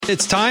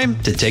It's time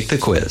to take the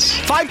quiz.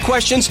 5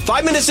 questions,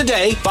 5 minutes a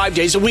day, 5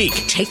 days a week.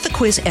 Take the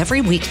quiz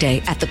every weekday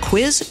at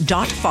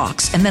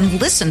thequiz.fox and then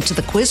listen to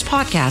the quiz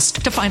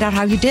podcast to find out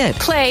how you did.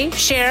 Play,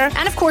 share,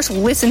 and of course,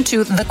 listen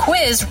to the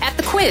quiz at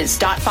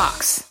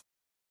thequiz.fox.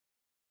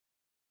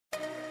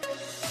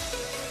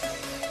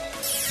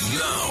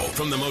 Now,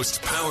 from the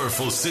most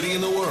powerful city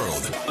in the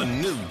world, a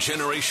new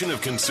generation of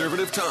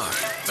conservative talk.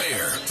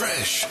 Fair,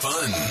 fresh,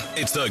 fun.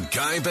 It's the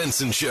Guy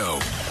Benson Show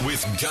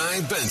with Guy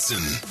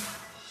Benson.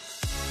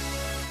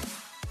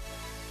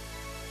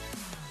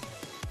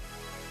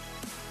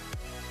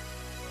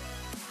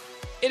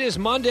 It is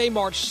Monday,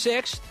 March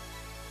 6th,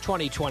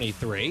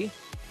 2023.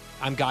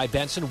 I'm Guy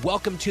Benson.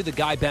 Welcome to the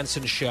Guy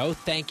Benson Show.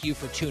 Thank you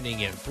for tuning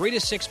in. 3 to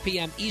 6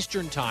 p.m.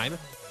 Eastern Time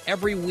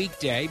every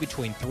weekday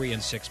between 3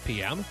 and 6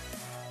 p.m.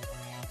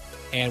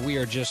 And we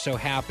are just so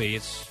happy,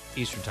 it's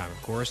Eastern Time, of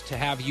course, to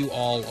have you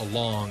all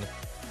along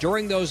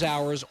during those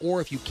hours. Or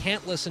if you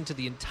can't listen to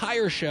the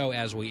entire show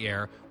as we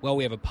air, well,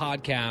 we have a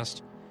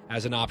podcast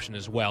as an option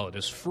as well. It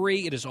is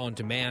free. It is on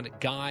demand.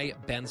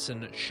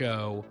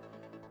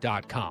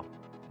 GuyBensonShow.com.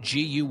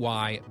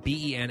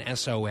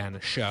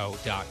 GuyBenson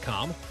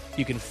show.com.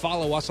 You can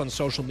follow us on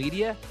social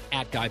media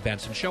at Guy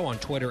Benson Show on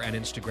Twitter and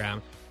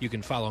Instagram. You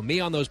can follow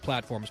me on those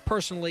platforms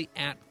personally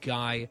at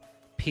Guy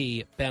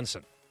P.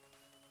 Benson.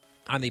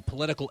 I'm the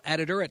political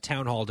editor at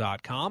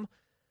townhall.com,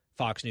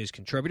 Fox News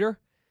contributor,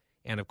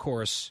 and of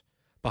course,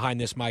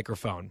 behind this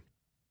microphone,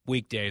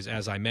 weekdays,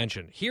 as I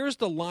mentioned. Here's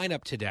the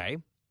lineup today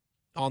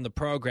on the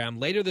program.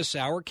 Later this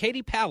hour,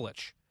 Katie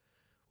Pavlich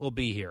will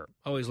be here.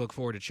 Always look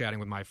forward to chatting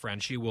with my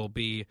friend. She will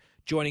be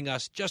joining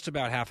us just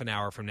about half an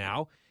hour from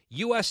now.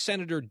 U.S.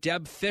 Senator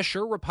Deb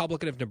Fischer,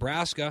 Republican of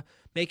Nebraska,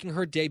 making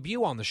her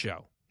debut on the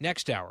show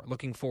next hour.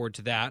 Looking forward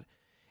to that.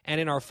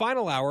 And in our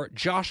final hour,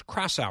 Josh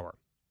Kraushaar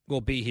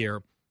will be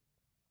here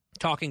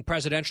talking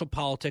presidential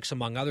politics,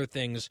 among other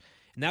things.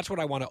 And that's what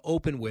I want to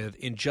open with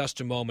in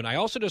just a moment. I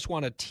also just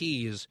want to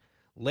tease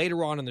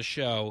later on in the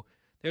show,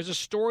 there's a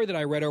story that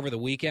I read over the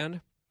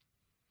weekend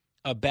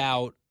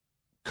about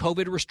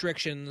COVID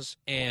restrictions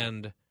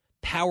and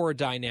power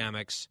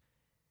dynamics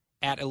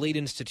at elite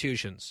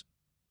institutions.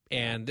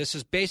 And this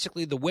is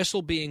basically the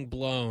whistle being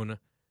blown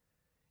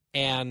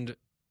and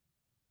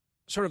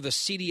sort of the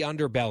seedy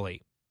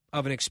underbelly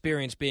of an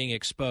experience being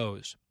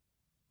exposed.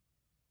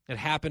 It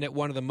happened at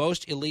one of the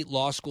most elite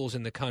law schools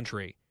in the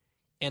country.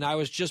 And I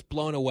was just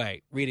blown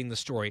away reading the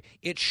story.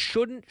 It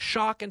shouldn't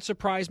shock and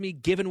surprise me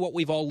given what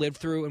we've all lived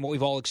through and what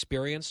we've all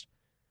experienced.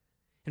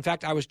 In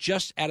fact, I was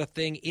just at a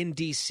thing in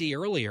D.C.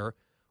 earlier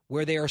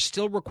where they are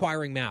still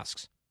requiring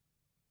masks.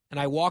 And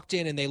I walked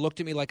in and they looked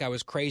at me like I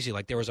was crazy,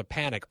 like there was a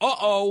panic.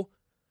 Uh-oh,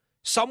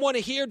 someone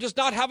here does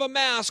not have a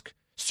mask.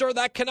 Sir,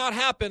 that cannot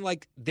happen.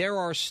 Like there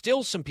are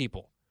still some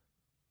people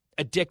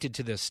addicted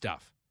to this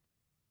stuff.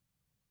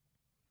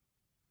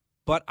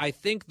 But I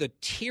think the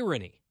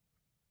tyranny,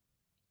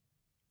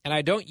 and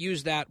I don't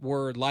use that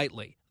word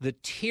lightly, the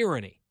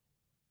tyranny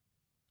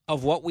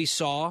of what we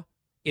saw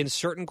in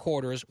certain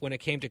quarters when it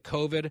came to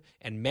COVID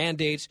and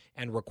mandates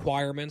and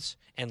requirements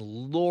and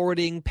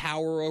lording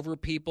power over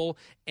people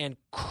and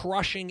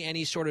crushing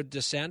any sort of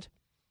dissent,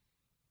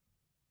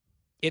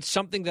 it's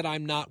something that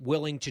I'm not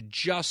willing to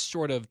just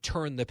sort of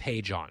turn the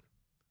page on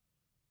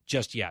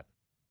just yet.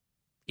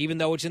 Even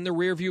though it's in the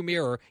rearview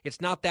mirror,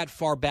 it's not that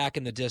far back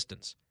in the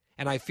distance.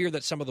 And I fear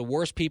that some of the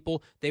worst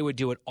people, they would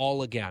do it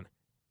all again.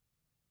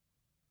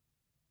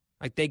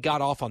 Like they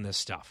got off on this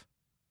stuff.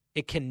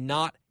 It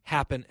cannot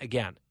happen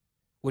again.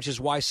 Which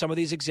is why some of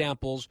these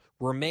examples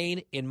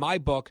remain, in my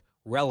book,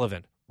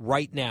 relevant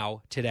right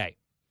now, today.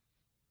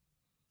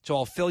 So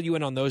I'll fill you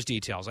in on those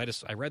details.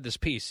 I read this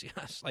piece,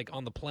 yes, like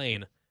on the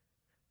plane,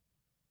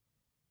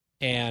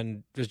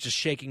 and was just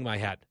shaking my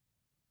head.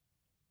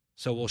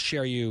 So we'll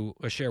share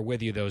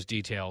with you those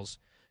details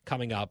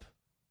coming up,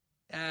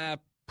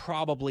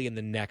 probably in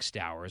the next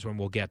hours when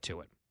we'll get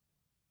to it.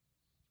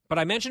 But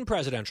I mentioned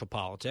presidential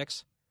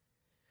politics.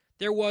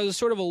 There was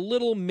sort of a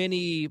little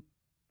mini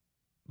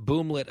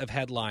boomlet of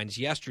headlines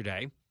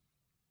yesterday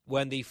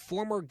when the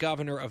former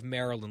governor of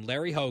Maryland,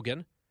 Larry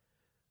Hogan,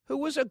 who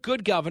was a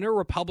good governor,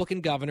 Republican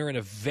governor in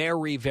a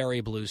very,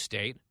 very blue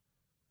state,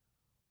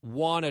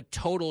 won a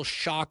total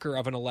shocker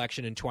of an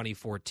election in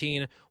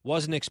 2014,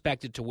 wasn't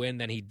expected to win,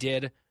 then he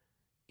did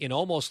in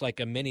almost like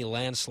a mini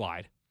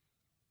landslide,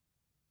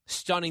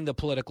 stunning the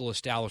political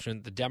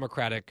establishment, the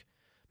Democratic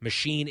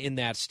machine in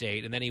that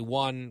state, and then he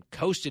won,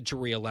 coasted to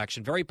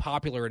re-election, very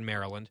popular in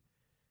Maryland.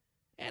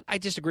 And I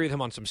disagree with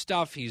him on some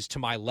stuff. He's to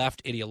my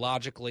left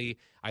ideologically.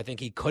 I think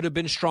he could have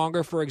been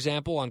stronger, for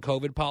example, on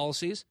COVID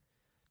policies.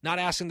 Not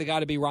asking the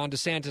guy to be Ron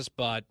DeSantis,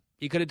 but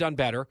he could have done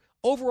better.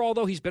 Overall,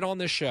 though, he's been on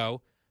this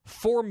show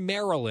for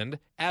Maryland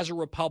as a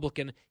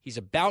Republican. He's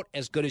about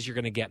as good as you're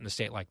going to get in a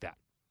state like that.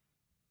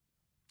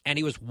 And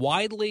he was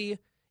widely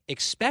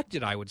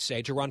expected, I would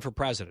say, to run for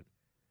president.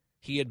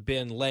 He had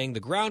been laying the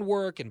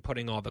groundwork and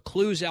putting all the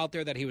clues out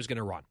there that he was going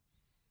to run.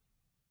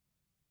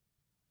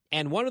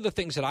 And one of the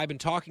things that I've been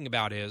talking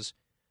about is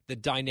the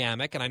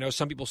dynamic, and I know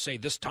some people say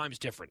this time's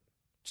different.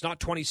 It's not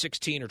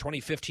 2016 or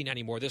 2015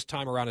 anymore. This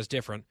time around is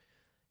different.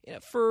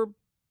 For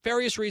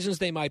various reasons,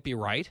 they might be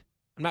right.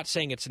 I'm not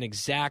saying it's an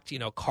exact,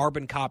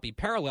 carbon copy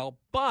parallel,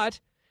 but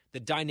the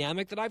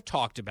dynamic that I've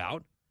talked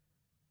about,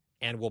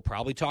 and we'll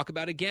probably talk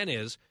about again,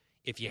 is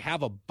if you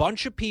have a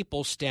bunch of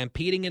people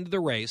stampeding into the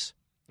race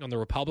on the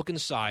Republican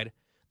side,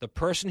 the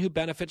person who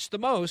benefits the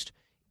most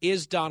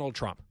is Donald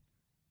Trump.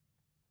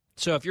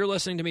 So if you're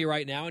listening to me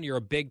right now and you're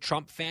a big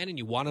Trump fan and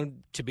you want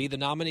him to be the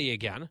nominee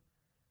again,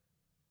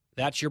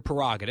 that's your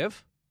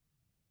prerogative.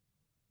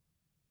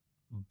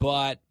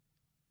 But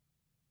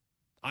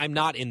I'm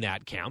not in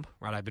that camp,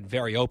 right? I've been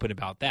very open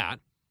about that.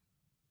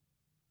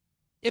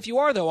 If you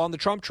are, though, on the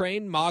Trump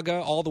train,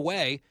 MAGA all the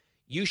way,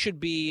 you should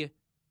be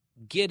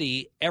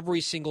giddy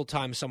every single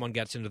time someone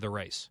gets into the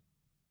race.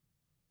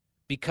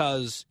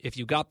 Because if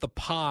you got the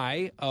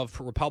pie of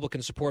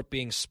Republican support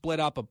being split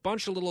up, a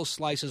bunch of little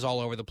slices all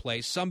over the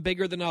place, some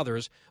bigger than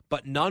others,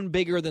 but none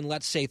bigger than,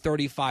 let's say,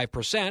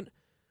 35%,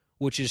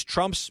 which is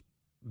Trump's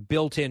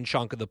built-in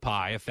chunk of the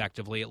pie,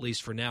 effectively, at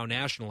least for now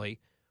nationally,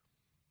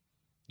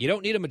 you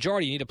don't need a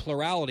majority, you need a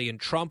plurality, and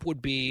Trump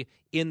would be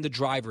in the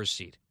driver's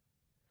seat.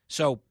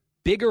 So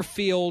bigger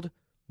field,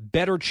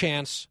 better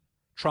chance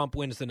Trump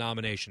wins the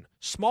nomination.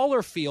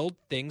 Smaller field,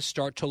 things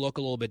start to look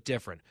a little bit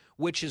different,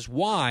 which is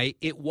why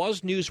it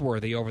was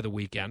newsworthy over the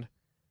weekend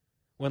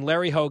when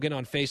Larry Hogan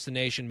on Face the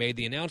Nation made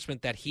the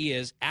announcement that he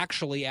is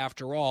actually,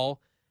 after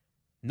all,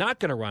 not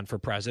going to run for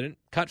president,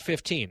 cut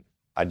 15.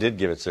 I did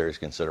give it serious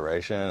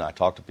consideration. I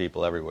talked to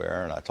people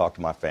everywhere, and I talked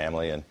to my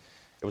family, and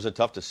it was a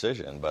tough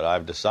decision, but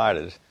I've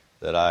decided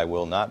that I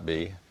will not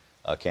be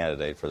a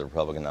candidate for the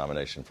Republican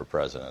nomination for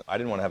president. I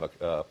didn't want to have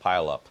a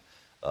pile-up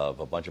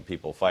of a bunch of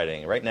people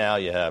fighting. Right now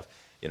you have,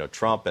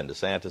 Trump and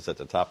DeSantis at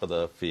the top of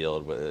the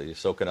field, you're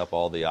soaking up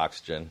all the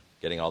oxygen,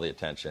 getting all the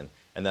attention,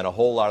 and then a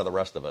whole lot of the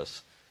rest of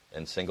us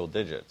in single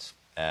digits.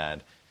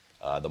 And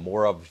the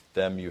more of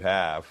them you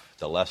have,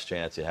 the less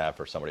chance you have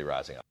for somebody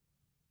rising up.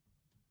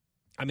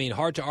 I mean,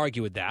 hard to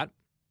argue with that.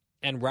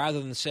 And rather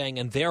than saying,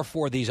 and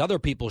therefore these other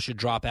people should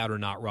drop out or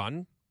not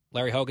run,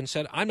 Larry Hogan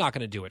said, I'm not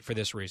going to do it for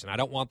this reason. I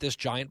don't want this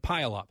giant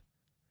pileup.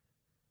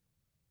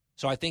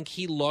 So I think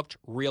he looked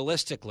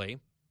realistically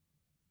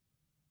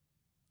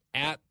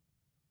at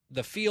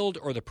the field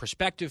or the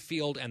prospective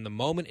field and the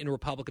moment in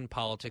Republican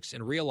politics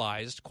and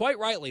realized, quite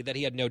rightly, that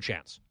he had no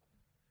chance.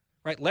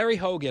 Right? Larry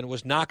Hogan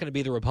was not going to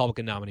be the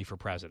Republican nominee for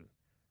president.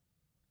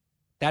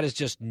 That is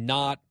just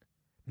not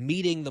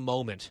meeting the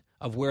moment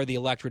of where the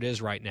electorate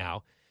is right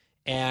now.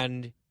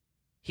 And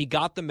he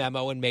got the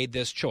memo and made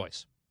this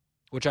choice,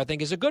 which I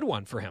think is a good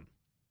one for him.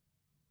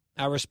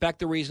 I respect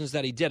the reasons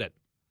that he did it.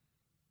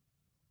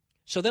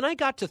 So then I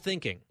got to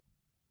thinking.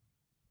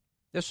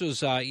 This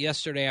was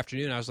yesterday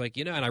afternoon. I was like,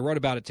 and I wrote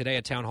about it today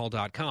at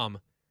townhall.com.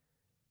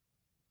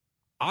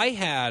 I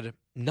had,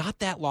 not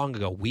that long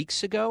ago,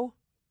 weeks ago,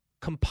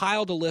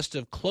 compiled a list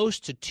of close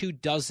to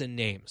 24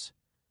 names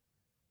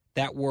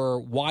that were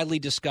widely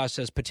discussed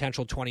as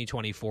potential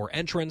 2024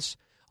 entrants.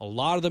 A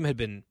lot of them had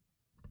been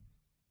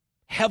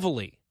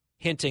heavily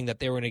hinting that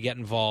they were going to get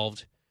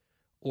involved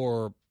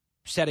or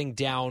setting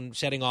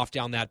off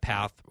down that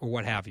path or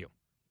what have you.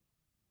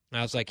 And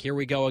I was like, here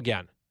we go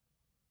again.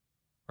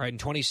 Right, in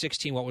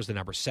 2016, what was the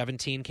number?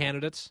 17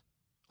 candidates,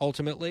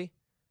 ultimately.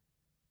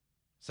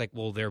 It's like,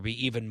 will there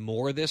be even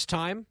more this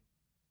time?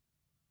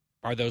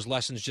 Are those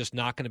lessons just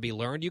not going to be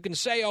learned? You can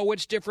say, oh,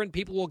 it's different.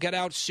 People will get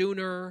out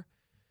sooner.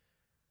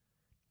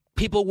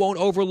 People won't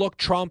overlook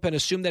Trump and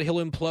assume that he'll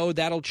implode.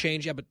 That'll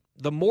change. Yeah, but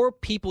the more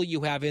people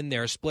you have in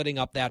there splitting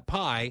up that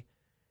pie,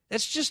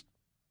 that's just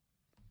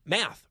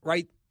math,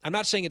 right? I'm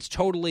not saying it's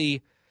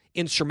totally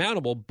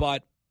insurmountable,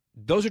 but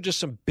those are just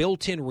some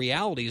built-in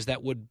realities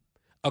that would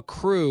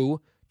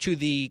accrue to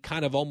the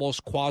kind of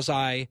almost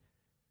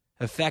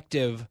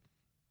quasi-effective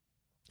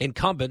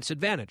incumbent's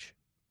advantage,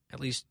 at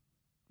least,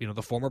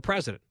 the former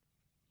president,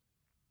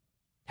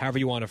 however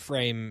you want to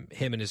frame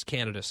him and his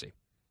candidacy.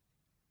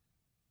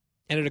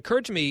 And it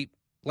occurred to me,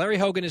 Larry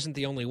Hogan isn't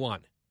the only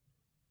one.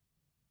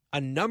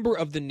 A number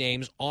of the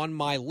names on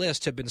my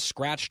list have been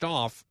scratched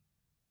off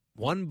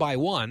one by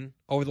one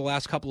over the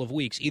last couple of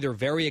weeks, either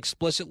very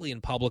explicitly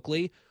and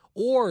publicly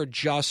or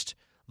just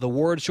the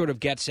word sort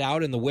of gets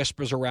out and the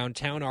whispers around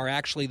town are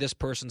actually this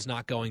person's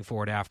not going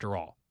for it after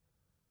all.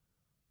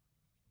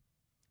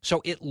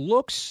 So it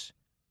looks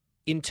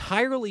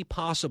entirely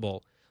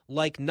possible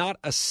like not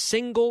a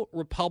single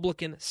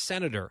Republican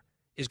senator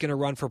is going to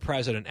run for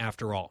president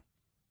after all.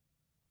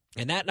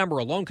 And that number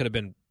alone could have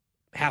been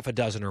half a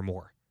dozen or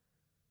more.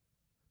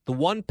 The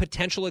one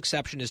potential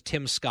exception is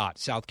Tim Scott,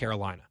 South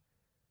Carolina.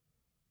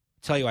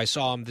 I'll tell you, I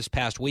saw him this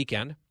past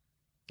weekend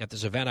at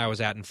this event I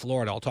was at in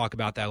Florida. I'll talk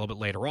about that a little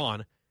bit later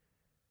on.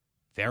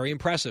 Very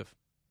impressive.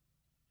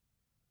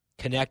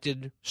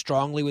 Connected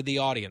strongly with the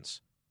audience.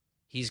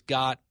 He's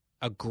got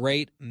a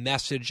great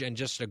message and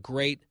just a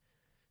great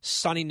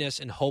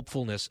sunniness and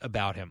hopefulness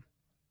about him.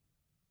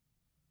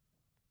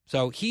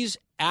 So he's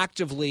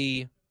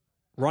actively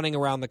running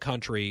around the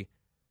country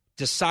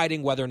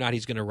deciding whether or not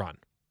he's going to run.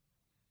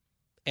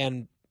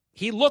 And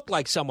he looked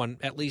like someone,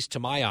 at least to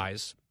my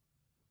eyes,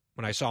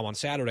 when I saw him on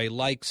Saturday,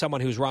 like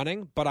someone who's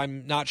running, but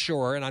I'm not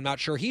sure, and I'm not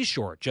sure he's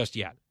sure just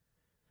yet.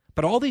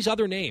 But all these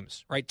other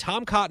names, right?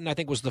 Tom Cotton, I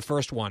think, was the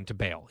first one to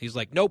bail. He's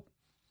like, nope,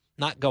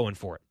 not going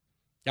for it.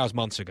 That was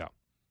months ago.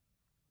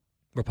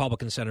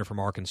 Republican senator from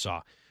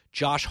Arkansas.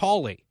 Josh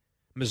Hawley,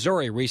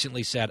 Missouri,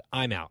 recently said,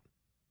 I'm out.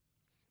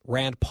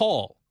 Rand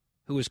Paul,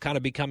 who is kind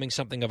of becoming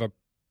something of a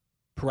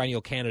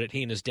perennial candidate,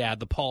 he and his dad,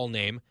 the Paul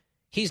name,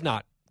 he's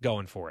not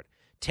going for it.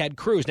 Ted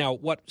Cruz. Now,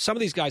 what some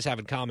of these guys have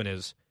in common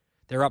is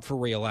they're up for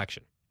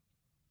re-election.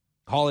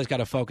 Hawley's got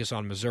to focus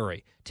on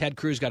Missouri. Ted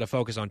Cruz got to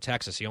focus on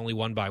Texas. He only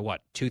won by,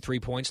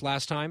 2-3 points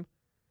last time?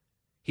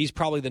 He's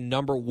probably the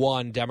number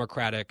one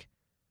Democratic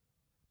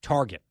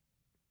target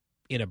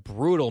in a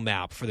brutal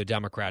map for the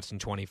Democrats in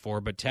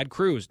 24, but Ted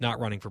Cruz not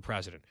running for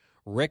president.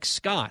 Rick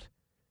Scott,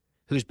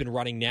 who's been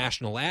running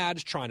national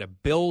ads, trying to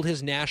build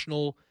his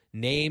national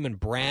name and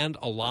brand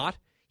a lot,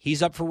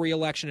 he's up for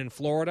re-election in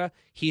Florida.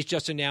 He's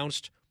just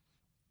announced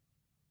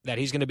that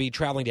he's going to be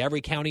traveling to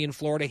every county in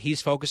Florida.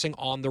 He's focusing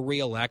on the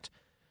re-elect,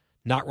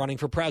 not running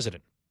for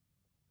president.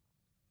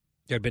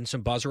 There had been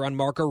some buzz around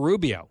Marco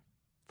Rubio.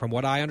 From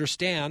what I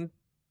understand,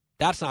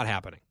 that's not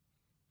happening.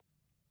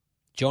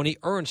 Joni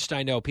Ernst,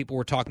 I know people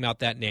were talking about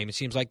that name. It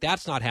seems like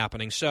that's not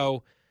happening.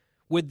 So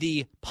with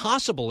the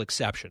possible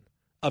exception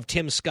of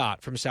Tim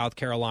Scott from South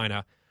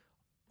Carolina,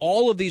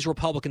 all of these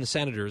Republican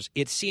senators,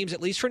 it seems,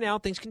 at least for now,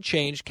 things can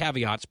change,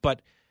 caveats,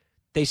 but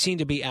they seem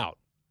to be out.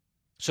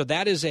 So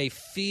that is a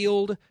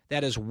field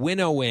that is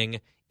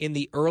winnowing in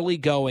the early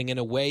going in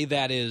a way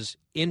that is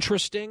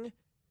interesting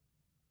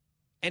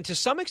and to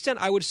some extent,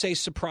 I would say,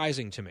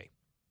 surprising to me.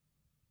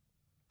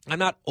 I'm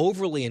not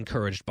overly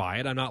encouraged by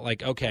it. I'm not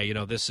like, okay,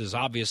 this is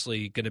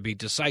obviously going to be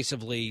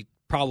decisively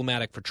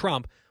problematic for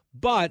Trump,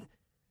 but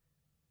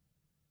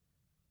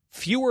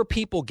fewer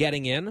people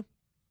getting in,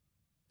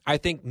 I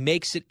think,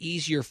 makes it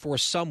easier for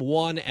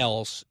someone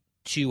else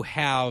to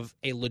have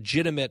a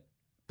legitimate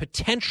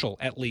potential,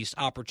 at least,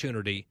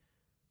 opportunity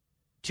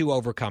to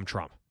overcome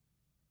Trump.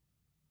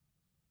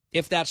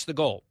 If that's the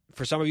goal.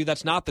 For some of you,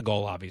 that's not the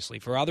goal, obviously.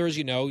 For others,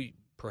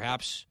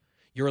 perhaps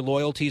your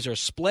loyalties are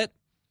split.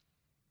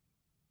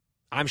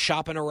 I'm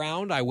shopping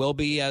around. I will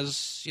be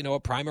as, a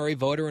primary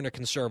voter and a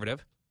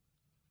conservative.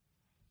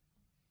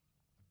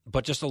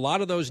 But just a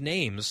lot of those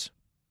names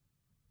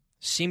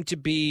seem to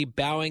be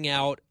bowing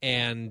out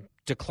and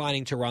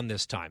declining to run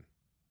this time.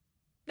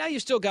 Now you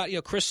still got,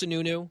 Chris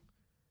Sununu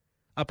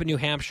up in New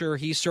Hampshire.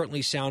 He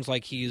certainly sounds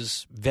like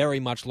he's very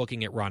much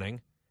looking at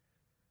running.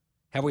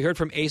 Have we heard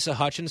from Asa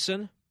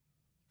Hutchinson,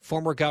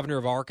 former governor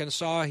of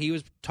Arkansas? He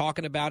was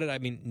talking about it. I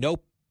mean, no,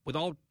 with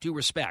all due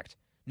respect,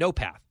 no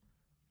path.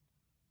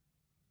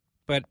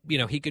 But,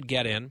 he could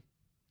get in.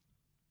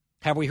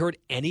 Have we heard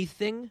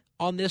anything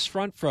on this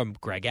front from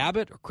Greg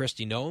Abbott or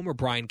Kristi Noem or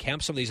Brian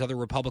Kemp, some of these other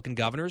Republican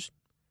governors?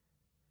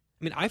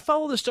 I mean, I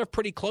follow this stuff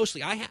pretty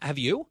closely. Have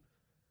you?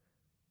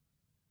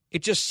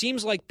 It just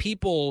seems like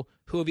people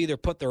who have either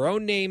put their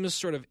own names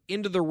sort of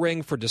into the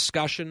ring for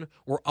discussion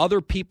or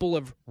other people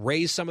have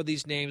raised some of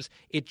these names.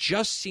 It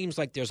just seems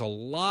like there's a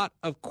lot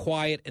of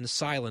quiet and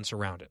silence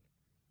around it.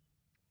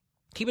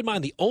 Keep in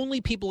mind, the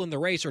only people in the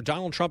race are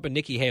Donald Trump and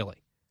Nikki Haley.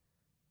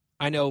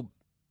 I know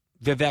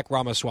Vivek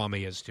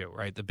Ramaswamy is too,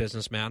 right? The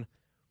businessman.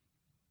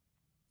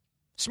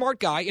 Smart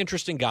guy,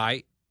 interesting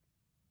guy.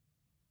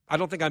 I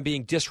don't think I'm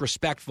being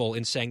disrespectful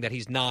in saying that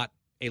he's not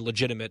a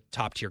legitimate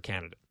top-tier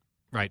candidate,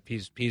 right?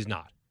 He's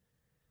not.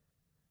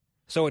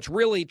 So it's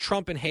really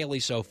Trump and Haley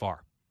so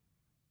far.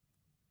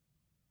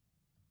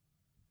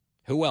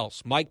 Who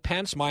else? Mike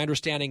Pence. My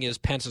understanding is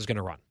Pence is going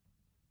to run.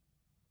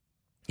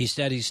 He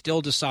said he's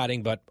still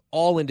deciding, but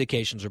all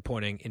indications are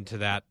pointing into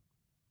that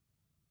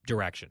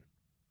direction.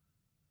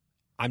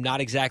 I'm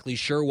not exactly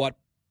sure what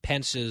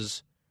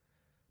Pence's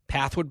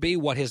path would be,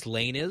 what his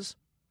lane is.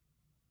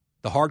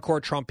 The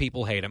hardcore Trump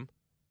people hate him.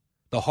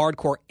 The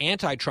hardcore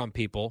anti-Trump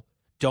people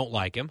don't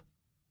like him.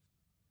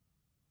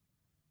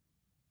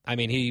 I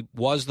mean, he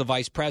was the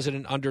vice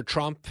president under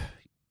Trump.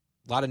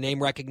 A lot of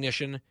name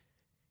recognition.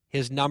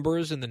 His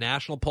numbers in the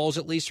national polls,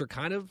 at least, are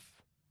kind of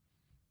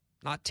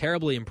not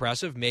terribly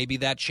impressive. Maybe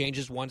that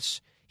changes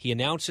once he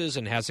announces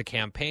and has a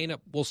campaign.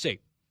 We'll see.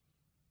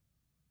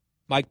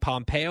 Mike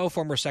Pompeo,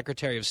 former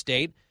Secretary of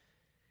State,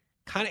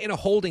 kind of in a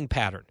holding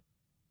pattern.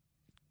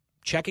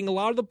 Checking a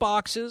lot of the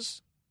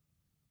boxes.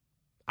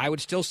 I would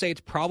still say it's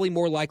probably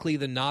more likely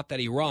than not that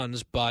he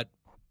runs, but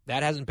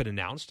that hasn't been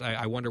announced.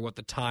 I wonder what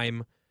the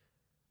time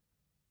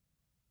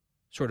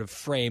sort of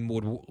frame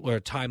or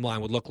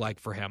timeline would look like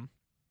for him.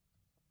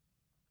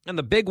 And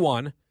the big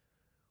one,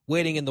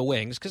 waiting in the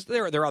wings, because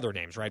there are other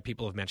names, right?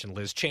 People have mentioned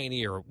Liz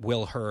Cheney or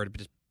Will Hurd,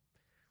 but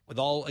with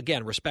all,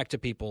 again, respect to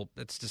people,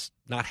 it's just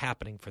not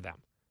happening for them.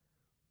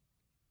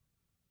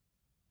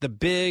 The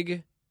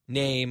big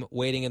name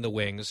waiting in the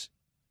wings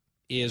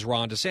is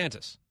Ron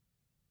DeSantis,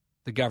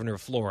 the governor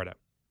of Florida,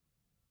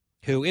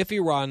 who, if he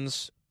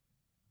runs,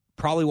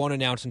 probably won't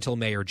announce until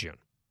May or June,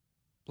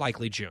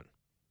 likely June.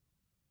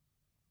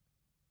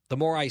 The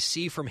more I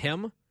see from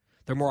him,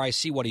 the more I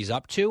see what he's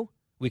up to.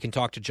 We can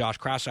talk to Josh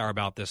Kraushaar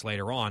about this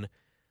later on.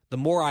 the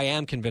more I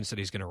am convinced that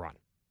he's going to run.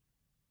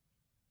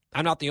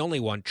 I'm not the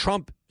only one.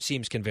 Trump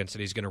seems convinced that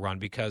he's going to run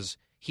because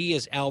he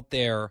is out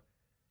there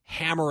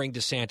hammering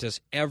DeSantis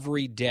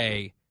every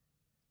day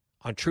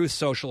on Truth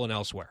Social and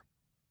elsewhere.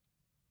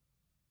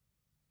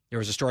 There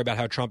was a story about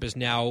how Trump is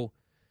now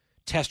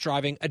test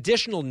driving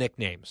additional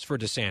nicknames for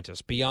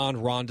DeSantis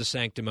beyond Ron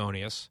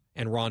DeSanctimonious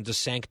and Ron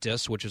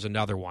DeSanctus, which is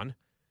another one.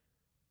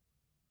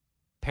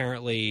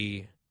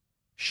 Apparently,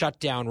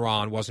 Shutdown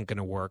Ron wasn't going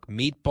to work.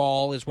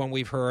 Meatball is one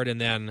we've heard, and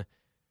then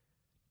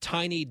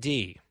Tiny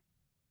D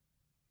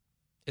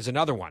is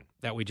another one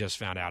that we just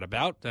found out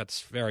about.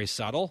 That's very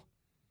subtle.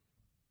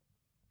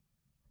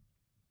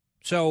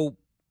 So,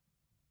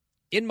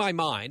 in my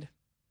mind,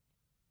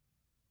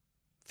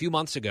 a few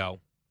months ago,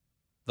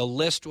 the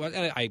list was,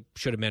 I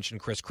should have mentioned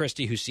Chris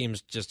Christie, who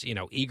seems just,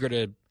 eager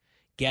to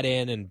get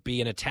in and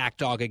be an attack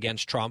dog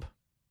against Trump.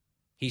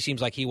 He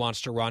seems like he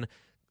wants to run.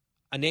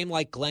 A name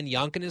like Glenn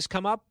Youngkin has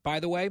come up,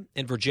 by the way,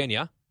 in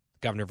Virginia,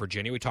 governor of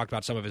Virginia. We talked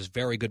about some of his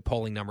very good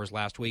polling numbers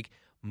last week.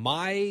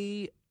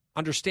 My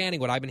understanding,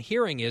 what I've been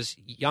hearing, is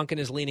Youngkin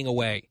is leaning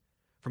away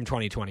from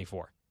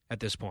 2024 at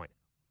this point.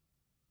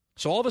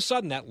 So all of a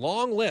sudden, that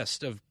long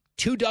list of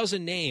 24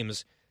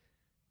 names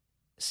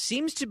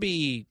seems to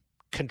be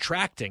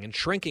contracting and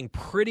shrinking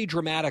pretty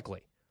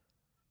dramatically.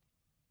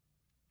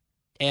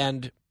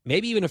 And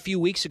maybe even a few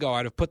weeks ago,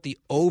 I'd have put the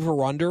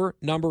over-under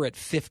number at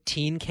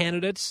 15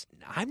 candidates.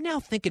 I'm now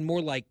thinking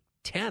more like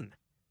 10.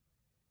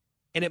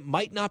 And it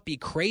might not be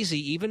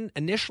crazy even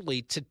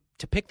initially to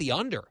pick the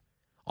under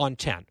on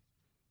 10.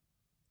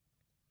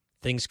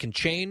 Things can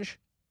change.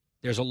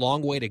 There's a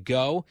long way to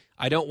go.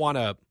 I don't want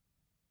to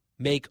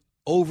make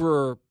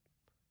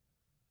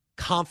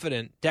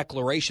overconfident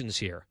declarations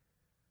here,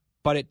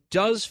 but it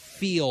does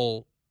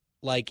feel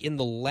like in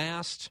the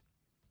last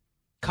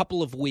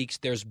couple of weeks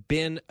there's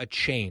been a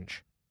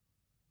change,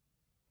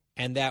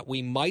 and that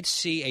we might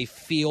see a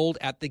field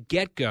at the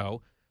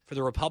get-go for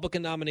the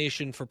Republican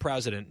nomination for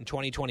president in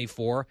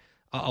 2024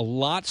 a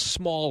lot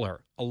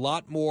smaller, a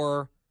lot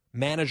more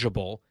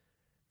manageable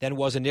than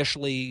was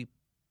initially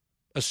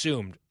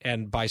assumed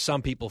and by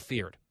some people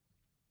feared.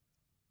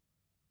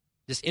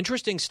 This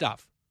interesting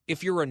stuff.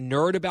 If you're a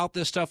nerd about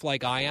this stuff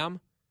like I am,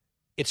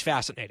 it's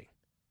fascinating.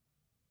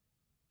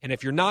 And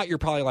if you're not, you're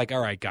probably like, all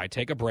right, Guy,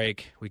 take a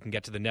break. We can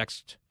get to the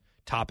next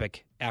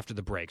topic after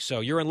the break.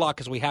 So you're in luck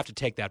because we have to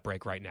take that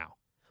break right now.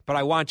 But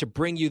I wanted to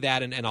bring you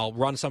that, and I'll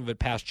run some of it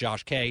past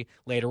Josh K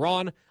later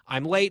on.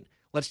 I'm late.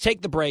 Let's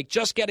take the break.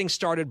 Just getting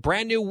started.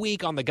 Brand new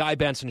week on The Guy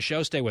Benson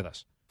Show. Stay with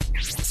us.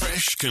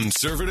 Fresh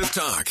conservative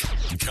talk.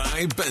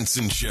 Guy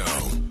Benson Show.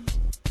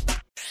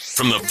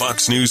 From the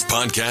Fox News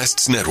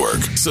Podcasts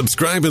Network.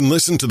 Subscribe and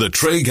listen to the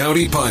Trey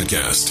Gowdy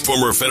Podcast.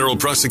 Former federal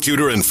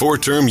prosecutor and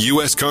 4-term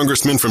U.S.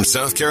 Congressman from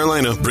South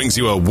Carolina brings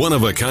you a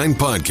one-of-a-kind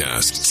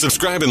podcast.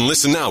 Subscribe and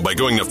listen now by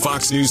going to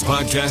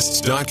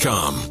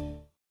foxnewspodcasts.com.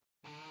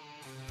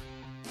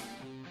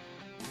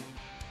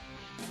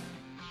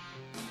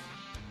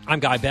 I'm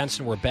Guy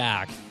Benson. We're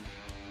back.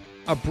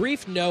 A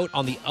brief note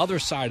on the other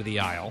side of the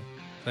aisle.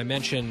 I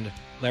mentioned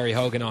Larry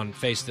Hogan on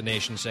Face the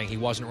Nation saying he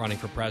wasn't running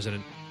for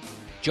president.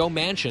 Joe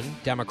Manchin,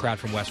 Democrat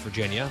from West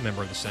Virginia,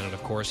 member of the Senate,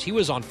 of course, he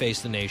was on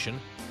Face the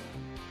Nation,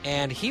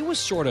 and he was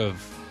sort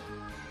of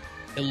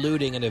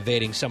eluding and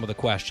evading some of the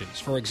questions.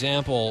 For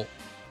example,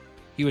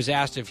 he was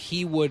asked if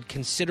he would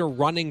consider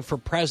running for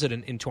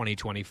president in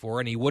 2024,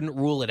 and he wouldn't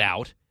rule it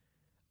out.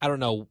 I don't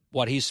know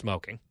what he's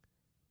smoking.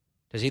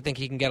 Does he think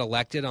he can get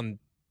elected on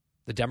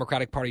the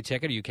Democratic Party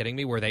ticket? Are you kidding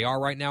me? Where they are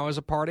right now as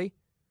a party?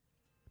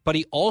 But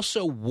he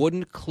also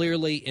wouldn't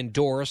clearly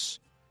endorse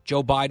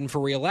Joe Biden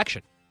for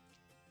re-election.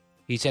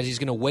 He says he's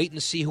going to wait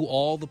and see who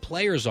all the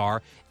players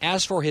are.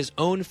 As for his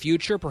own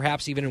future,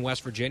 perhaps even in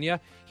West Virginia,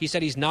 he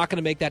said he's not going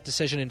to make that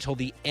decision until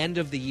the end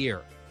of the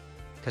year.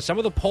 Because some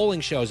of the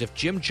polling shows, if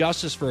Jim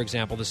Justice, for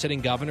example, the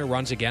sitting governor,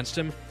 runs against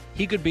him,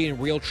 he could be in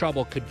real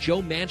trouble. Could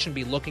Joe Manchin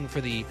be looking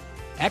for the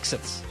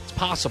exits? It's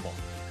possible,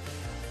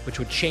 which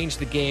would change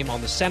the game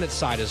on the Senate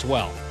side as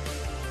well.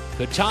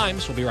 Good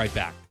times. We'll be right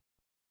back.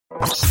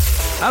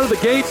 Out of the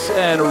gates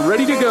and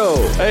ready to go.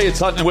 Hey, it's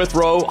Hutton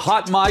Withrow.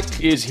 Hot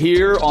Mike is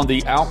here on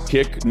the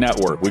Outkick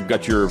Network. We've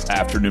got your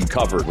afternoon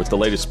covered with the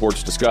latest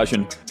sports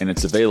discussion, and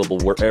it's available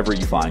wherever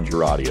you find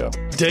your audio.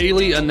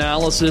 Daily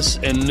analysis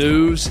and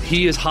news.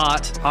 He is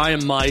hot. I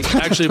am Mike.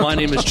 Actually, my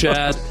name is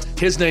Chad.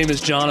 His name is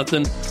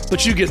Jonathan,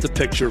 but you get the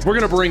picture. We're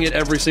going to bring it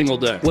every single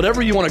day.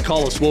 Whatever you want to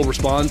call us, we'll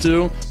respond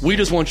to. We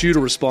just want you to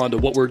respond to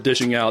what we're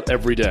dishing out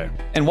every day.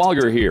 And while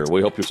you're here,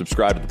 we hope you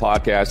subscribe to the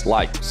podcast,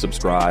 like,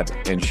 subscribe,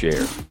 and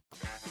share.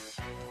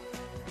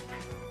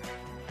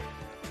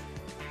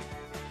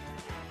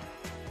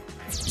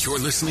 You're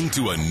listening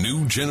to a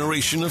new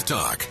generation of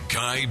talk.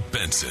 Guy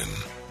Benson.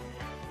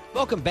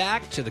 Welcome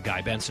back to The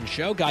Guy Benson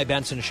Show,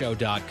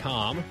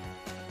 GuyBensonShow.com.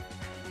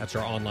 That's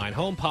our online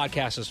home.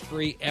 Podcast is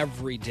free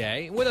every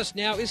day. With us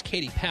now is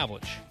Katie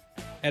Pavlich,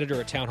 editor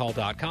at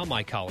townhall.com,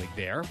 my colleague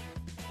there,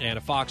 and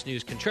a Fox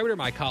News contributor,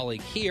 my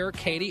colleague here.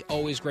 Katie,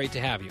 always great to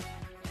have you.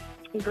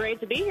 Great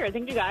to be here.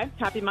 Thank you, guys.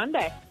 Happy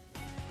Monday.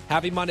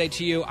 Happy Monday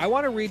to you. I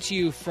want to read to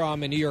you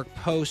from a New York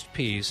Post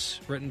piece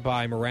written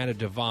by Miranda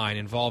Devine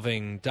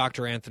involving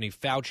Dr. Anthony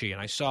Fauci.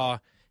 And I saw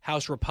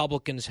House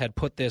Republicans had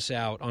put this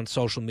out on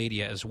social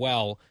media as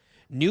well.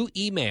 New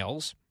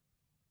emails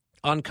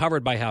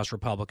uncovered by House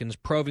Republicans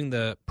probing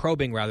the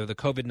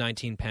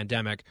COVID-19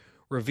 pandemic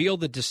reveal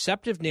the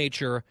deceptive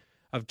nature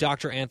of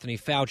Dr. Anthony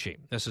Fauci.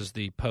 This is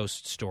the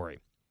Post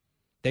story.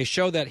 They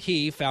show that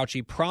he,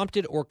 Fauci,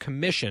 prompted or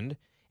commissioned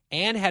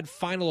and had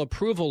final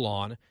approval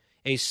on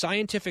a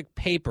scientific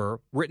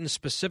paper written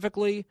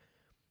specifically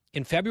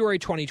in February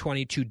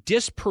 2020 to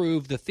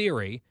disprove the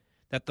theory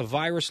that the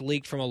virus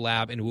leaked from a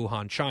lab in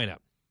Wuhan, China.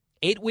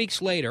 8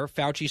 weeks later,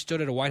 Fauci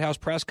stood at a White House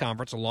press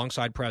conference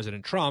alongside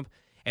President Trump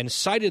and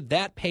cited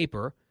that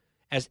paper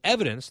as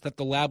evidence that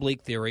the lab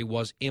leak theory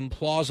was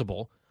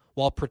implausible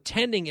while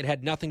pretending it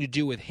had nothing to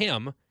do with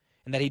him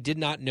and that he did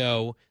not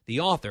know the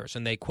authors.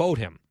 And they quote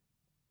him,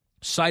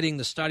 citing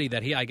the study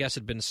that he, I guess,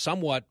 had been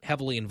somewhat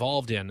heavily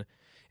involved in,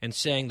 and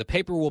saying the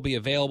paper will be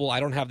available. I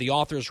don't have the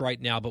authors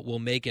right now, but we'll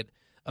make it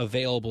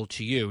available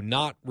to you,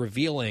 not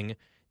revealing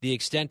the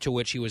extent to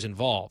which he was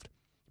involved.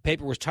 The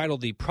paper was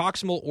titled The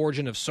Proximal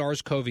Origin of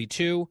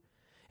SARS-CoV-2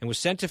 and was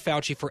sent to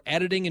Fauci for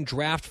editing in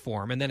draft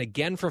form and then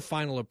again for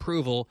final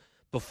approval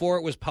before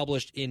it was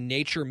published in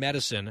Nature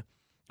Medicine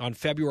on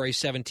February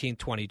 17,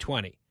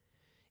 2020.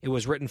 It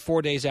was written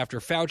 4 days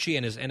after Fauci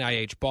and his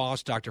NIH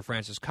boss, Dr.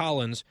 Francis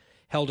Collins,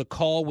 held a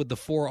call with the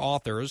four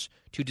authors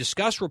to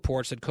discuss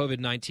reports that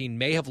COVID-19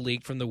 may have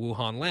leaked from the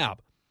Wuhan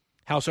lab.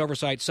 House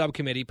Oversight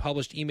Subcommittee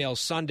published emails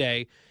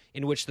Sunday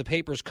in which the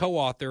paper's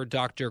co-author,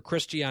 Dr.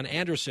 Christian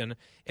Andersen,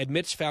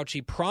 admits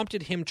Fauci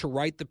prompted him to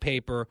write the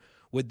paper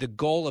with the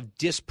goal of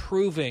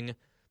disproving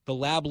the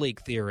lab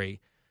leak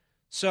theory.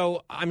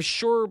 So I'm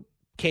sure,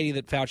 Katie,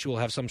 that Fauci will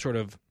have some sort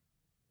of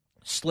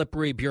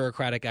slippery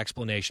bureaucratic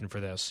explanation for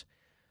this.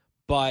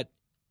 But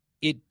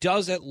it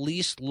does at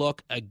least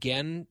look,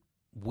 again,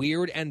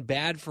 weird and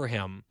bad for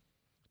him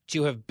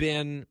to have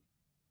been,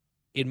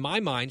 in my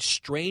mind,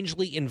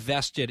 strangely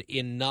invested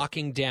in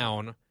knocking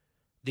down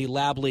the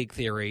lab leak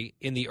theory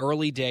in the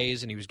early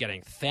days, and he was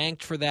getting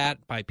thanked for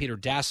that by Peter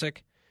Daszak,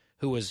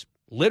 who was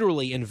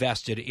literally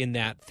invested in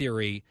that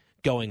theory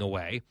going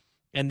away,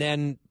 and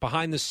then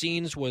behind the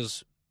scenes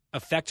was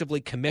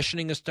effectively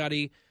commissioning a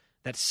study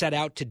that set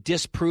out to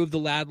disprove the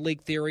lab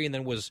leak theory and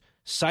then was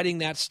citing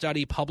that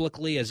study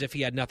publicly as if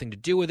he had nothing to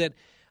do with it.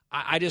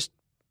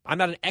 I'm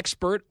not an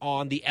expert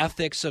on the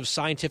ethics of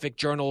scientific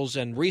journals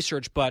and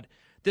research, but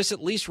this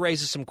at least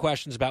raises some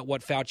questions about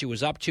what Fauci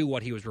was up to,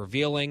 what he was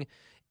revealing,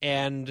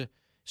 and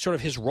sort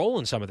of his role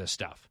in some of this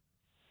stuff.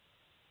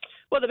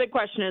 Well, the big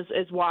question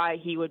is why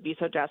he would be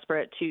so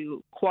desperate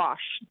to quash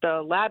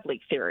the lab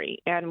leak theory.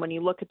 And when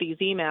you look at these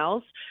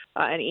emails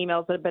and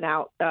emails that have been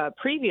out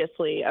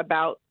previously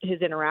about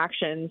his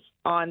interactions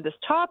on this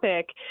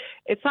topic,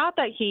 it's not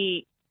that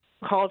he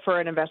called for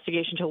an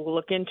investigation to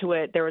look into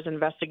it. There was an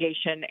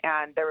investigation,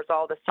 and there was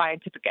all the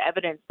scientific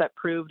evidence that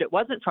proved it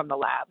wasn't from the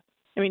lab.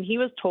 I mean, he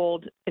was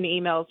told in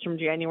emails from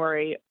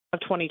January of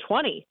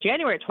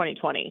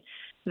 2020,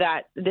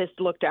 that this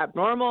looked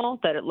abnormal,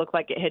 that it looked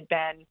like it had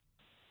been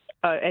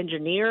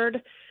engineered,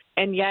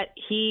 and yet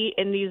he,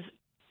 in these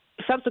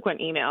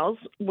subsequent emails,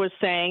 was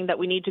saying that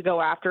we need to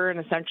go after and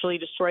essentially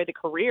destroy the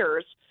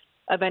careers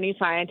of any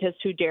scientists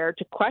who dare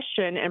to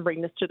question and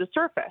bring this to the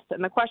surface.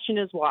 And the question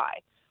is why?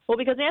 Well,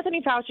 because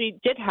Anthony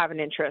Fauci did have an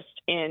interest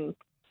in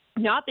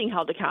not being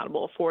held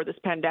accountable for this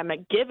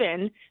pandemic,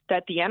 given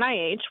that the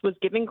NIH was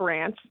giving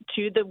grants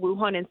to the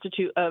Wuhan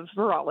Institute of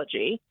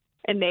Virology,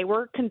 and they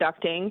were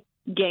conducting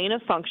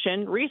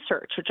gain-of-function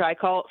research, which I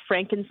call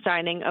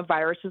Frankensteining of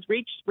viruses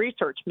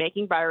research,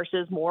 making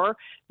viruses more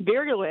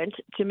virulent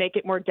to make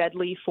it more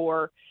deadly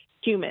for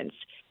humans.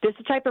 This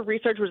type of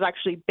research was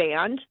actually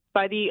banned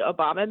by the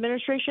Obama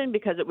administration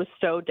because it was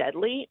so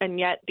deadly, and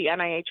yet the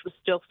NIH was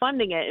still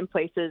funding it in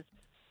places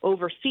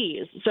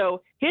overseas.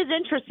 So his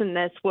interest in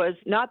this was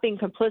not being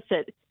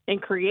complicit in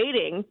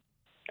creating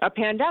a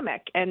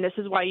pandemic. And this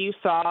is why you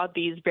saw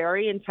these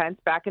very intense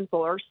back and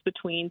forths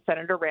between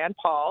Senator Rand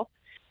Paul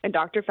and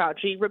Dr.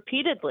 Fauci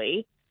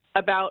repeatedly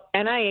about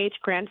NIH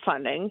grant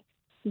funding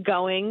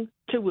going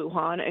to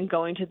Wuhan and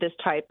going to this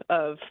type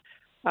of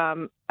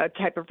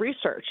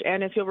research.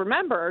 And if you'll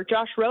remember,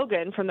 Josh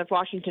Rogin from the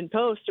Washington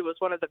Post, who was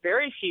one of the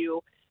very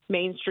few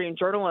mainstream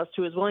journalists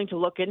who was willing to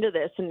look into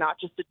this and not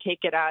just to take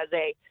it as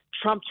a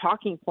Trump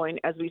talking point,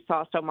 as we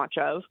saw so much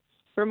of,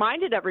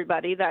 reminded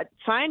everybody that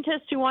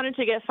scientists who wanted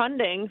to get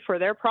funding for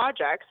their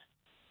projects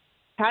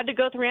had to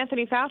go through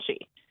Anthony Fauci.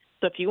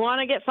 So if you want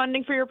to get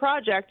funding for your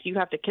project, you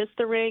have to kiss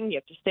the ring, you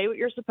have to say what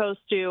you're supposed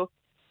to,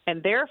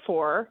 and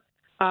therefore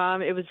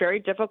it was very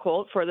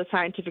difficult for the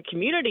scientific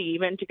community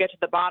even to get to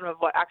the bottom of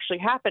what actually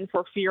happened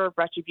for fear of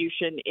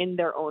retribution in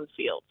their own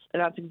fields.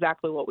 And that's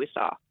exactly what we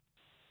saw.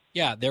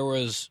 Yeah, there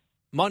was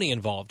money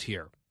involved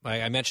here.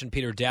 I mentioned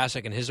Peter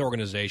Daszak and his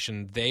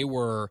organization. They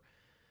were,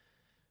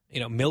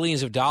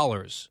 millions of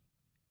dollars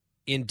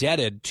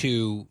indebted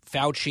to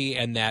Fauci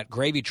and that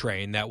gravy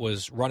train that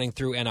was running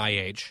through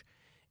NIH.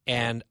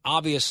 And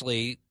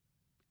obviously,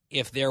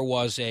 if there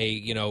was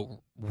a,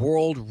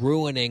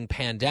 world-ruining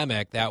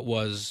pandemic that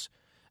was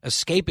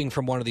escaping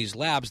from one of these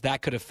labs,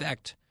 that could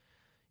affect,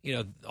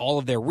 all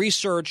of their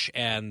research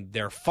and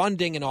their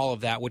funding and all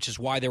of that, which is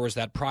why there was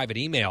that private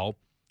email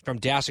from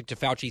Daszak to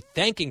Fauci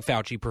thanking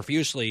Fauci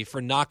profusely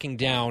for knocking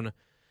down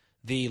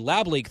the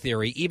lab leak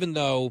theory, even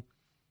though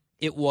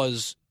it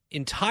was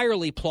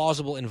entirely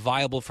plausible and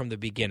viable from the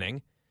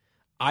beginning.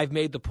 I've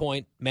made the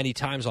point many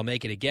times, I'll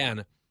make it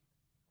again.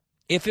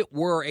 If it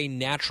were a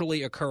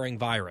naturally occurring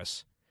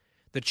virus,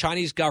 the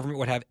Chinese government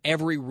would have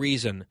every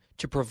reason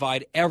to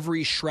provide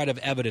every shred of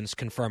evidence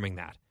confirming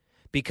that,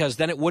 because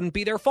then it wouldn't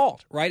be their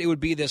fault, right? It would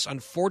be this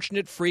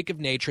unfortunate freak of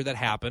nature that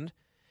happened,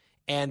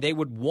 and they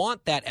would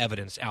want that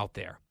evidence out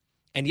there.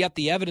 And yet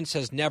the evidence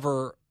has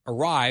never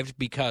arrived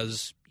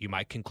because you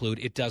might conclude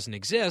it doesn't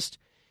exist,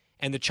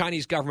 and the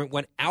Chinese government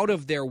went out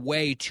of their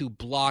way to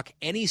block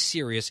any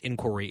serious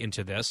inquiry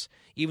into this.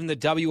 Even the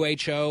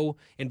WHO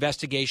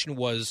investigation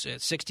was,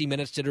 60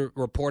 Minutes did a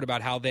report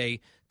about how they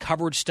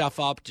covered stuff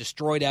up,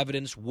 destroyed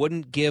evidence,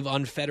 wouldn't give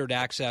unfettered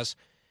access.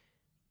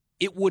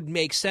 It would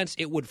make sense,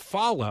 it would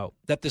follow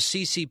that the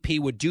CCP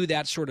would do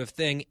that sort of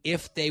thing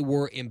if they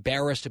were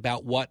embarrassed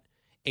about what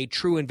a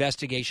true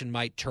investigation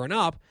might turn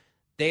up.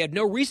 They had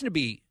no reason to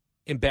be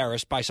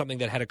embarrassed by something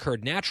that had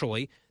occurred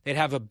naturally. They'd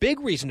have a big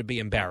reason to be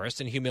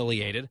embarrassed and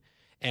humiliated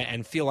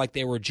and feel like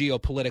they were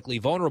geopolitically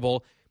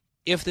vulnerable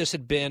if this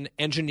had been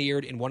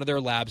engineered in one of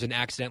their labs and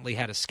accidentally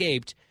had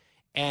escaped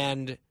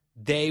and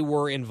they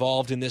were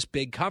involved in this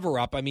big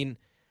cover-up. I mean,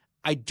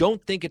 I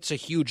don't think it's a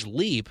huge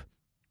leap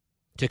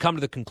to come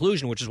to the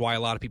conclusion, which is why a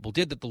lot of people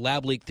did, that the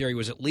lab leak theory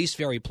was at least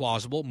very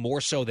plausible,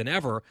 more so than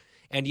ever,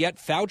 and yet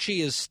Fauci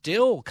is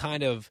still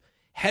kind of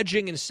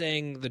hedging and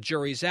saying the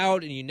jury's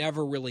out and you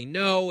never really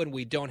know and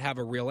we don't have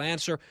a real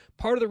answer.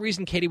 Part of the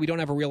reason, Katie, we don't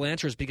have a real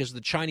answer is because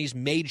the Chinese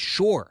made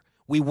sure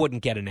we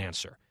wouldn't get an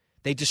answer.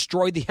 They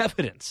destroyed the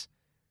evidence.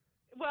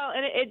 Well,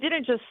 and it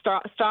didn't just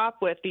stop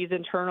with these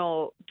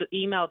internal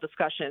email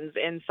discussions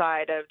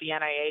inside of the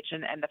NIH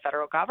and the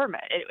federal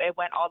government. It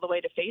went all the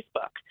way to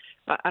Facebook.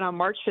 And on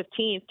March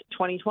 15th,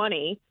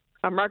 2020,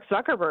 Mark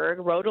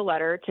Zuckerberg wrote a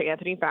letter to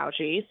Anthony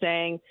Fauci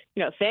saying,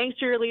 thanks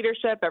for your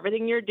leadership,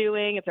 everything you're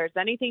doing. If there's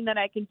anything that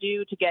I can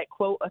do to get,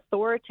 quote,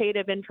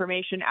 authoritative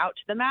information out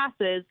to the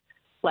masses,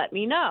 let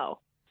me know.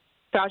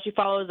 Fauci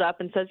follows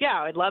up and says,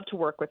 yeah, I'd love to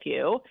work with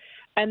you.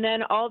 And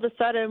then all of a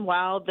sudden,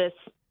 while this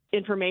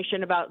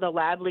information about the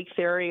lab leak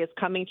theory is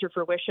coming to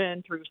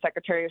fruition through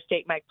Secretary of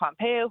State Mike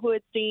Pompeo, who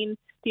had seen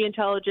the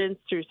intelligence,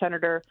 through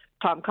Senator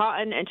Tom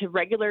Cotton, and to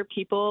regular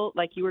people,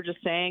 like you were just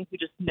saying, who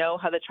just know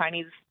how the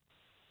Chinese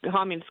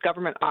Communist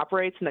government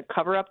operates and the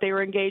cover-up they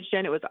were engaged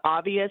in. It was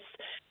obvious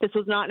this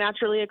was not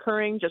naturally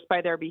occurring just by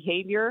their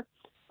behavior.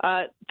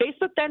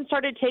 Facebook then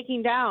started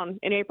taking down,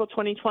 in April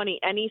 2020,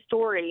 any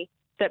story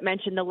that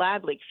mentioned the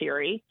lab leak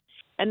theory.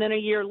 And then a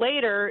year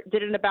later,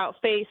 did an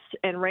about-face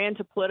and ran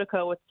to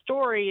Politico with the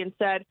story and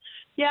said,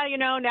 yeah,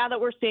 now that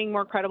we're seeing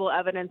more credible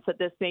evidence that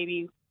this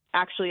maybe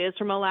actually is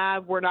from a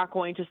lab, we're not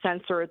going to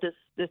censor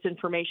this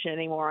information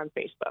anymore on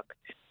Facebook.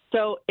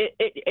 So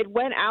it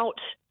went out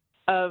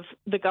of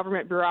the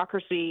government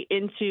bureaucracy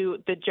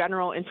into the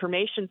general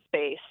information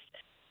space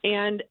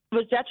and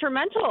was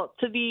detrimental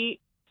to the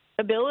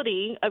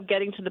ability of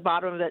getting to the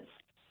bottom of it,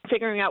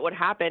 figuring out what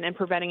happened and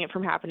preventing it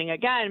from happening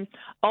again,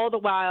 all the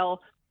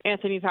while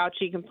Anthony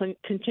Fauci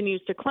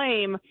continues to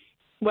claim,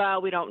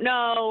 well, we don't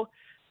know,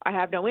 I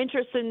have no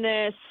interest in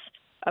this,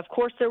 of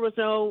course there was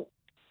no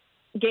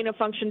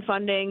gain-of-function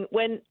funding,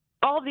 when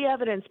all the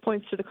evidence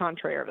points to the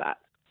contrary of that.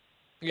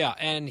 Yeah,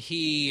 and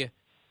he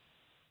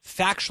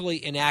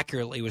factually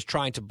inaccurately was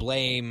trying to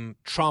blame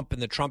Trump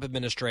and the Trump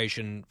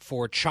administration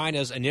for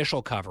China's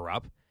initial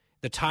cover-up.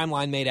 The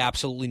timeline made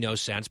absolutely no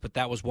sense, but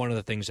that was one of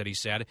the things that he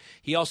said.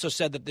 He also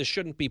said that this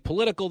shouldn't be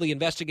political, the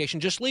investigation,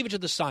 just leave it to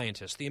the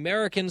scientists, the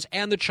Americans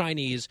and the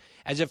Chinese,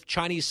 as if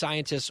Chinese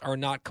scientists are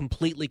not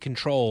completely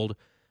controlled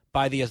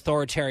by the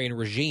authoritarian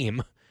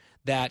regime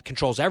that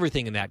controls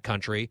everything in that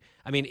country.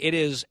 I mean, it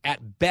is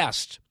at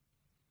best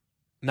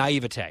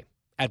naivete,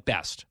 at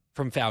best,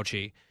 from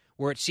Fauci,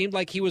 where it seemed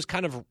like he was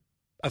kind of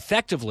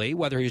effectively,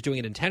 whether he was doing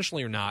it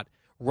intentionally or not,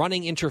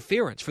 running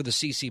interference for the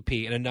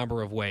CCP in a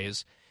number of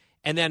ways.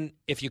 And then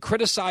if you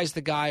criticize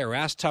the guy or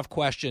ask tough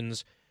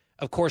questions,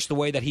 of course, the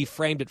way that he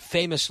framed it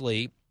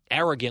famously,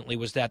 arrogantly,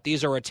 was that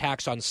these are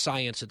attacks on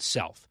science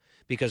itself,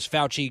 because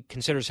Fauci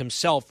considers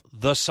himself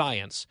the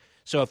science.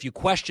 So if you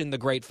question the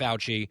great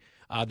Fauci,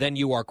 then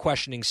you are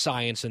questioning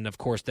science, and of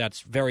course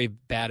that's very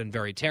bad and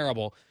very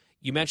terrible.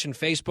 You mentioned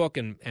Facebook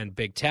and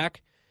big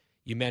tech.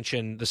 You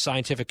mentioned the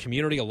scientific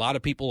community. A lot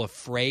of people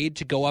afraid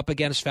to go up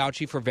against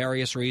Fauci for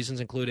various reasons,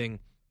 including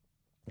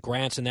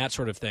grants and that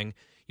sort of thing.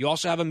 You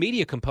also have a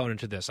media component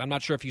to this. I'm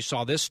not sure if you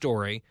saw this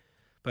story,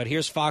 but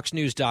here's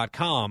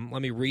FoxNews.com.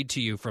 Let me read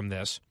to you from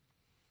this.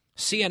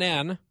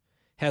 CNN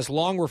has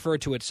long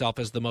referred to itself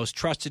as the most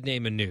trusted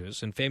name in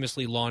news and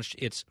famously launched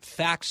its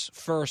Facts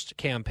First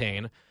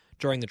campaign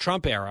during the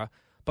Trump era.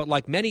 But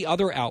like many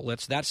other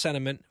outlets, that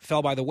sentiment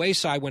fell by the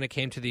wayside when it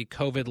came to the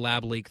COVID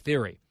lab leak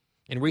theory.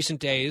 In recent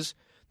days,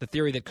 The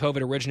theory that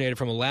COVID originated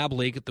from a lab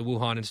leak at the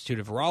Wuhan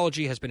Institute of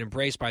Virology has been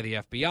embraced by the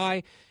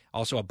FBI.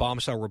 Also, a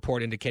bombshell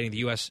report indicating the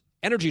U.S.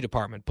 Energy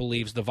Department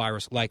believes the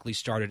virus likely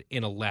started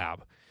in a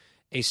lab.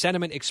 A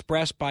sentiment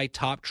expressed by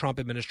top Trump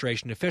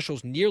administration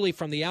officials nearly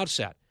from the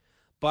outset.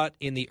 But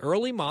in the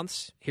early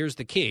months, here's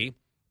the key,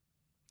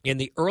 in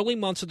the early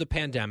months of the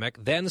pandemic,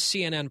 then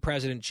CNN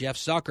President Jeff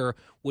Zucker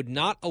would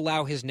not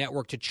allow his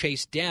network to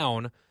chase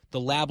down the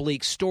lab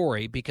leak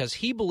story because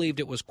he believed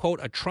it was, quote,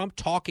 a Trump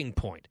talking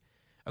point,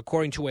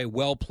 according to a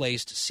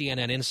well-placed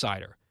CNN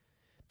insider.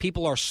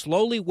 People are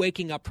slowly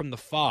waking up from the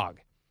fog,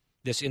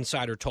 this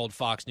insider told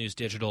Fox News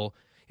Digital.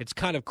 It's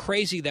kind of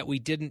crazy that we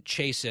didn't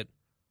chase it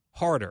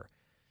harder.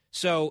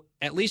 So,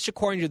 at least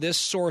according to this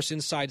source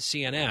inside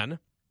CNN,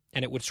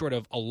 and it would sort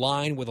of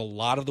align with a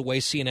lot of the way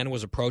CNN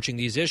was approaching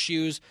these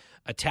issues,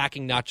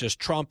 attacking not just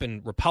Trump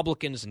and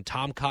Republicans and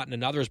Tom Cotton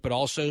and others, but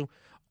also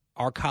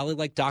our colleague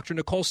like Dr.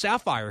 Nicole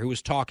Saphier, who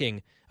was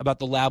talking about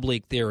the lab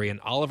leak theory. And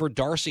Oliver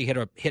Darcy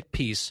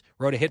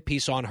wrote a hit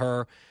piece on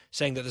her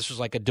saying that this was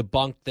like a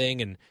debunked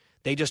thing, and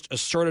they just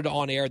asserted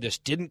on air this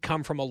didn't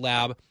come from a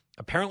lab.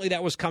 Apparently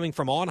that was coming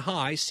from on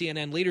high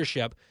CNN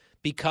leadership,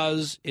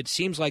 because it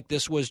seems like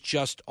this was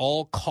just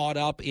all caught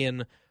up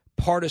in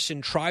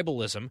partisan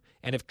tribalism.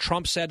 And if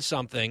Trump said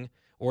something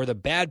or the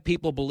bad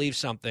people believe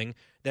something,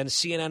 then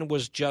CNN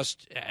was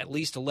just, at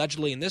least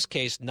allegedly in this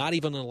case, not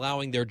even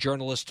allowing their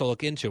journalists to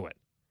look into it.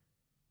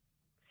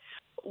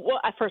 Well,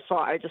 first of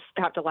all, I just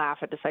have to laugh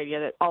at this idea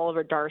that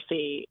Oliver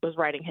Darcy was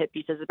writing hit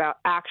pieces about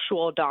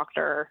actual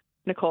Dr.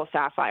 Nicole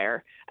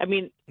Saphier. I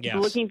mean, yes.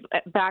 Looking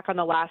back on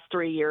the last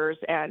 3 years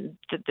and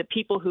the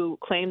people who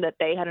claimed that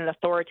they had an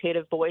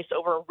authoritative voice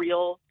over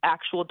real,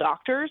 actual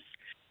doctors,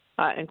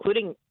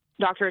 including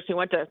doctors who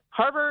went to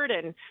Harvard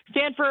and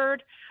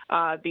Stanford,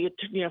 the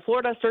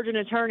Florida Surgeon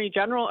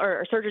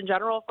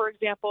General, for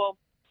example.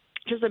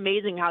 Just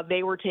amazing how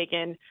they were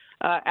taken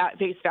at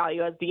face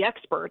value as the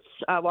experts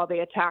while they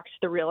attacked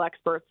the real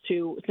experts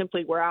who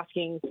simply were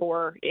asking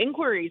for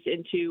inquiries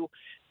into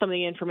some of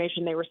the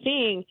information they were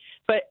seeing.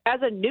 But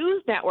as a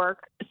news network,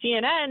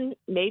 CNN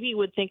maybe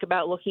would think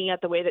about looking at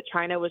the way that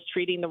China was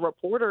treating the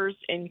reporters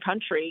in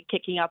country,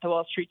 kicking out the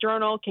Wall Street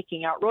Journal,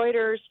 kicking out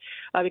Reuters,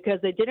 because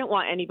they didn't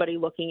want anybody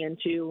looking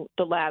into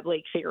the lab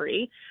leak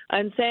theory,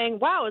 and saying,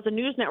 wow, as a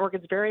news network,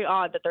 it's very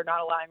odd that they're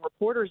not allowing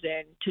reporters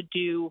in to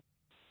do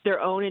their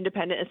own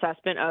independent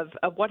assessment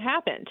of what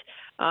happened.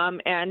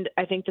 And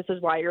I think this is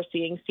why you're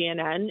seeing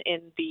CNN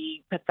in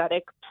the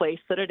pathetic place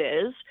that it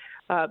is,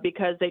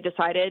 because they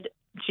decided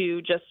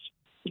to just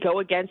go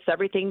against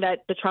everything that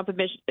the Trump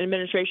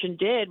administration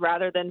did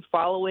rather than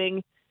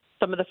following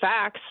some of the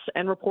facts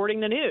and reporting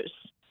the news.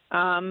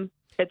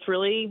 It's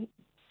really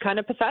kind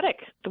of pathetic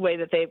the way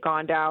that they've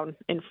gone down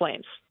in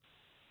flames.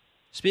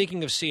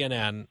 Speaking of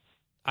CNN,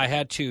 I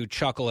had to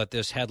chuckle at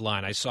this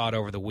headline. I saw it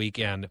over the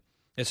weekend.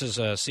 This is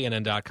a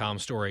CNN.com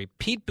story.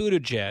 Pete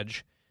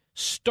Buttigieg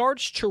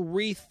starts to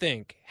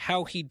rethink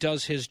how he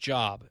does his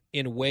job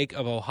in wake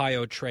of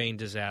Ohio train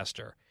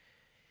disaster.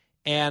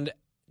 And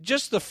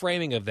just the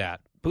framing of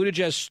that,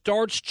 Buttigieg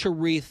starts to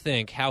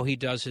rethink how he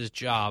does his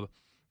job.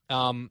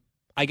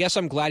 I guess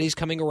I'm glad he's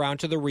coming around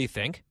to the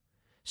rethink.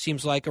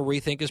 Seems like a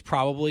rethink is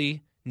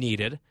probably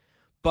needed.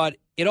 But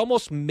it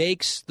almost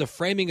makes, the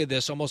framing of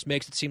this almost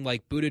makes it seem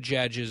like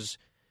Buttigieg is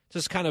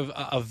just kind of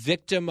a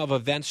victim of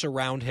events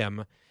around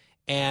him,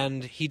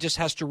 and he just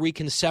has to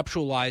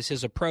reconceptualize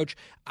his approach.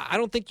 I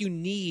don't think you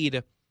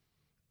need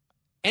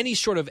any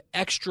sort of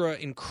extra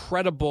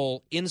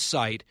incredible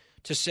insight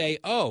to say,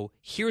 oh,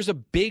 here's a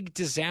big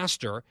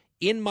disaster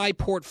in my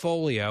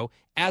portfolio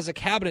as a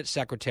cabinet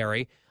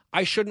secretary.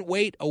 I shouldn't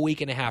wait a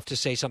week and a half to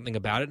say something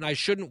about it, and I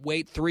shouldn't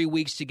wait 3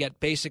 weeks to get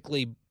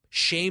basically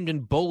shamed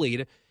and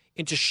bullied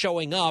into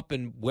showing up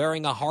and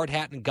wearing a hard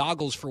hat and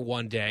goggles for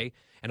one day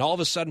and all of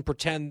a sudden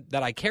pretend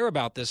that I care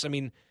about this. I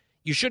mean,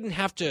 you shouldn't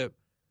have to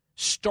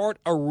start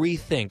a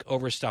rethink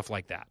over stuff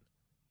like that.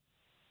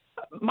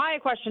 My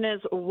question is,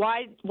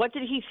 why? What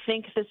did he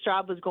think this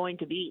job was going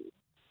to be?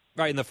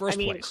 Right, in the first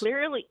place.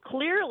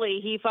 Clearly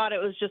he thought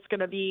it was just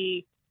going to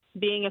be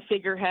being a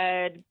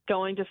figurehead,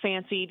 going to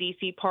fancy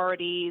D.C.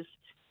 parties,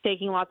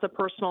 taking lots of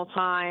personal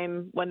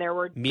time when there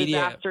were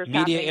disasters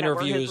happening. Media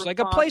interviews, like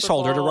a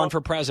placeholder to run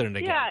for president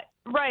again.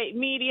 Yeah, right.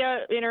 Media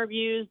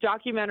interviews,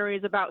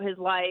 documentaries about his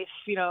life,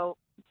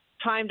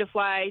 time to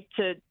fly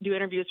to do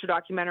interviews for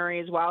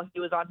documentaries while he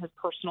was on his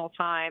personal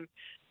time.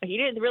 He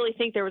didn't really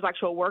think there was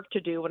actual work to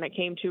do when it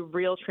came to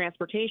real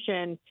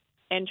transportation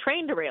and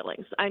train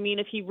derailings. I mean,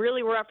 if he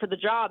really were up for the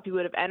job, he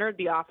would have entered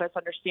the office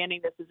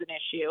understanding this is an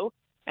issue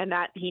and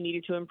that he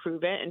needed to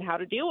improve it and how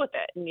to deal with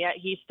it. And yet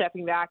he's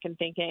stepping back and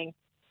thinking,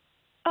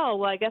 oh,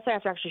 well, I guess I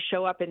have to actually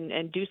show up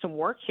and do some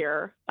work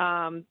here.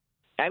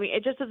 I mean,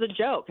 it just is a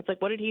joke. It's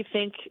like, what did he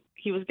think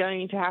he was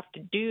going to have to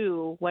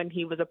do when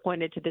he was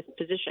appointed to this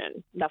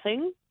position?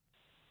 Nothing?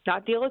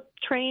 Not deal with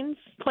trains,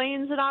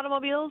 planes, and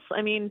automobiles?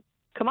 I mean,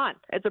 come on.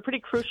 It's a pretty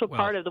crucial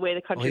part of the way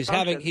the country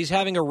functions. He's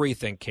having a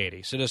rethink,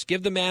 Katie. So just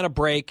give the man a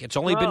break. It's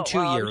only been 2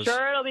 years. I'm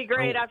sure it'll be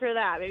great after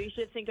that. Maybe you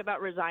should think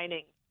about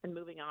resigning and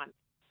moving on.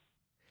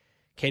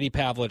 Katie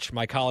Pavlich,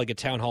 my colleague at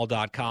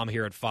townhall.com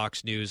here at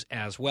Fox News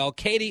as well.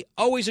 Katie,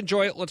 always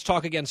enjoy it. Let's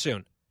talk again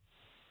soon.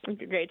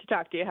 Great to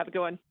talk to you. Have a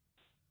good one.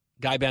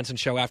 Guy Benson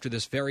Show after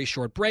this very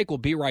short break. We'll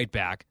be right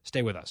back.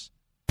 Stay with us.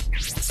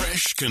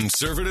 Fresh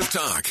conservative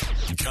talk.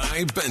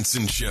 Guy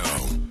Benson Show.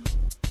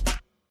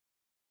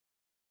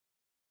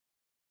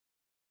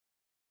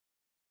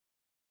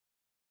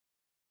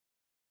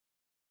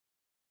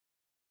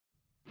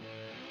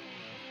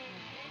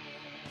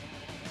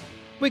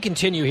 We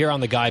continue here on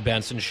the Guy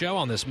Benson Show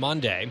on this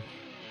Monday.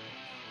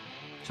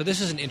 So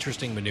this is an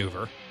interesting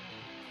maneuver.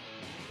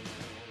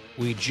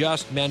 We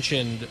just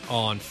mentioned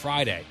on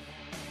Friday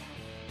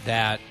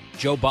that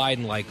Joe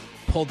Biden,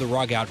 pulled the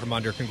rug out from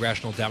under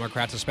congressional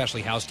Democrats,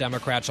 especially House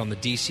Democrats, on the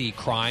D.C.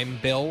 crime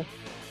bill,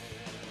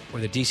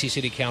 where the D.C.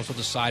 City Council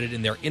decided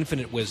in their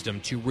infinite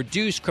wisdom to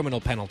reduce criminal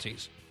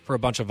penalties for a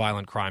bunch of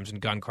violent crimes and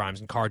gun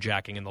crimes and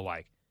carjacking and the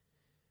like,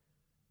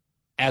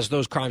 as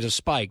those crimes have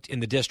spiked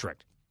in the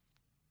district.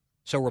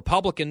 So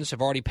Republicans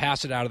have already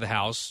passed it out of the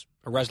House,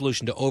 a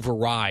resolution to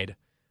override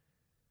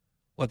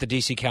what the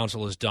D.C.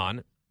 Council has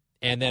done.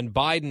 And then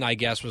Biden, I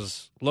guess,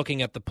 was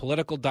looking at the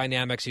political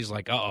dynamics. He's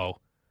like,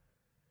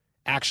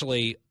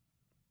 actually,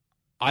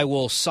 I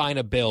will sign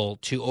a bill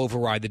to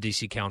override the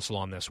D.C. Council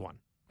on this one.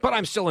 But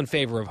I'm still in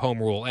favor of home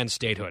rule and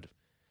statehood,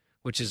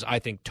 which is, I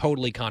think,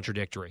 totally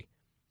contradictory.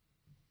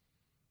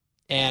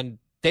 And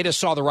they just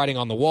saw the writing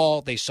on the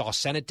wall. They saw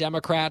Senate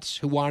Democrats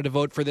who wanted to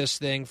vote for this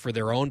thing for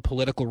their own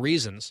political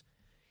reasons.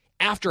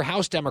 After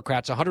House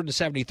Democrats,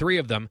 173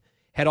 of them,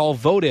 had all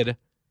voted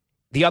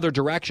the other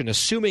direction,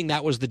 assuming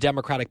that was the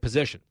Democratic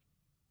position.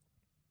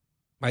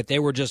 Right? They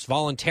were just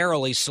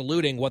voluntarily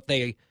saluting what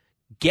they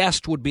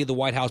guessed would be the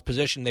White House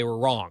position. They were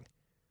wrong.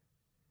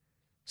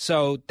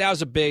 So that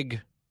was a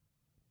big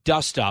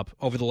dust-up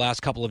over the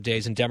last couple of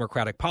days in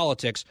Democratic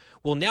politics.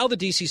 Well, now the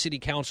D.C. City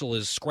Council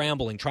is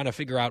scrambling, trying to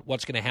figure out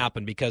what's going to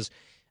happen, because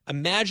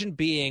imagine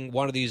being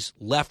one of these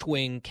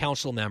left-wing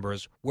council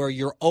members where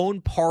your own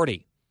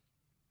party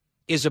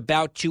is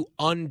about to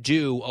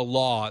undo a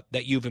law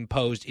that you've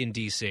imposed in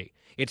D.C.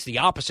 It's the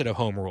opposite of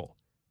home rule,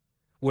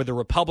 where the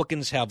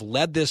Republicans have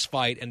led this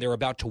fight and they're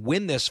about to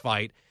win this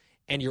fight,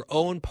 and your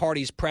own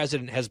party's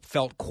president has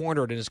felt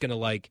cornered and is going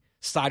to,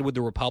 side with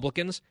the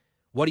Republicans.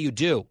 What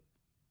do?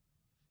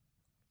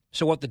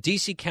 So what the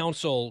D.C.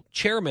 Council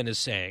chairman is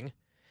saying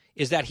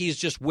is that he's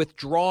just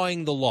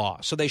withdrawing the law,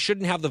 so they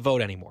shouldn't have the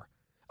vote anymore.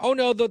 Oh,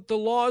 no, the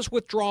law is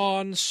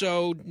withdrawn,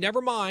 so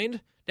never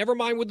mind. Never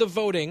mind with the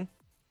voting.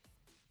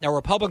 Now,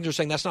 Republicans are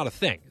saying that's not a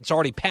thing. It's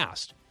already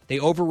passed. They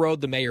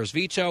overrode the mayor's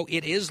veto.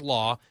 It is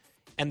law,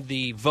 and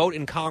the vote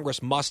in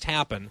Congress must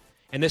happen.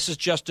 And this is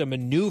just a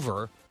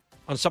maneuver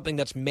on something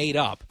that's made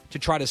up to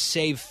try to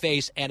save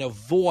face and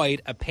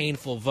avoid a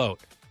painful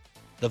vote.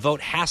 The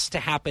vote has to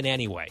happen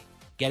anyway.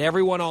 Get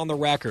everyone on the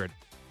record.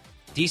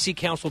 D.C.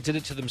 Council did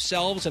it to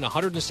themselves, and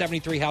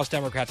 173 House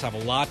Democrats have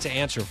a lot to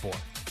answer for.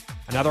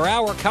 Another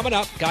hour coming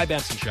up. Guy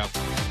Benson Show.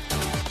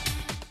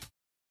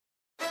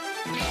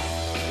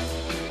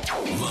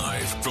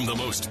 Live from the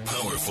most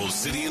powerful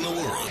city in the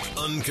world,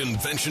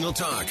 unconventional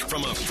talk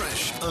from a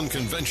fresh,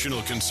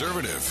 unconventional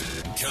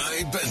conservative.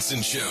 Guy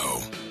Benson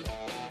Show.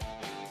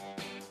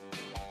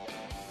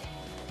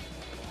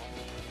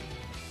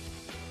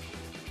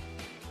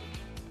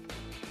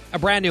 A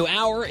brand new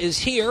hour is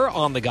here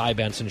on The Guy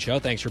Benson Show.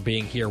 Thanks for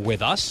being here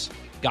with us.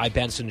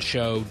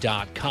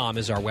 GuyBensonShow.com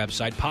is our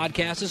website.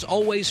 Podcast is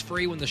always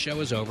free when the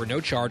show is over.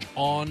 No charge,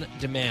 on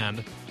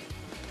demand,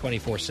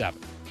 24/7.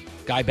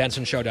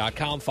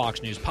 GuyBensonShow.com,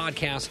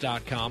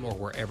 FoxNewsPodcast.com, or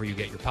wherever you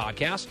get your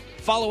podcasts.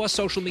 Follow us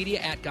social media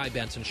at Guy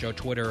Benson Show,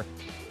 Twitter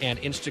and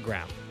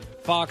Instagram.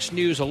 Fox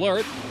News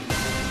Alert.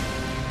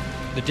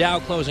 The Dow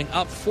closing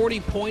up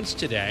 40 points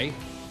today,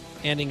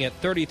 ending at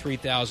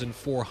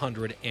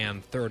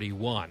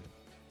 33,431.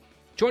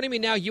 Joining me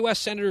now, U.S.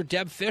 Senator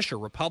Deb Fischer,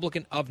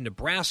 Republican of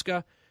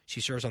Nebraska.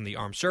 She serves on the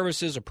Armed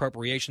Services,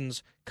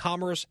 Appropriations,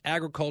 Commerce,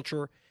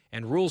 Agriculture,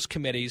 and Rules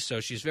Committees,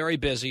 so she's very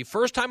busy.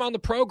 First time on the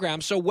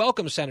program, so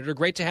welcome, Senator.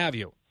 Great to have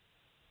you.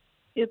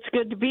 It's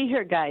good to be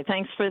here, Guy.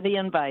 Thanks for the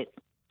invite.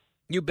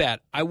 You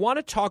bet. I want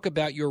to talk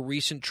about your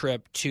recent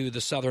trip to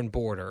the southern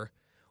border,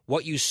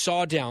 what you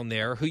saw down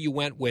there, who you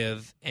went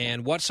with,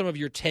 and what some of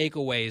your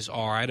takeaways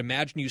are. I'd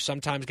imagine you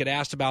sometimes get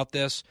asked about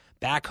this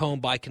back home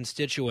by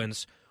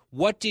constituents.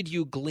 What did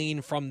you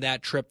glean from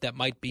that trip that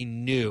might be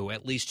new,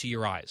 at least to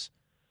your eyes?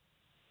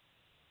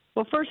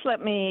 Well, first,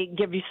 let me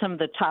give you some of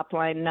the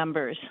top-line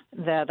numbers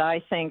that I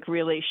think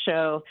really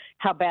show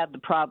how bad the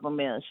problem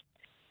is.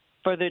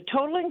 For the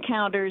total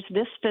encounters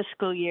this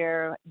fiscal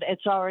year,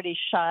 it's already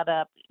shot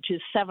up to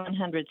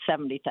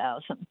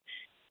 770,000.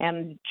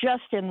 And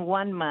just in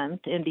 1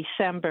 month, in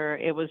December,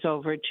 it was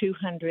over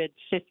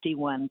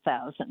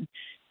 251,000.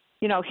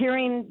 You know,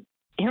 hearing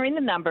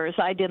the numbers,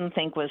 I didn't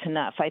think was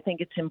enough. I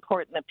think it's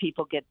important that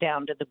people get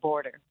down to the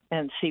border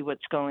and see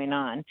what's going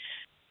on.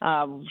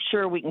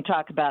 Sure, we can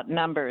talk about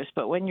numbers,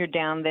 but when you're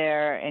down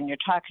there and you're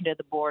talking to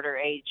the border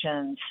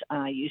agents,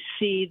 you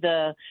see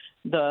the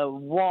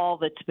wall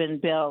that's been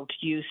built.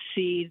 You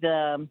see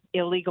the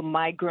illegal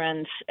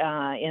migrants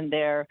in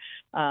their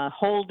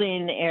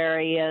holding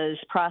areas,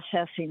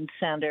 processing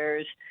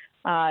centers.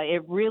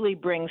 It really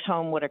brings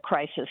home what a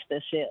crisis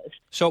this is.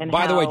 So,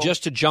 by the way,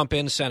 just to jump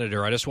in,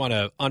 Senator, I just want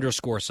to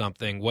underscore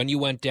something. When you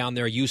went down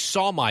there, you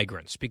saw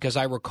migrants, because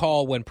I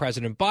recall when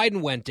President Biden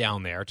went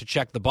down there to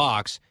check the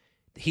box,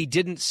 he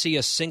didn't see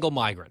a single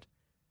migrant.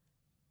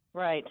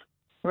 Right.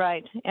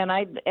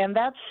 And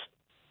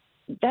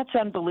that's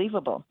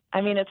unbelievable.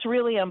 I mean, it's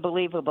really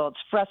unbelievable. It's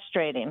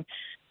frustrating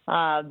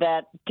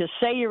that to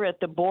say you're at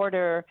the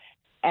border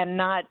and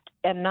not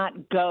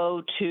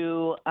go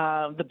to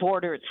the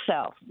border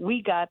itself.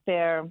 We got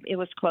there. It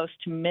was close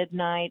to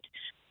midnight.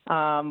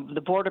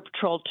 The Border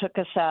Patrol took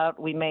us out.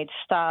 We made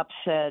stops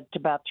at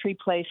about 3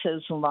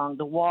 places along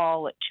the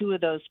wall. At 2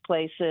 of those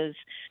places,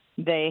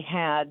 they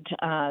had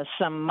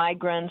some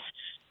migrants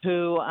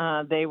who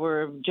they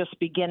were just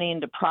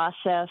beginning to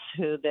process,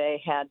 who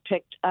they had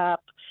picked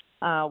up.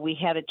 We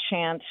had a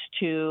chance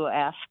to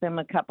ask them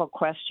a couple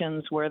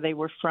questions, where they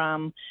were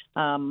from,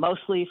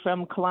 mostly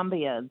from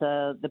Colombia,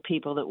 the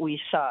people that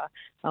we saw.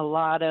 A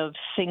lot of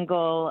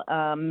single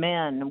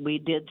men. We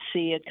did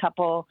see a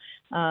couple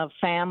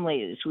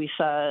families. We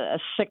saw a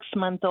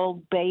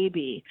 6-month-old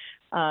baby.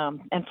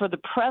 And for the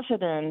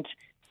president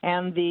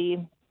and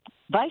the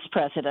vice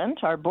president,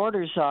 our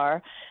border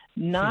czar,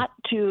 not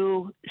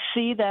to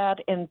see that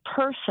in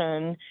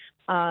person,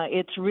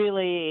 it's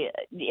really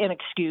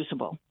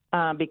inexcusable.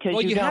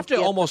 Because you have to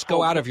almost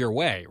go out of your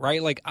way,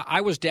 right? Like,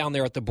 I was down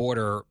there at the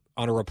border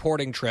on a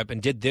reporting trip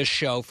and did this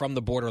show from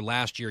the border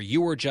last year.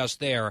 You were just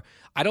there.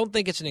 I don't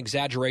think it's an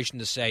exaggeration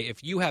to say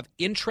if you have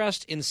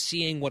interest in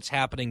seeing what's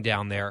happening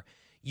down there,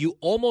 you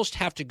almost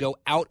have to go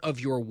out of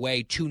your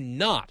way to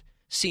not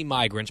see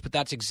migrants. But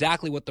that's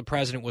exactly what the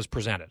president was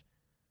presented.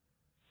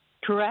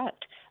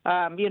 Correct.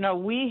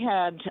 We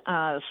had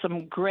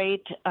some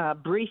great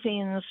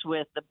briefings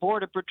with the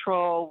Border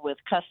Patrol, with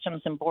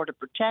Customs and Border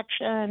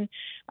Protection,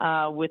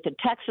 with the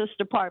Texas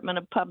Department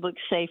of Public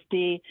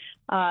Safety.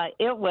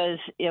 It was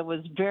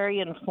very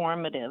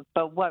informative.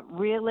 But what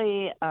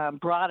really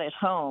brought it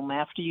home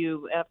after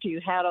you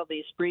had all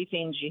these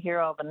briefings, you hear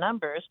all the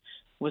numbers,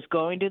 was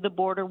going to the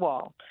border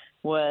wall,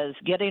 was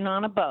getting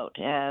on a boat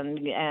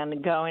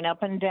and going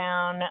up and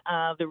down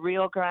the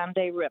Rio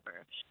Grande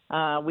River.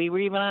 We were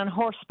even on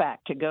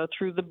horseback to go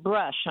through the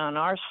brush on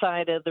our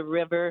side of the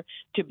river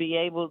to be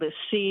able to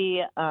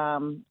see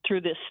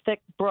through this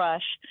thick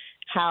brush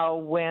how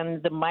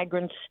when the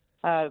migrants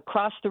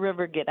cross the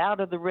river, get out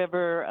of the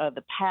river,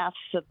 the paths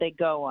that they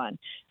go on.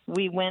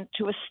 We went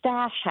to a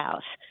stash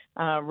house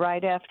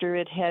right after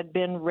it had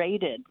been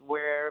raided,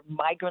 where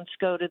migrants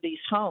go to these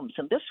homes.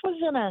 And this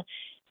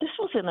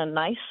was in a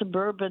nice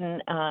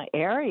suburban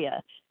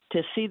area.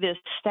 To see this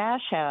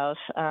stash house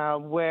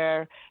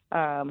where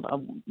a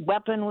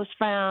weapon was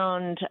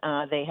found,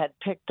 they had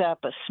picked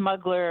up a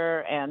smuggler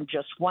and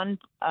just one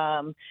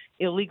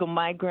illegal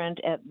migrant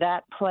at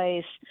that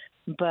place.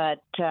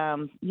 But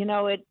until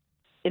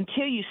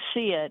you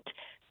see it,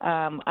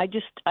 I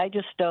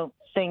just don't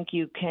think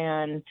you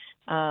can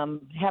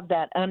have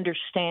that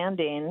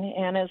understanding.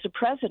 And as a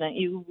president,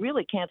 you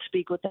really can't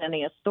speak with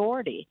any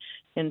authority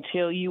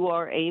until you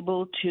are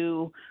able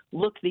to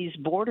look these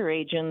border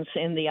agents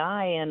in the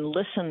eye and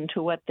listen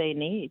to what they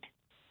need.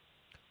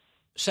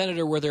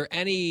 Senator, were there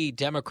any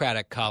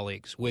Democratic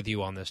colleagues with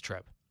you on this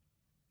trip?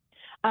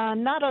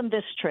 Not on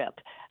this trip.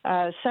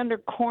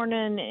 Senator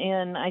Cornyn,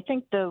 in I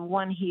think the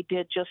one he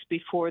did just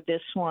before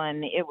this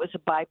one, it was a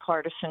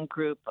bipartisan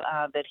group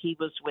that he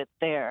was with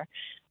there.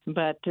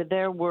 But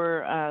there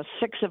were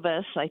 6 of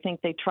us. I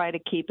think they try to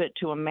keep it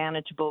to a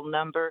manageable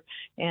number,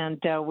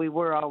 and we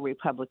were all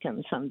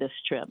Republicans on this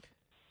trip.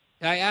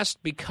 I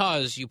asked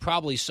because you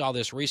probably saw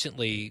this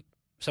recently.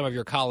 Some of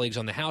your colleagues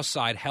on the House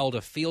side held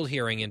a field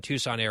hearing in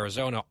Tucson,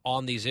 Arizona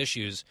on these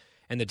issues,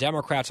 and the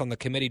Democrats on the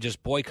committee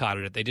just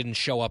boycotted it. They didn't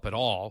show up at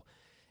all.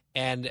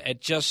 And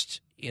it just,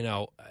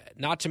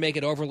 not to make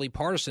it overly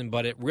partisan,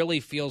 but it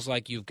really feels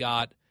like you've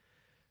got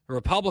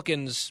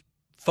Republicans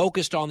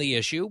focused on the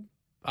issue,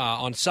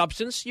 on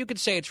substance. You could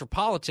say it's for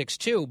politics,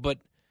 too, but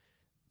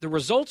the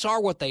results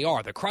are what they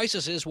are. The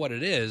crisis is what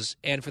it is.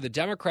 And for the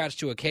Democrats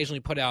to occasionally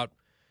put out,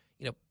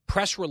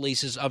 press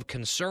releases of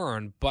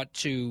concern, but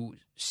to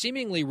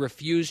seemingly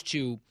refuse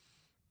to,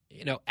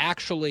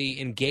 actually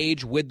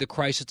engage with the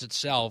crisis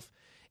itself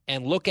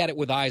and look at it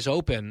with eyes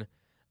open,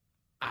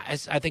 I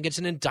think it's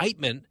an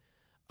indictment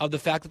of the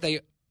fact that they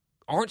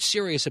aren't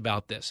serious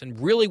about this and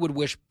really would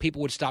wish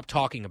people would stop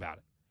talking about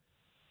it.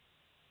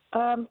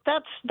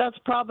 That's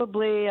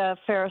probably a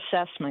fair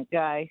assessment,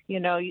 Guy.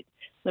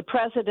 The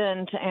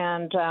president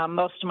and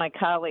most of my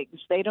colleagues,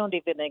 they don't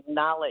even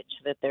acknowledge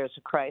that there's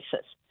a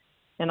crisis.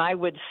 And I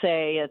would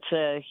say it's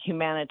a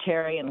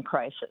humanitarian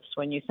crisis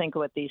when you think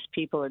of what these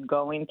people are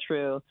going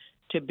through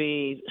to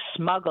be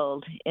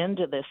smuggled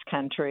into this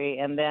country,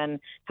 and then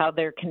how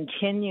they're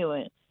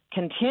continuing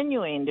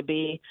to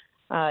be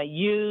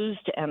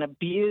used and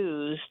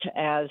abused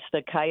as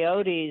the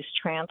coyotes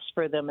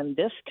transfer them in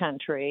this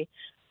country,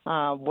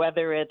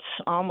 whether it's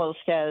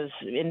almost as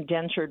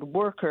indentured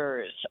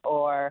workers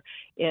or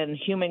in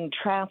human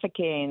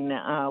trafficking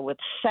with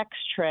sex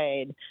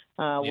trade.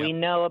 We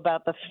know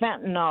about the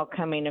fentanyl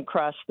coming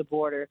across the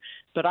border.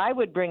 But I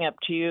would bring up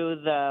to you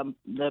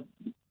the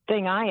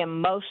thing I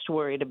am most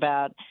worried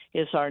about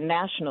is our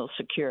national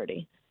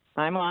security.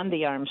 I'm on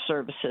the Armed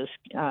Services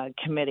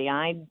Committee.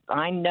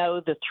 I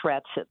know the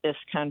threats that this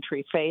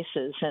country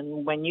faces.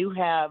 And when you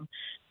have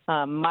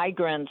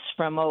migrants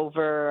from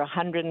over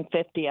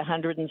 150,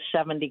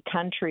 170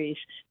 countries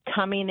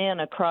coming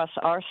in across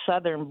our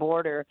southern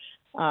border,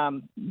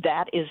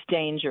 that is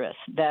dangerous.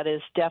 That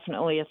is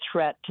definitely a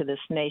threat to this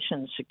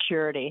nation's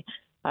security.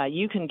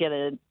 You can get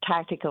a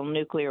tactical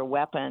nuclear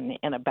weapon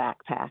in a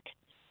backpack.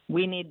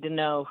 We need to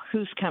know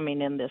who's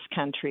coming in this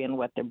country and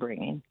what they're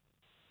bringing.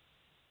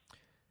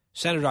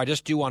 Senator, I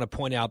just do want to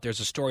point out there's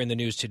a story in the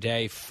news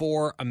today.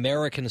 4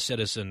 American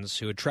citizens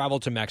who had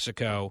traveled to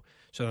Mexico,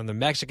 so on the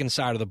Mexican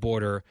side of the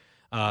border,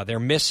 they're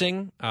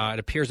missing. It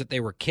appears that they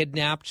were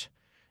kidnapped.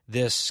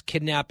 This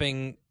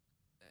kidnapping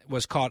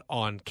was caught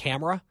on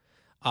camera.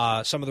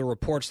 Some of the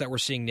reports that we're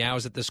seeing now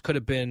is that this could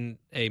have been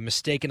a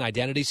mistaken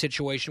identity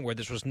situation where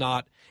this was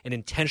not an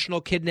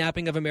intentional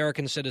kidnapping of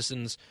American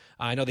citizens.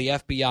 I know the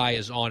FBI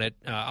is on it,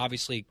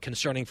 obviously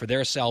concerning for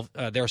their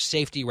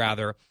safety,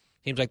 rather.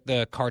 Seems like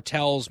the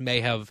cartels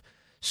may have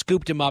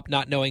scooped them up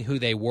not knowing who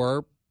they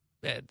were.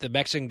 The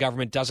Mexican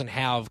government doesn't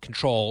have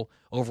control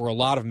over a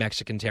lot of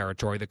Mexican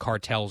territory. The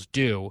cartels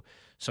do.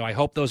 So I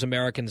hope those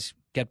Americans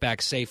get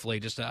back safely.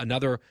 Just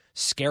another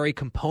scary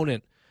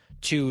component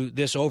to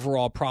this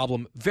overall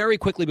problem. Very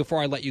quickly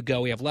before I let you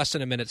go, we have less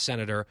than a minute,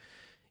 Senator.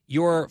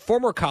 Your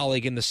former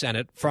colleague in the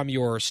Senate from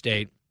your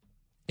state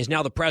is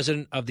now the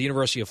president of the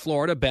University of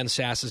Florida. Ben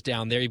Sasse is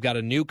down there. You've got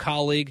a new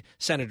colleague,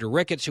 Senator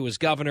Ricketts, who is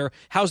governor.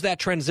 How's that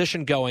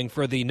transition going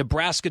for the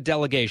Nebraska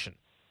delegation?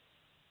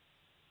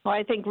 Well,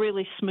 I think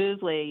really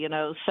smoothly. You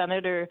know,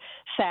 Senator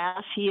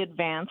Sasse, he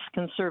advanced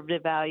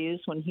conservative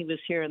values when he was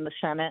here in the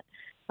Senate.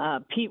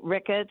 Pete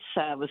Ricketts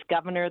was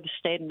governor of the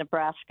state of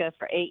Nebraska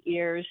for 8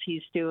 years.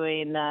 He's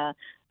doing a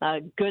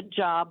good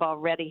job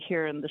already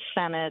here in the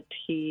Senate.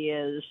 He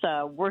is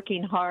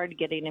working hard,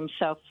 getting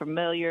himself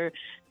familiar,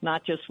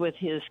 not just with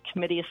his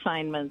committee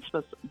assignments,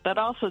 but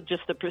also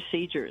just the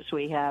procedures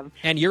we have.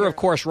 And you're, of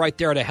course, right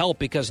there to help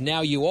because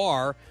now you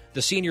are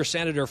the senior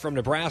senator from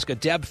Nebraska,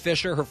 Deb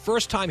Fischer, her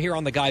first time here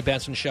on the Guy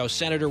Benson Show.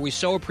 Senator, we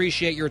so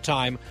appreciate your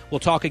time. We'll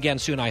talk again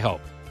soon, I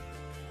hope.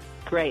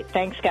 Great.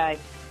 Thanks, Guy.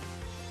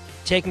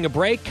 Taking a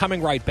break, coming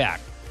right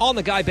back on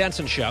the Guy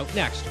Benson Show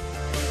next.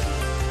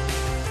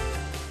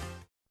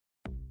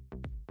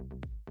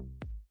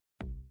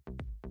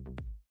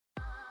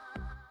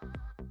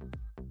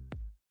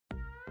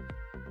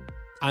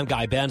 I'm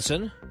Guy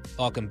Benson.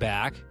 Welcome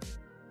back.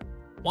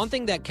 One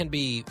thing that can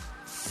be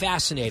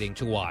fascinating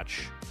to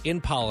watch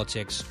in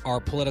politics are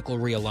political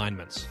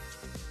realignments.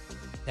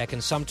 That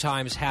can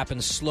sometimes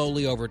happen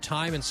slowly over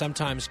time and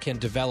sometimes can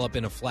develop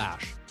in a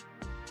flash.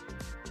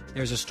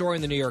 There's a story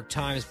in the New York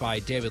Times by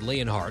David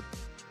Leonhardt.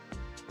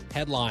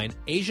 Headline,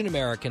 Asian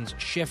Americans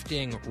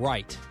Shifting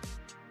Right.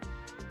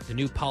 The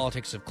New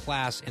Politics of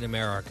Class in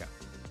America.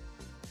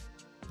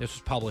 This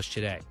was published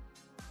today.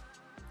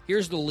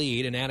 Here's the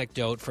lead, an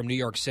anecdote from New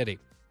York City.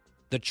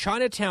 The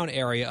Chinatown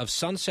area of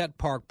Sunset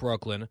Park,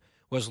 Brooklyn,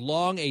 was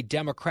long a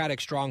Democratic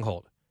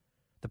stronghold.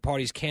 The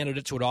party's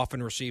candidates would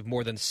often receive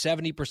more than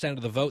 70%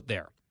 of the vote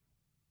there.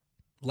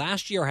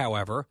 Last year,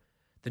 however,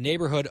 the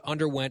neighborhood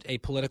underwent a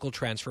political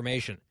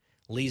transformation.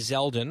 Lee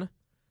Zeldin,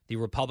 the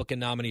Republican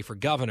nominee for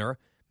governor,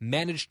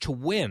 managed to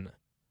win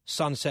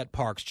Sunset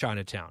Park's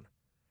Chinatown,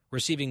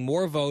 receiving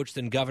more votes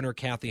than Governor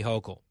Kathy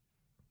Hochul.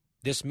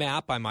 This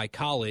map by my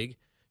colleague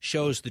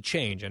shows the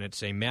change, and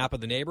it's a map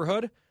of the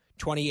neighborhood.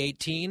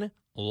 2018, a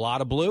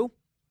lot of blue.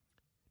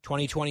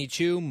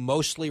 2022,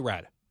 mostly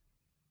red.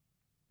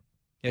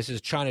 This is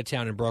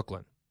Chinatown in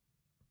Brooklyn.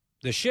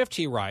 The shift,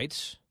 he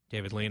writes,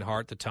 David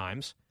Leonhardt, The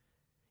Times,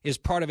 is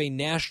part of a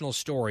national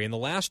story. In the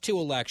last 2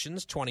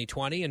 elections,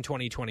 2020 and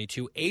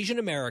 2022, Asian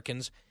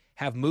Americans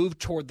have moved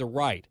toward the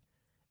right,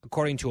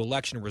 according to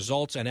election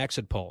results and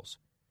exit polls.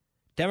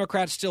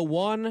 Democrats still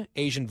won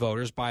Asian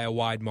voters by a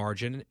wide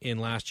margin in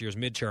last year's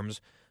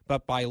midterms,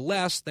 but by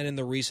less than in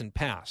the recent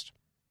past.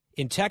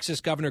 In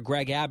Texas, Governor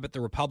Greg Abbott,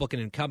 the Republican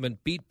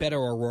incumbent, beat Beto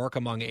O'Rourke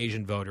among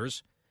Asian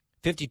voters,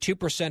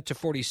 52% to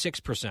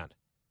 46%.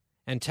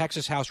 And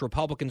Texas House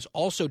Republicans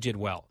also did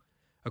well,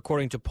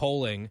 according to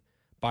polling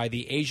by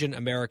the Asian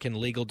American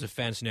Legal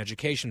Defense and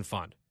Education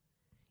Fund.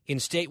 In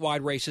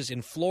statewide races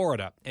in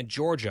Florida and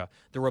Georgia,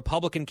 the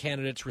Republican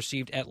candidates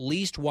received at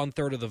least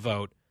 1/3 of the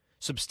vote,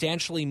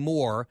 substantially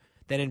more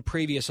than in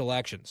previous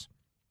elections.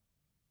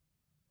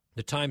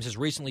 The Times has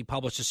recently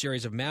published a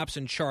series of maps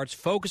and charts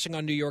focusing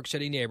on New York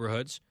City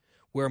neighborhoods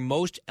where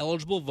most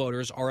eligible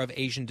voters are of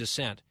Asian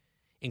descent,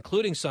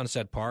 including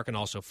Sunset Park and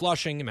also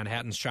Flushing and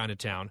Manhattan's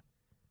Chinatown.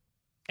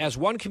 As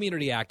one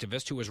community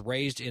activist who was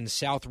raised in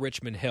South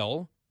Richmond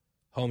Hill,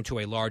 home to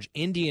a large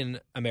Indian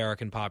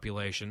American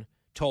population,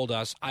 told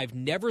us, "I've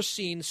never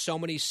seen so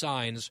many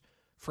signs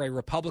for a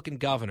Republican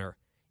governor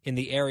in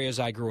the areas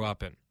I grew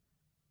up in."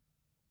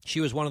 She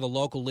was one of the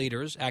local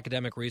leaders,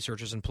 academic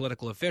researchers, and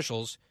political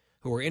officials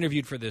who were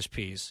interviewed for this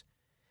piece.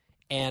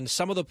 And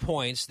some of the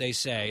points, they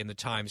say in the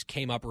Times,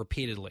 came up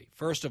repeatedly.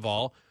 First of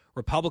all,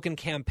 Republican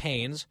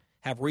campaigns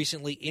have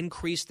recently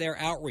increased their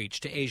outreach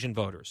to Asian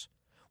voters,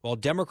 while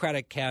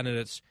Democratic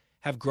candidates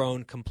have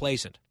grown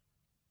complacent.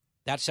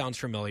 That sounds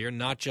familiar,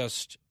 not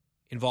just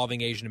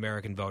involving Asian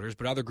American voters,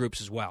 but other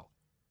groups as well.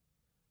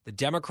 The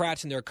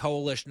Democrats and their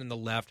coalition in the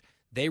left,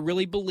 they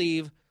really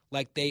believe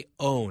like they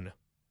own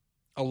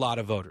a lot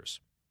of voters.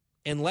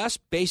 Unless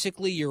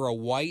basically you're a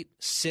white,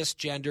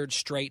 cisgendered,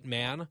 straight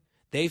man,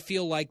 they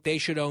feel like they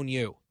should own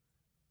you.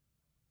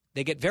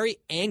 They get very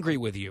angry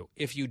with you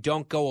if you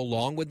don't go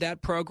along with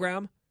that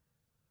program,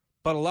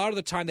 but a lot of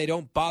the time they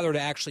don't bother to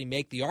actually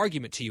make the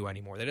argument to you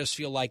anymore. They just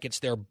feel like it's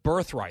their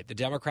birthright. The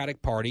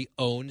Democratic Party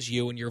owns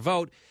you and your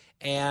vote,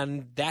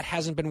 and that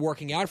hasn't been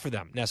working out for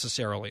them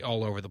necessarily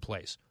all over the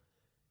place.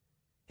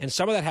 And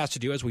some of that has to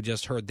do, as we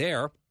just heard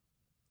there,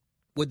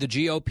 with the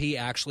GOP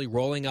actually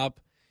rolling up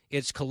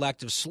its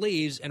collective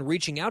sleeves and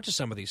reaching out to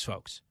some of these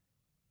folks.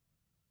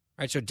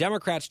 All right, so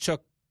Democrats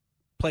took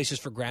places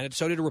for granted.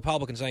 So did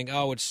Republicans, saying,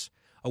 oh, it's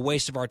a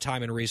waste of our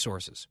time and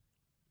resources.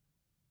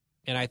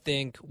 And I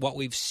think what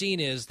we've seen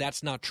is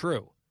that's not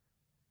true.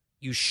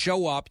 You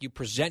show up, you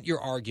present your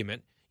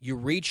argument, you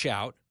reach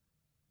out,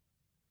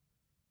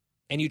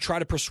 and you try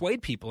to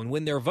persuade people and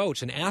win their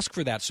votes and ask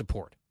for that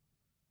support.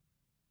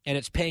 And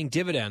it's paying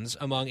dividends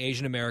among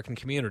Asian American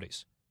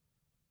communities.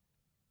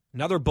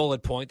 Another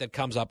bullet point that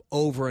comes up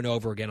over and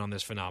over again on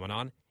this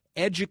phenomenon,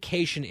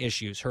 education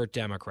issues hurt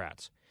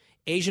Democrats.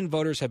 Asian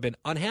voters have been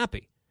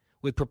unhappy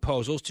with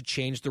proposals to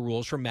change the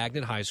rules for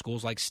magnet high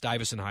schools like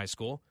Stuyvesant High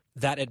School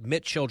that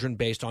admit children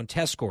based on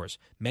test scores.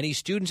 Many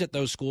students at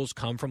those schools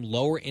come from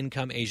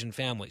lower-income Asian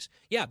families.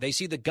 Yeah, they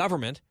see the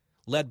government,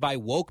 led by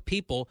woke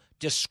people,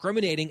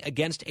 discriminating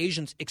against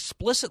Asians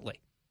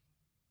explicitly.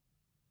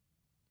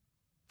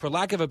 For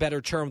lack of a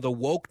better term, the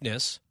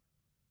wokeness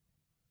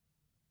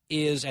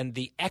is, and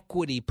the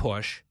equity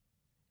push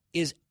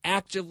is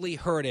actively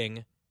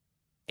hurting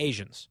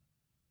Asians.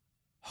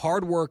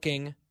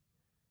 Hardworking,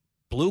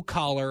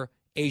 blue-collar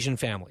Asian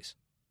families.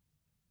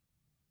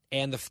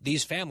 And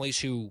these families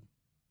who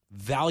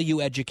value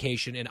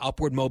education and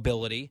upward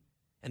mobility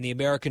and the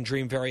American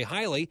dream very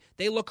highly,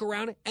 they look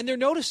around and they're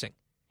noticing.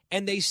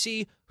 And they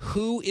see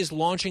who is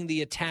launching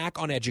the attack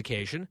on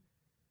education,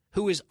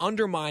 who is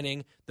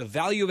undermining the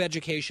value of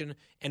education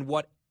and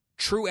what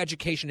true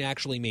education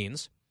actually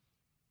means,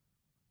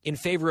 in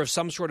favor of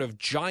some sort of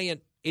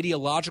giant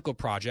ideological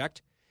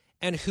project,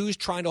 and who's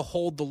trying to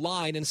hold the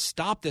line and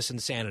stop this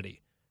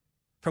insanity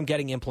from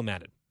getting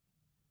implemented.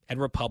 And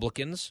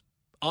Republicans,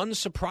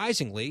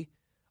 unsurprisingly,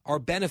 are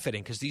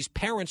benefiting because these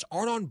parents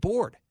aren't on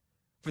board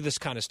for this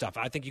kind of stuff.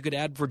 I think you could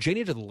add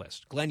Virginia to the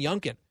list. Glenn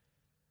Youngkin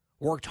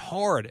worked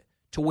hard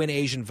to win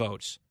Asian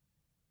votes.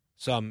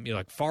 Some,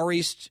 like Far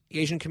East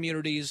Asian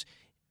communities,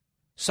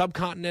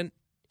 subcontinent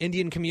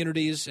Indian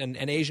communities, and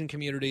Asian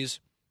communities.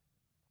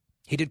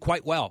 He did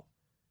quite well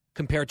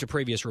compared to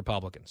previous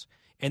Republicans.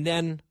 And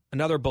then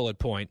another bullet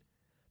point,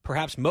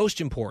 perhaps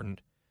most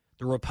important,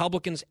 the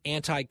Republicans'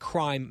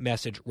 anti-crime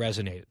message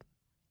resonated,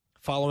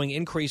 following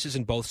increases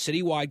in both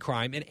citywide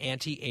crime and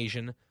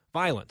anti-Asian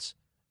violence.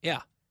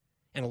 Yeah,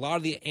 and a lot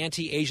of the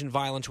anti-Asian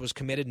violence was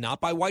committed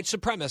not by white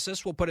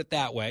supremacists, we'll put it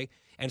that way,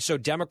 and so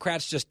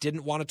Democrats just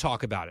didn't want to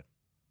talk about it.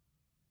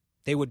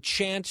 They would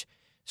chant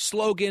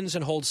slogans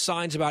and hold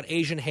signs about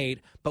Asian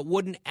hate, but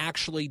wouldn't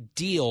actually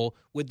deal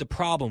with the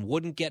problem,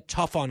 wouldn't get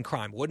tough on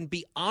crime, wouldn't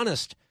be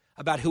honest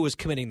about who was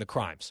committing the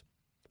crimes,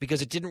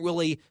 because it didn't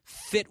really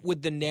fit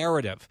with the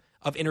narrative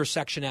of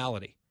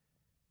intersectionality.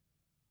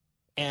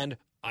 And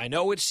I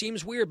know it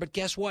seems weird, but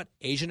guess what?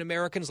 Asian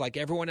Americans, like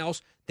everyone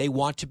else, they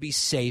want to be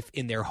safe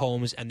in their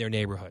homes and their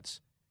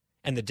neighborhoods.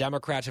 And the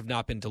Democrats have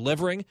not been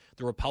delivering.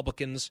 The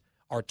Republicans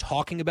are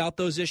talking about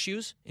those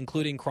issues,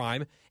 including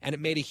crime, and it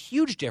made a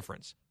huge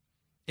difference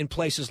in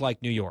places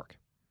like New York.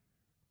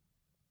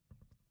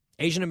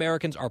 Asian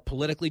Americans are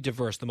politically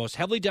diverse. The most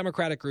heavily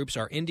Democratic groups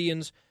are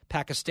Indians,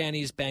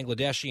 Pakistanis,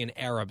 Bangladeshi, and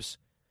Arabs.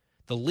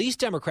 The least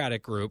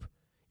Democratic group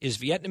is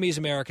Vietnamese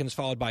Americans,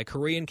 followed by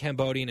Korean,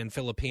 Cambodian, and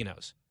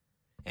Filipinos.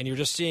 And you're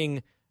just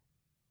seeing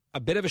a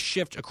bit of a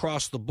shift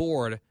across the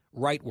board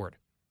rightward.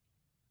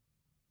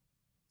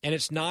 And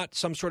it's not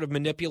some sort of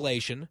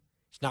manipulation.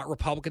 It's not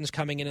Republicans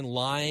coming in and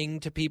lying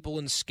to people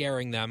and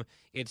scaring them.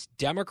 It's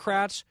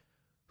Democrats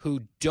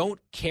who don't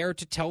care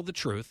to tell the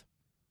truth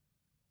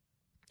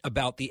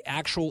about the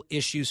actual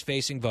issues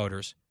facing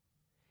voters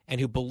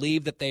and who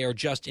believe that they are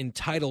just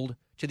entitled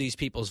to these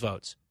people's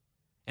votes.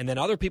 And then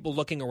other people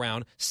looking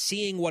around,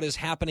 seeing what is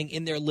happening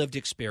in their lived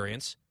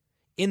experience,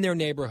 in their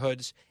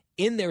neighborhoods,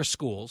 in their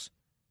schools,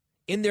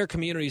 in their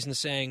communities, and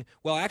saying,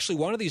 well, actually,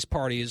 one of these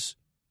parties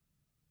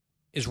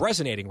is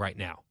resonating right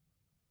now.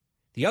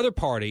 The other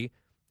party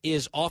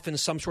is off in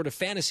some sort of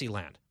fantasy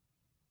land.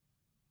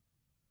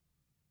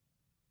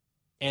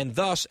 And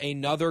thus,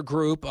 another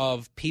group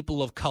of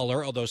people of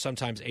color, although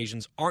sometimes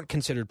Asians aren't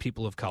considered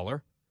people of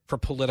color for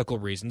political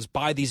reasons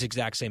by these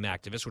exact same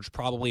activists, which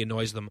probably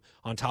annoys them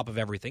on top of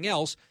everything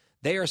else,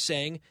 they are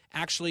saying,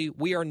 actually,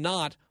 we are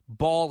not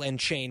ball and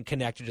chain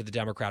connected to the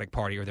Democratic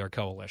Party or their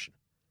coalition.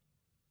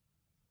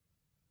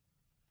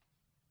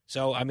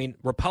 So, I mean,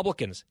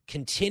 Republicans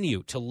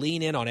continue to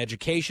lean in on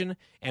education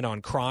and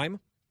on crime,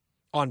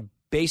 on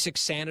basic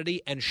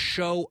sanity, and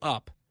show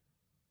up.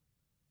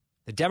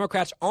 The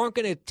Democrats aren't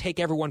going to take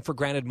everyone for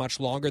granted much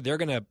longer. They're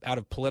going to, out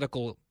of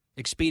political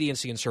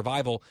expediency and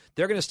survival,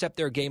 they're going to step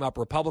their game up.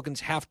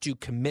 Republicans have to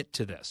commit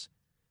to this.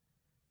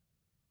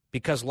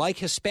 Because like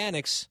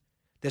Hispanics,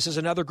 this is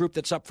another group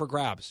that's up for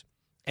grabs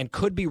and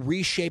could be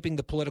reshaping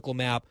the political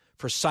map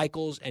for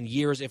cycles and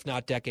years, if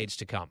not decades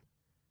to come.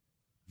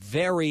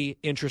 Very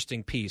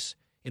interesting piece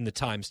in the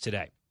Times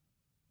today.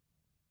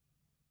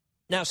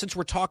 Now, since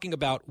we're talking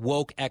about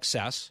woke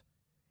excess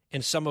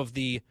and some of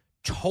the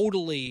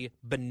totally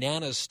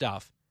bananas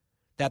stuff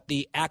that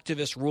the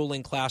activist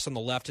ruling class on the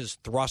left has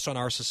thrust on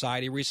our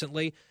society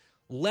recently,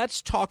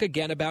 let's talk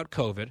again about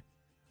COVID.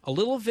 A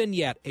little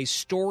vignette, a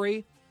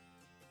story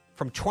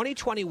from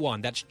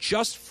 2021 that's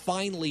just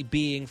finally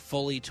being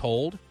fully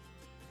told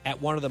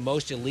at one of the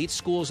most elite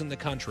schools in the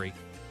country.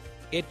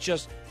 It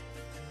just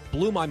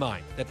blew my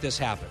mind that this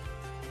happened.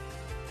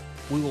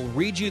 We will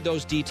read you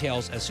those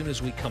details as soon as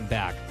we come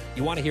back.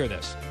 You want to hear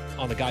this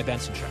on The Guy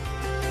Benson Show.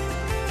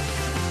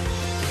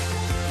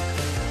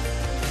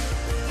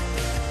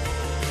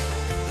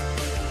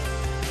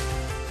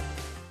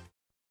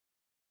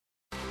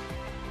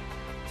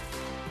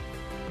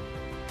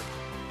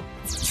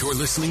 You're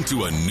listening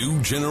to a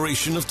new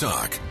generation of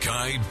talk.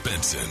 Guy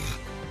Benson.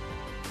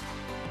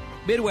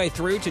 Midway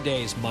through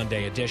today's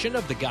Monday edition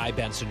of The Guy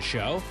Benson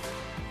Show,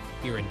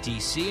 here in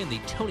D.C. in the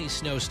Tony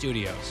Snow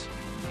Studios,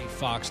 the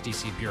Fox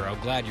D.C. Bureau.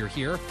 Glad you're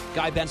here.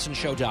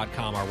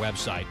 GuyBensonShow.com, our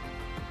website.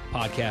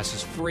 Podcast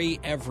is free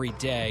every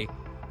day.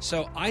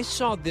 So I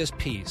saw this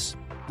piece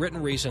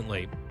written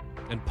recently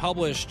and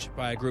published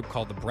by a group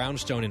called the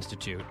Brownstone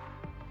Institute.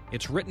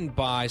 It's written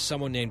by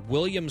someone named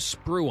William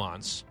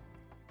Spruance,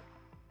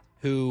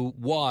 who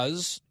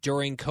was,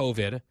 during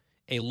COVID,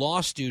 a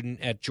law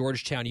student at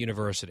Georgetown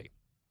University.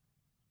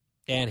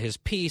 And his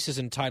piece is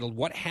entitled,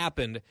 What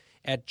Happened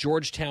at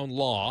Georgetown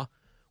Law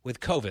with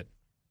COVID?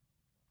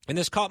 And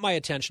this caught my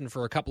attention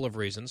for a couple of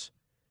reasons.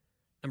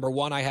 Number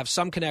one, I have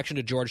some connection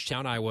to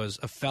Georgetown. I was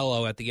a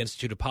fellow at the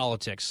Institute of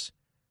Politics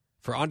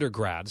for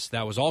undergrads.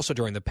 That was also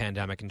during the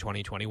pandemic in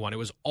 2021. It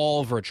was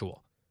all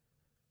virtual.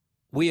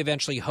 We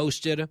eventually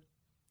hosted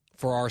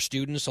for our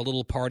students a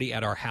little party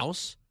at our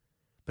house,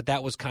 but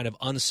that was kind of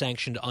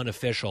unsanctioned,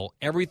 unofficial.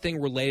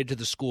 Everything related to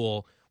the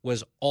school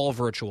was all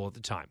virtual at the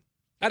time.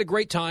 I had a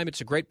great time.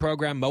 It's a great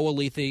program. Mo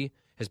Alethi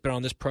has been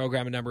on this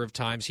program a number of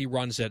times. He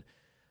runs it.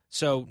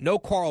 So no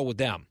quarrel with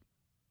them.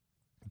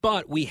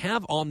 But we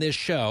have on this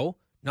show,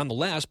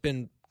 nonetheless,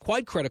 been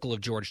quite critical of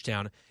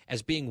Georgetown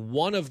as being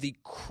one of the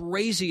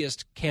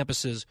craziest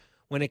campuses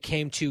when it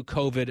came to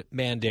COVID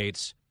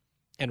mandates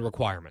and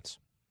requirements.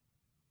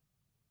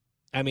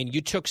 I mean,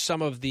 you took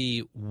some of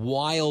the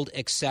wild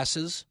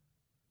excesses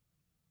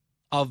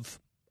of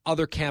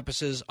other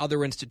campuses,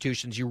 other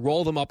institutions, you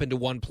roll them up into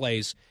one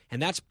place,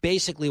 and that's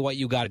basically what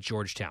you got at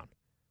Georgetown.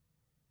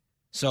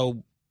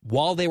 So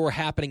while they were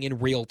happening in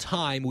real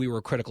time, we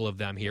were critical of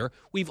them here.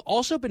 We've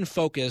also been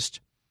focused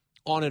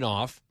on and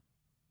off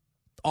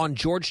on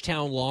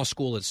Georgetown Law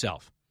School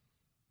itself,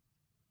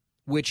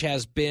 which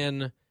has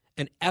been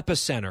an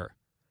epicenter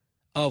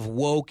of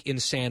woke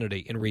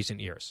insanity in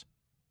recent years.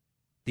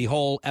 The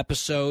whole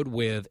episode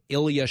with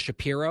Ilya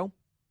Shapiro,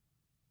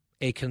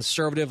 a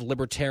conservative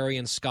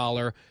libertarian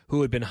scholar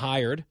who had been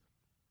hired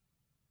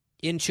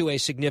into a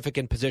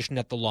significant position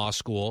at the law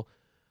school,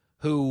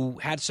 who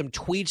had some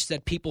tweets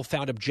that people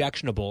found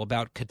objectionable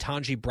about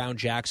Ketanji Brown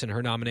Jackson,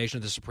 her nomination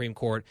to the Supreme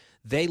Court.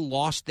 They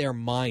lost their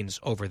minds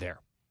over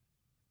there.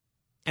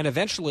 And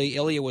eventually,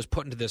 Ilya was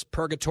put into this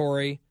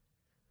purgatory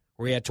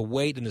where he had to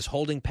wait in this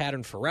holding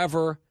pattern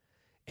forever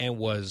and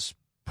was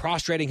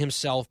prostrating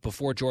himself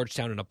before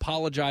Georgetown and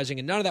apologizing,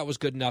 and none of that was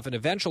good enough. And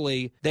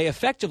eventually, they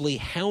effectively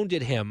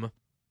hounded him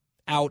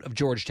out of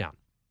Georgetown.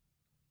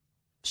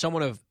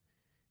 Someone of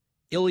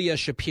Ilya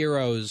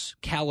Shapiro's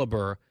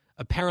caliber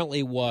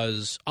apparently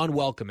was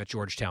unwelcome at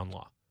Georgetown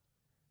Law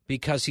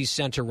because he's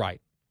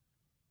center-right.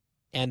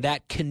 And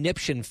that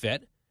conniption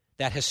fit,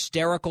 that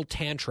hysterical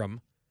tantrum,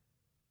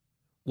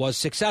 was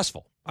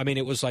successful. I mean,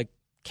 it was like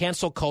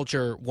cancel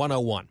culture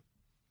 101.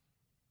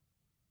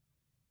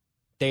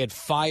 They had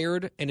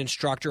fired an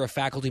instructor, a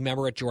faculty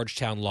member at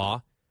Georgetown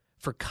Law,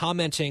 for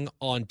commenting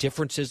on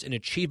differences in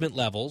achievement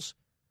levels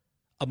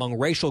among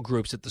racial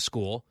groups at the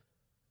school.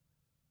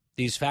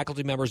 These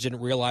faculty members didn't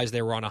realize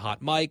they were on a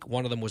hot mic.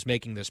 One of them was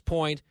making this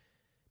point.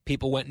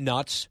 People went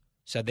nuts,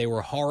 said they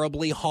were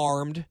horribly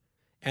harmed,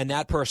 and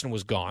that person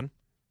was gone.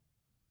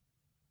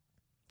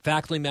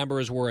 Faculty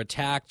members were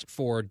attacked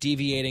for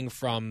deviating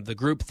from the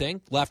groupthink,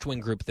 left-wing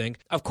groupthink.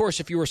 Of course,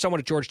 if you were someone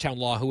at Georgetown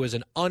Law who was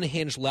an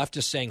unhinged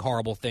leftist saying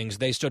horrible things,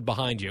 they stood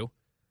behind you.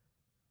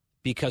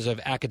 because of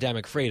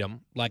academic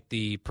freedom, like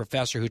the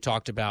professor who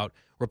talked about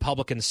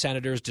Republican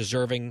senators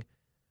deserving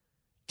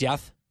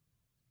death,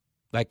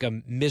 like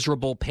a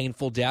miserable,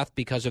 painful death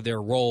because of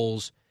their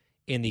roles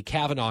in the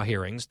Kavanaugh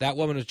hearings. That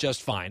woman was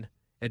just fine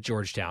at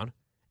Georgetown.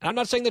 And I'm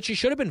not saying that she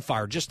should have been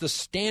fired, just the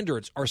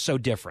standards are so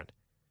different,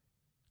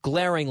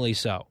 glaringly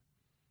so.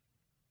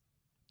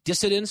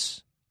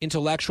 Dissidents,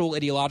 intellectual,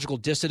 ideological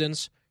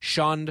dissidents,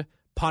 shunned,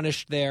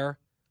 punished there.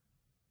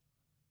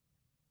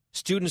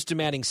 Students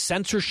demanding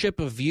censorship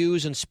of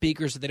views and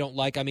speakers that they don't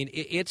like. I mean,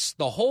 it's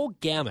the whole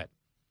gamut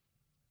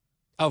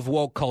of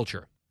woke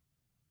culture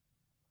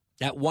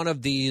at one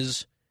of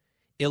these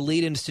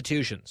elite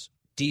institutions,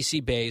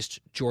 D.C.-based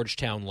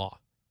Georgetown Law.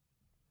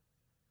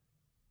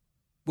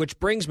 Which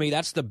brings me,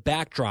 that's the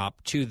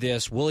backdrop to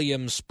this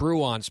William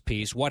Spruance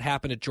piece, What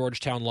Happened at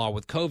Georgetown Law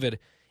with COVID,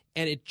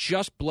 and it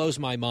just blows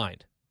my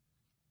mind.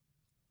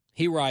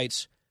 He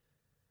writes,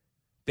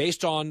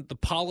 based on the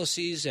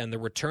policies and the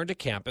return to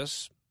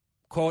campus,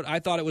 quote, I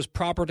thought it was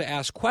proper to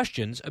ask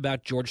questions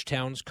about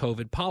Georgetown's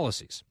COVID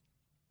policies.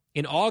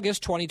 In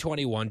August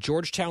 2021,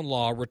 Georgetown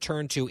Law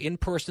returned to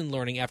in-person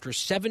learning after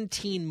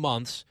 17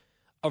 months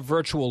of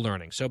virtual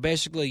learning, so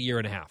basically a year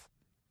and a half.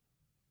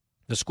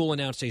 The school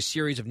announced a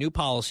series of new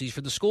policies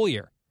for the school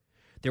year.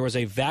 There was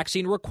a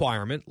vaccine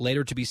requirement,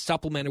 later to be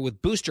supplemented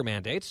with booster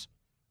mandates.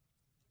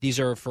 These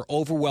are for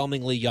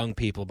overwhelmingly young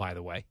people, by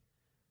the way.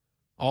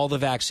 All the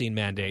vaccine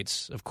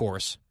mandates, of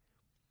course.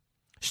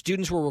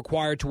 Students were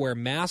required to wear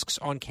masks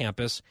on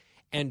campus,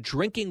 and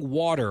drinking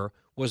water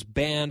was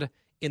banned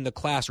in the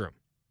classroom.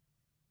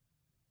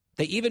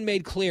 They even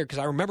made clear, because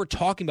I remember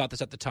talking about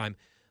this at the time,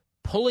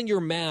 pulling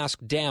your mask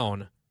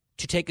down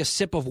to take a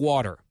sip of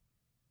water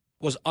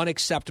was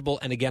unacceptable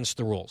and against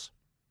the rules,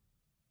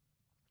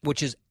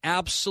 which is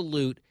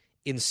absolute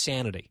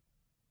insanity.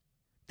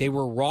 They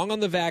were wrong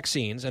on the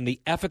vaccines and the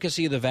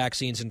efficacy of the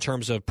vaccines in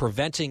terms of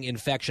preventing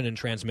infection and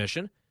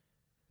transmission.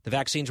 The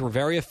vaccines were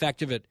very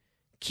effective at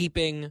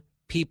keeping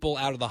people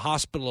out of the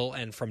hospital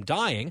and from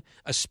dying,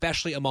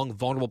 especially among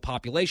vulnerable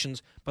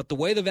populations. But the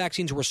way the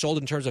vaccines were sold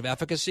in terms of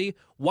efficacy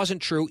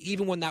wasn't true,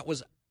 even when that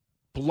was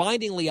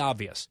blindingly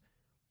obvious.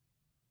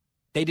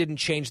 They didn't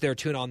change their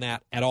tune on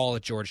that at all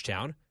at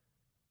Georgetown.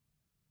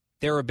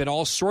 There have been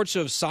all sorts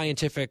of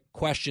scientific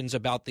questions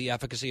about the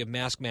efficacy of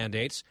mask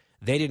mandates.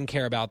 They didn't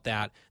care about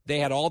that. They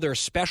had all their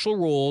special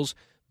rules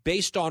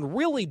based on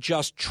really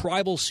just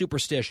tribal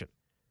superstition.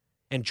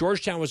 And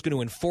Georgetown was going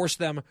to enforce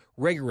them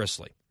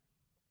rigorously.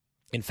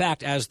 In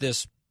fact, as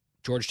this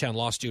Georgetown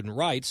law student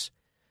writes,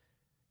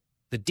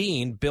 the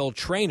dean, Bill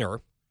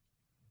Traynor,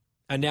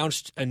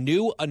 announced a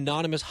new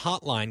anonymous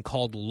hotline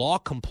called Law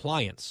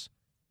Compliance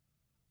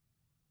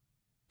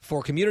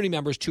for community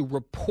members to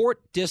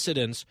report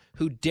dissidents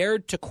who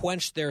dared to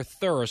quench their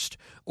thirst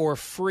or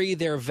free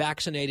their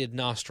vaccinated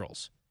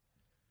nostrils.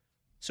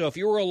 So if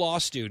you were a law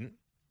student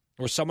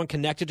or someone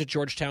connected to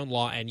Georgetown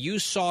Law and you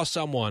saw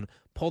someone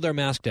pull their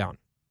mask down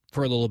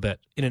for a little bit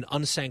in an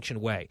unsanctioned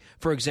way,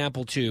 for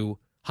example, to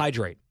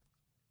hydrate,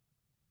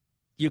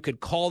 you could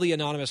call the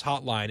anonymous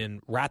hotline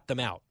and rat them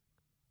out.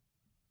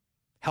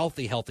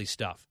 Healthy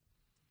stuff.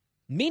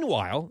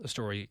 Meanwhile, the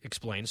story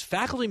explains,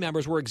 faculty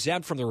members were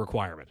exempt from the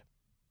requirement,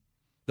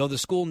 though the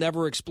school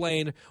never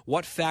explained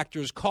what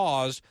factors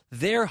caused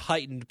their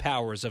heightened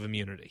powers of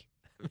immunity.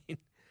 I mean,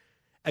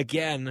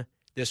 again,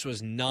 this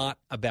was not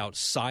about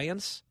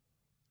science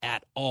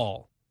at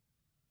all.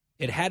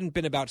 It hadn't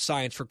been about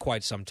science for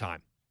quite some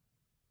time.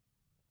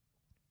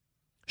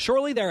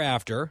 Shortly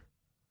thereafter,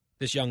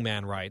 this young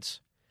man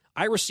writes,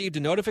 I received a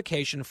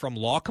notification from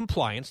Law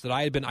Compliance that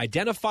I had been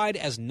identified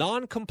as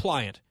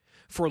non-compliant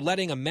for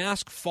letting a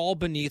mask fall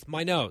beneath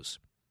my nose.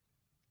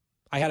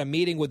 I had a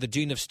meeting with the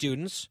Dean of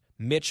Students,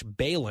 Mitch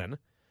Balin,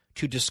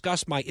 to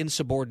discuss my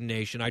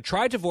insubordination. I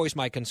tried to voice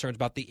my concerns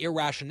about the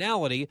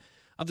irrationality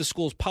of the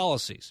school's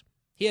policies.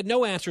 He had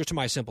no answers to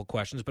my simple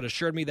questions, but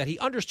assured me that he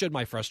understood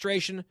my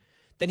frustration.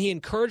 Then he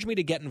encouraged me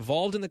to get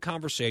involved in the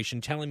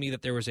conversation, telling me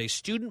that there was a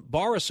student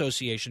bar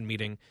association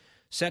meeting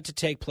set to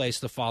take place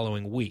the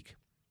following week.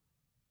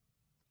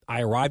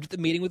 I arrived at the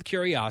meeting with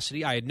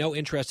curiosity. I had no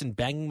interest in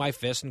banging my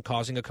fist and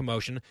causing a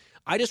commotion.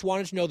 I just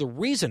wanted to know the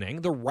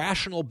reasoning, the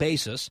rational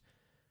basis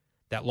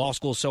that law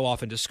schools so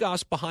often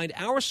discuss behind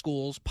our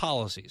school's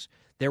policies.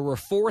 There were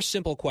 4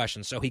 simple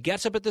questions. So he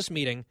gets up at this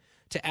meeting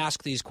to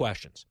ask these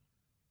questions.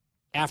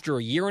 After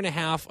a year and a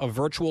half of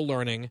virtual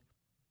learning,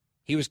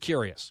 he was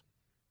curious.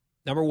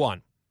 Number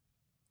 1,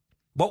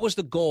 what was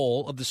the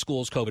goal of the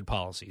school's COVID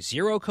policy?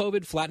 Zero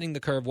COVID, flattening the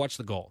curve, what's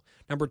the goal?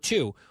 Number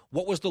 2,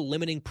 what was the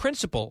limiting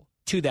principle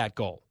to that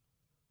goal?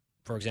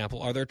 For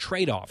example, are there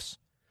trade-offs?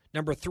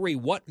 Number 3,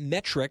 what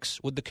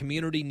metrics would the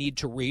community need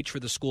to reach for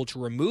the school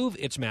to remove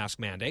its mask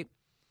mandate?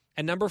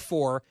 And number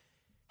 4,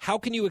 how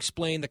can you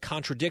explain the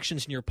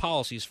contradictions in your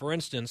policies? For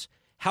instance,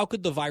 how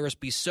could the virus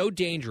be so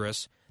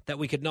dangerous that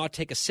we could not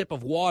take a sip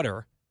of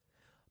water,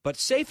 but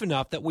safe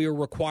enough that we are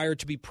required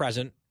to be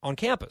present on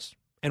campus?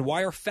 And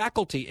why are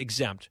faculty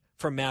exempt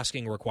from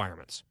masking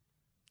requirements?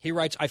 He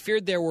writes, I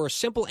feared there were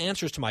simple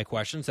answers to my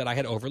questions that I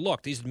had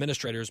overlooked. These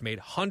administrators made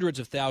hundreds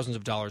of thousands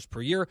of dollars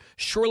per year.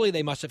 Surely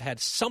they must have had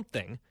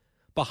something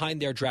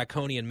behind their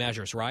draconian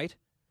measures, right?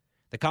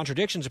 The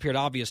contradictions appeared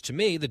obvious to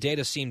me. The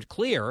data seemed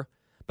clear,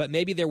 but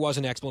maybe there was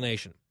an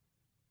explanation.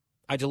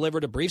 I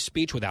delivered a brief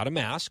speech without a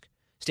mask,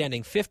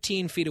 standing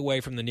 15 feet away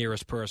from the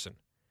nearest person.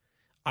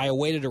 I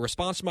awaited a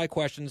response to my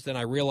questions, then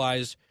I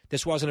realized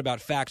this wasn't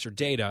about facts or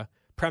data,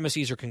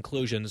 premises or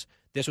conclusions.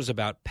 This was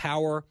about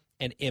power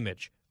and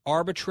image.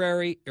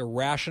 Arbitrary,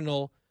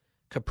 irrational,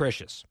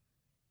 capricious.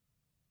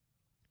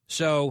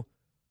 So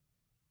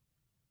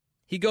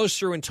he goes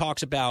through and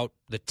talks about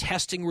the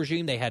testing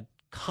regime. They had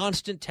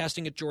constant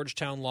testing at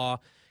Georgetown Law,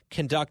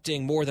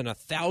 conducting more than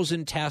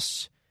 1,000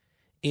 tests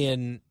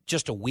in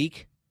just a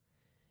week,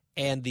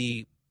 and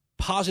the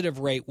positive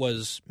rate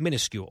was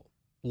minuscule,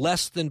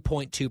 less than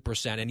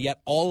 0.2%, and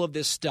yet all of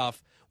this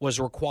stuff was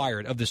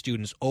required of the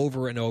students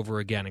over and over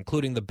again,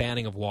 including the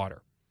banning of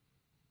water.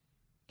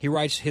 He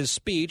writes, his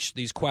speech,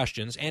 these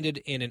questions,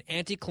 ended in an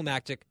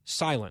anticlimactic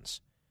silence.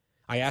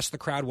 I asked the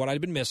crowd what I'd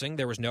been missing.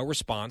 There was no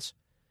response.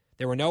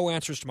 There were no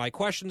answers to my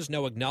questions,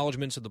 no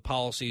acknowledgments of the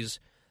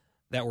policies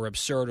that were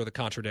absurd or the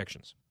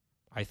contradictions.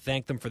 I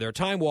thanked them for their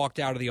time, walked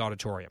out of the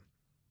auditorium.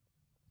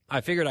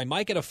 I figured I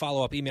might get a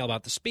follow-up email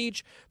about the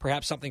speech,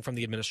 perhaps something from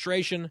the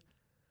administration,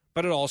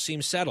 but it all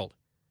seemed settled.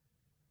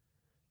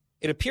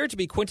 It appeared to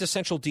be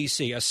quintessential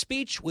D.C., a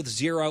speech with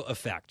zero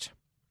effect.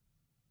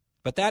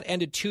 But that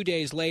ended 2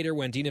 days later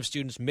when Dean of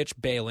Students Mitch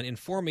Balin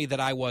informed me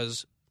that I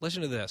was,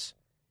 listen to this,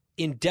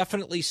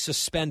 indefinitely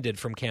suspended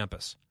from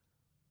campus.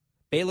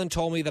 Balin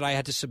told me that I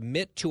had to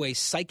submit to a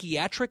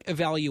psychiatric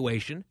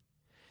evaluation,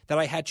 that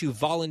I had to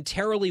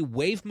voluntarily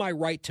waive my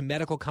right to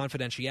medical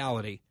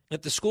confidentiality,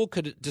 that the school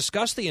could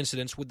discuss the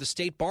incidents with the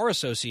state bar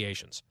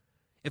associations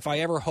if I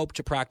ever hoped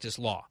to practice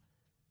law.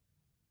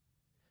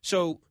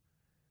 So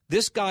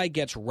this guy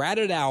gets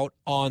ratted out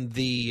on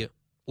the,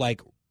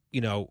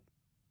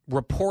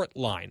 report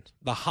line,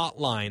 the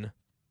hotline,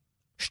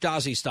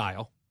 Stasi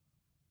style.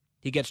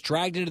 He gets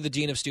dragged into the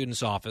dean of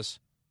students' office.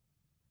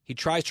 He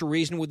tries to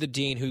reason with the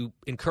dean, who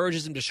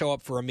encourages him to show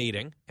up for a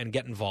meeting and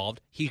get involved.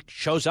 He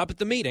shows up at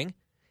the meeting,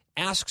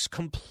 asks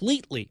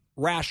completely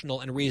rational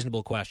and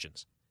reasonable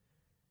questions.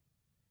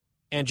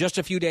 And just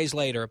a few days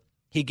later,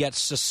 he gets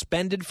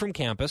suspended from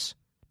campus,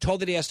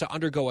 told that he has to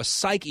undergo a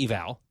psych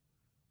eval,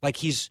 like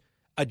he's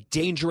a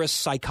dangerous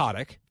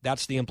psychotic.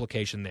 That's the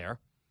implication there.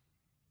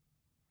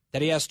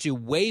 That he has to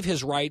waive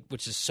his right,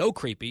 which is so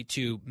creepy,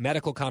 to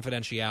medical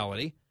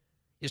confidentiality.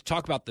 Just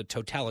talk about the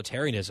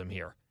totalitarianism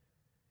here.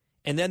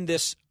 And then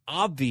this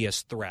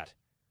obvious threat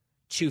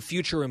to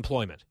future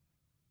employment.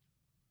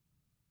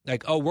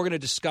 Like, we're going to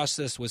discuss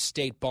this with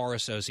state bar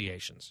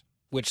associations,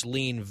 which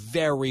lean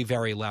very,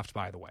 very left,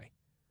 by the way.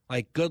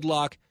 Like, good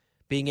luck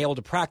being able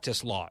to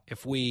practice law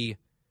if we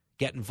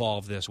get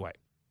involved this way.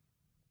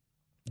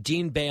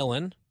 Dean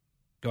Balin,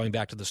 going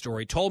back to the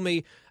story, told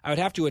me I would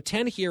have to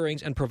attend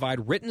hearings and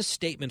provide written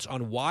statements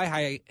on why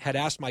I had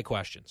asked my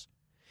questions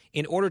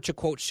in order to,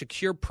 quote,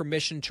 secure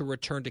permission to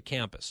return to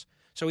campus.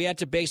 So he had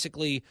to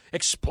basically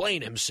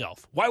explain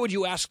himself. Why would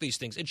you ask these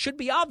things? It should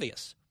be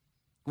obvious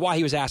why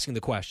he was asking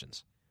the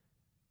questions.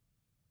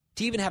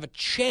 To even have a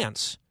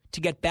chance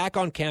to get back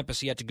on campus,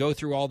 he had to go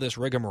through all this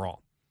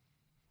rigmarole.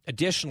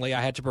 Additionally,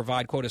 I had to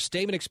provide, quote, a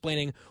statement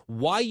explaining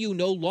why you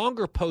no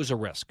longer pose a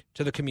risk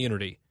to the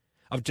community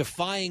of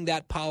defying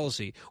that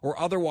policy or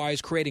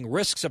otherwise creating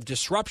risks of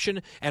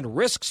disruption and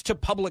risks to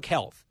public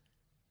health.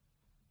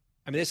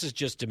 I mean, this is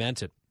just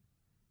demented.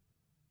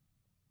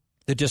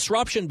 The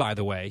disruption, by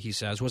the way, he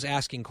says, was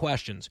asking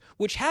questions,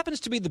 which happens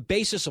to be the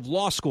basis of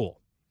law school.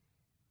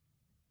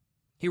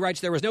 He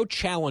writes, there was no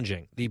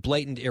challenging the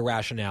blatant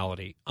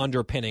irrationality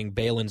underpinning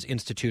Balin's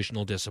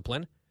institutional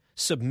discipline.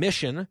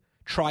 Submission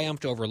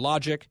triumphed over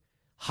logic,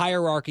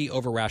 hierarchy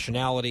over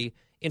rationality,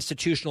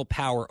 institutional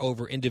power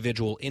over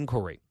individual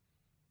inquiry.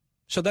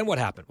 So then what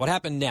happened? What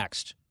happened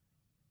next?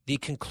 The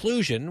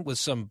conclusion, with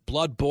some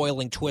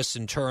blood-boiling twists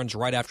and turns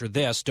right after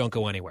this. Don't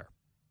go anywhere.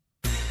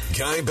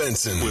 Guy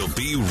Benson will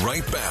be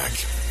right back.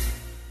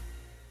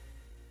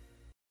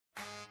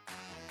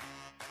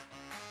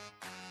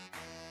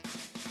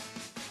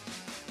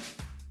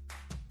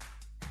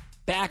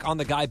 Back on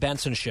the Guy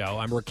Benson Show,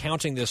 I'm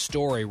recounting this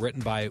story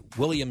written by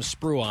William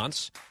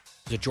Spruance,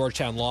 the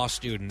Georgetown law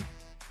student,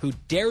 who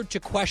dared to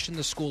question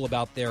the school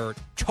about their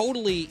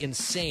totally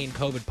insane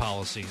COVID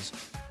policies,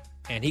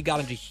 and he got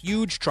into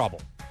huge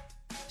trouble.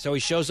 So he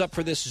shows up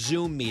for this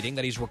Zoom meeting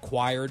that he's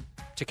required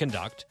to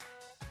conduct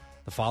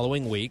the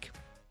following week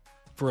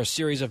for a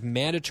series of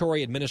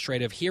mandatory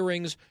administrative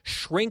hearings,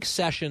 shrink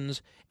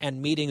sessions,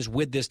 and meetings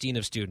with this dean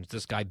of students,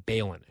 this guy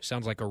Balin.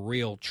 Sounds like a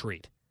real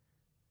treat.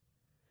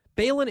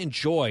 Balin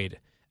enjoyed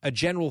a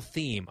general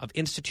theme of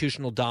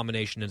institutional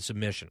domination and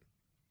submission.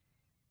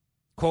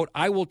 Quote,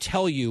 I will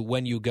tell you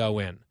when you go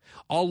in.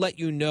 I'll let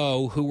you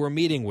know who we're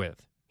meeting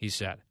with, he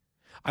said.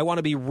 I want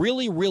to be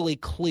really, really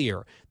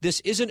clear.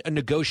 This isn't a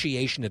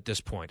negotiation at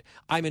this point.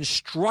 I'm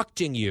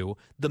instructing you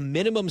the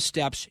minimum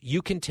steps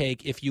you can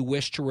take if you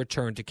wish to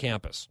return to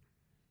campus.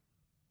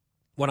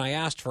 When I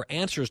asked for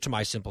answers to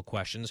my simple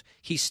questions,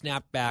 he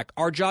snapped back,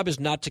 "Our job is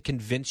not to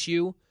convince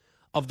you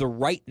of the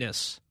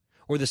rightness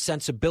or the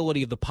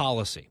sensibility of the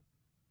policy."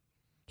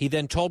 He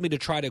then told me to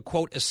try to,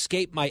 quote,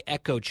 escape my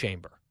echo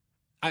chamber.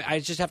 I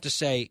just have to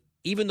say,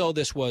 even though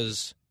this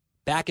was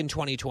back in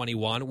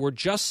 2021, we're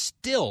just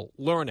still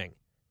learning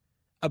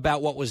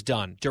about what was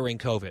done during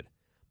COVID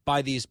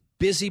by these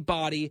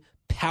busybody,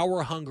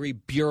 power-hungry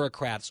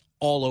bureaucrats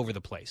all over the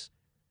place.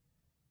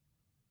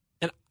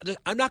 And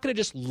I'm not going to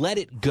just let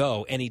it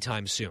go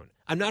anytime soon.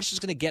 I'm not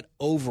just going to get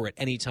over it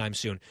anytime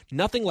soon.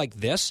 Nothing like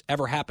this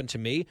ever happened to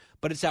me,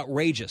 but it's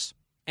outrageous.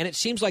 And it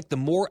seems like the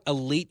more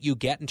elite you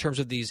get in terms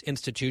of these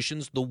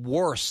institutions, the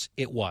worse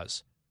it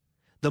was.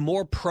 The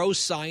more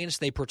pro-science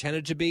they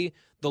pretended to be,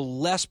 the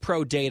less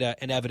pro-data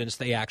and evidence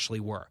they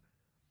actually were.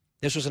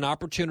 This was an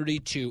opportunity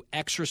to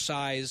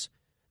exercise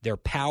their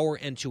power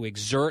and to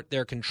exert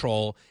their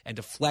control and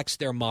to flex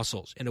their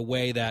muscles in a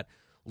way that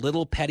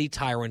little petty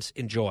tyrants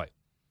enjoy.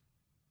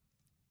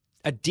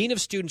 A dean of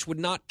students would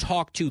not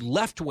talk to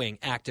left-wing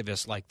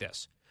activists like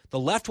this. The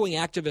left-wing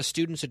activist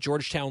students at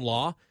Georgetown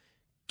Law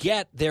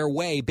get their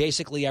way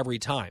basically every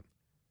time,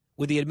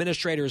 with the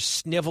administrators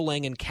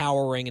sniveling and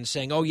cowering and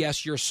saying, "Oh,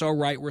 yes, you're so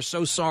right. We're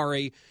so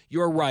sorry.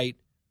 You're right."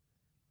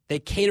 They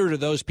cater to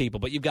those people.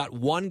 But you've got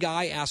one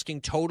guy asking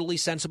totally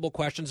sensible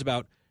questions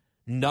about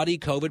nutty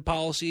COVID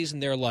policies,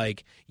 and they're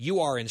like, "You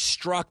are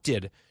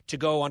instructed to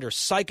go under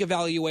psych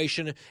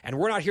evaluation, and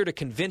we're not here to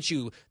convince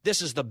you.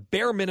 This is the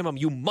bare minimum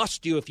you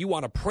must do if you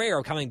want a prayer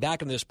of coming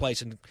back into this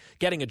place and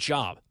getting a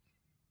job."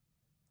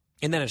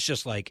 And then it's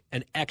just like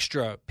an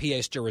extra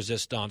pièce de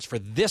résistance for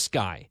this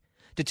guy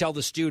to tell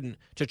the student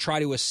to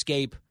try to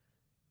escape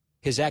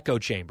his echo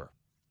chamber.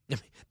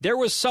 There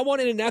was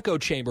someone in an echo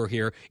chamber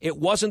here. It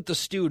wasn't the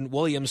student,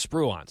 William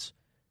Spruance.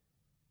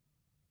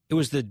 It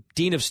was the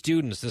dean of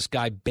students, this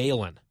guy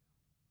Balin.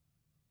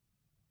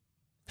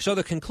 So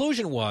the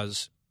conclusion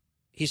was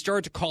he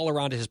started to call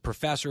around to his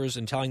professors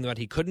and telling them that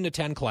he couldn't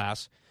attend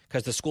class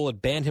because the school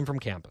had banned him from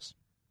campus.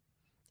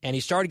 And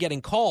he started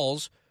getting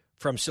calls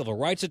from civil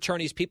rights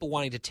attorneys, people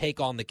wanting to take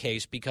on the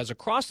case, because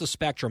across the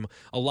spectrum,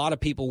 a lot of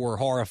people were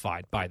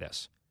horrified by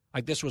this.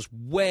 Like, this was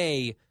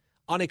way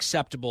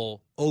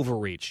unacceptable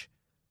overreach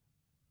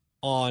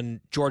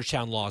on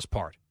Georgetown Law's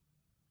part.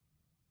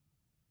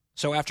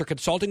 So after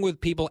consulting with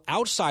people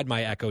outside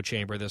my echo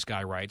chamber, this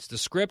guy writes, the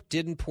script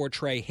didn't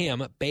portray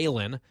him,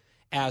 Balin,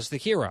 as the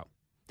hero.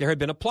 There had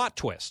been a plot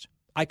twist.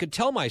 I could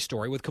tell my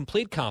story with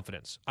complete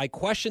confidence. I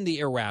questioned the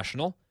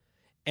irrational,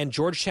 and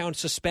Georgetown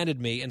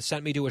suspended me and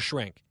sent me to a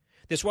shrink.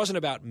 This wasn't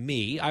about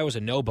me. I was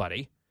a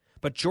nobody.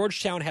 But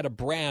Georgetown had a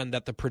brand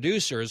that the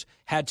producers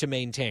had to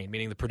maintain,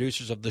 meaning the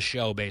producers of the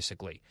show,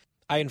 basically.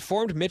 I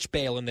informed Mitch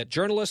Balin that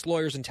journalists,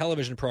 lawyers, and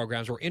television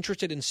programs were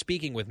interested in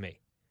speaking with me.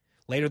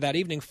 Later that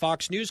evening,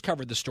 Fox News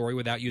covered the story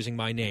without using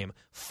my name.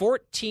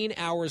 14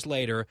 hours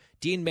later,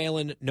 Dean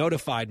Balin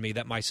notified me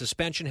that my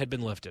suspension had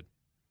been lifted.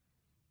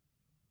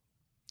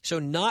 So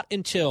not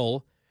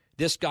until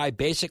this guy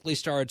basically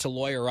started to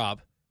lawyer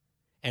up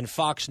and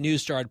Fox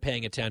News started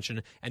paying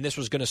attention, and this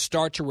was going to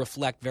start to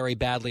reflect very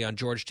badly on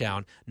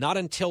Georgetown, not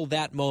until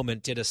that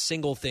moment did a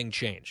single thing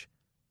change.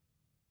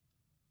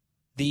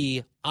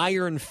 The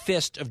iron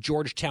fist of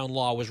Georgetown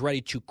Law was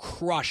ready to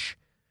crush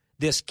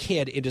this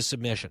kid into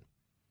submission.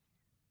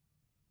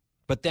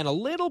 But then a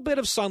little bit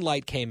of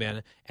sunlight came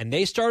in, and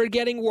they started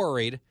getting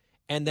worried,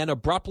 and then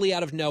abruptly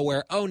out of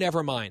nowhere, oh,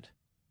 never mind.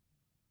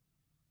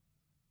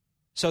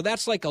 So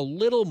that's like a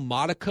little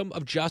modicum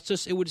of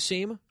justice, it would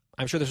seem.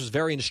 I'm sure this was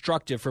very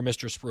instructive for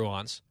Mr.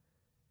 Spruance.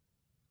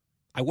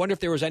 I wonder if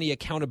there was any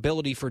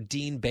accountability for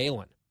Dean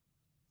Balin,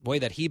 the way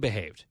that he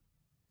behaved,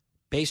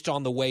 based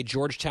on the way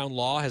Georgetown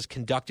Law has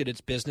conducted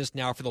its business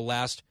now for the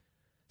last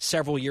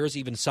several years,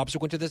 even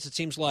subsequent to this. It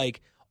seems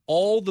like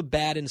all the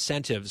bad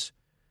incentives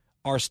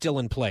are still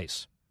in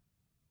place.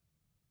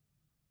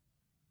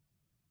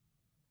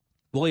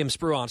 William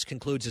Spruance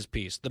concludes his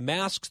piece. The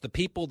masks, the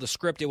people, the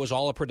script, it was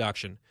all a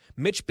production.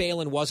 Mitch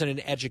Balin wasn't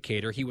an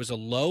educator. He was a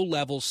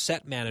low-level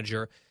set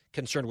manager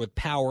concerned with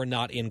power,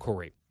 not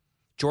inquiry.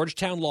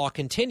 Georgetown Law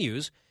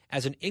continues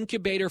as an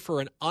incubator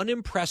for an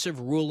unimpressive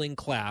ruling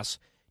class,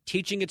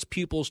 teaching its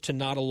pupils to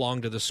nod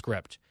along to the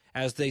script.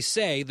 As they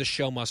say, the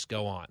show must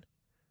go on.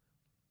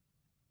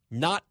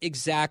 Not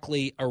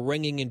exactly a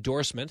ringing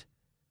endorsement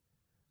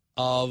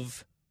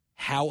of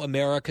how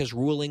America's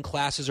ruling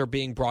classes are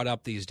being brought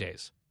up these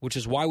days, which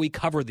is why we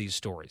cover these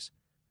stories,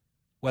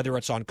 whether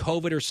it's on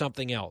COVID or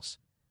something else.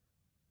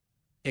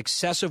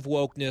 Excessive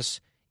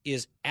wokeness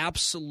is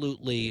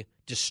absolutely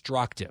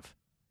destructive.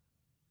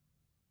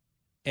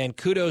 And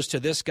kudos to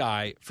this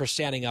guy for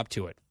standing up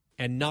to it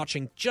and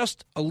notching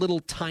just a little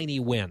tiny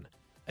win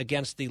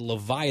against the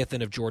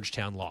Leviathan of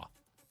Georgetown Law.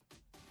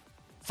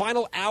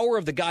 Final hour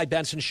of the Guy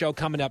Benson Show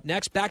coming up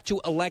next. Back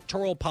to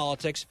electoral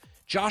politics.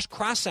 Josh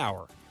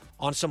Kraushaar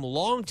on some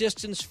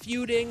long-distance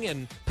feuding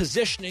and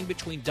positioning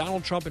between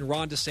Donald Trump and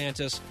Ron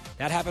DeSantis.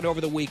 That happened over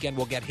the weekend.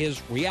 We'll get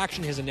his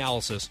reaction, his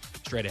analysis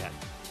straight ahead.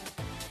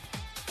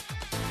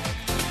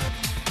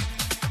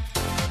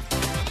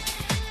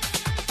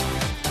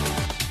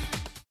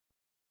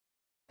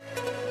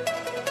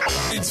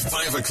 It's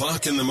 5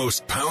 o'clock in the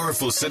most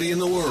powerful city in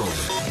the world,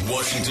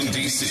 Washington,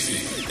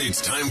 D.C.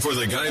 It's time for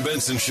the Guy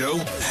Benson Show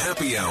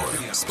Happy Hour,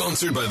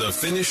 sponsored by the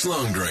Finnish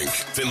Long Drink.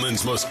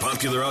 Finland's most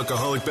popular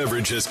alcoholic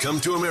beverage has come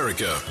to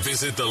America.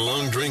 Visit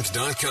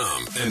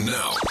thelongdrink.com. And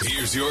now,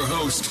 here's your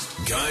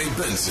host, Guy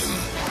Benson.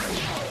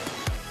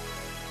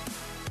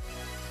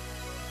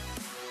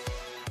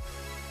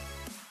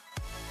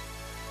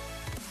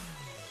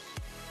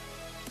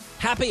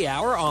 Happy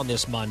hour on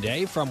this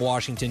Monday from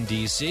Washington,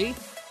 D.C.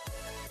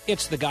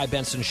 It's the Guy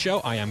Benson Show.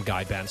 I am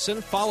Guy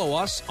Benson. Follow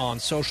us on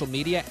social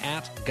media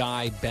at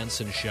Guy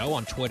Benson Show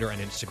on Twitter and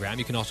Instagram.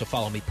 You can also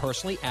follow me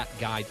personally at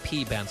Guy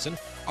P. Benson.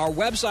 Our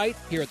website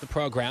here at the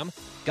program,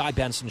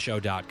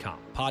 GuyBensonShow.com.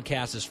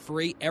 Podcast is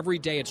free. Every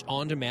day it's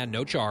on demand,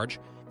 no charge.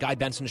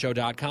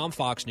 GuyBensonShow.com,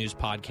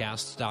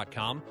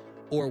 FoxNewsPodcasts.com,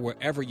 or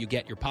wherever you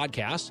get your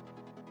podcasts.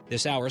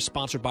 This hour is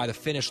sponsored by the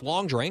Finnish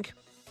Long Drink.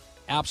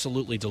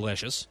 Absolutely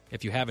delicious.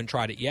 If you haven't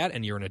tried it yet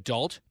and you're an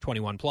adult,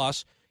 21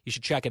 plus, you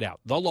should check it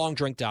out.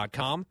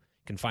 TheLongDrink.com. You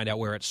can find out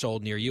where it's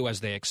sold near you as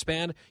they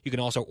expand. You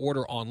can also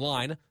order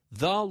online,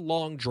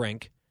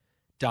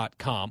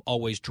 TheLongDrink.com.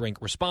 Always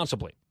drink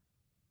responsibly.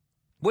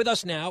 With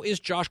us now is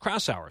Josh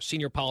Kraushaar,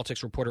 senior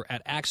politics reporter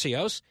at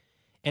Axios.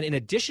 And in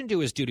addition to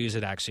his duties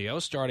at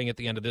Axios, starting at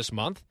the end of this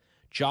month,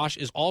 Josh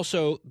is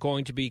also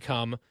going to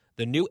become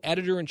the new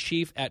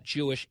editor-in-chief at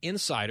Jewish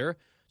Insider.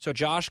 So,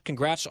 Josh,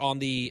 congrats on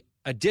the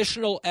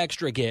additional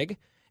extra gig,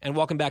 and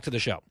welcome back to the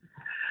show.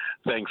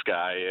 Thanks,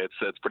 Guy.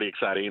 It's pretty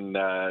exciting.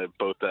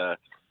 Both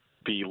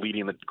be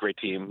leading the great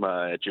team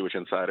at Jewish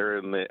Insider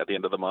at the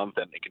end of the month,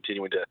 and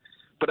continuing to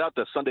put out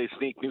the Sunday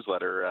Sneak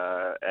newsletter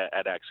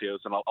at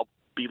Axios, and I'll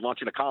be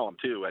launching a column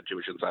too at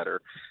Jewish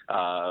Insider,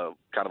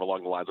 kind of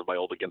along the lines of my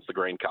old Against the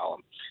Grain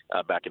column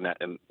back in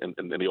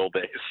the old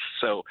days.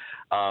 So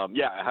I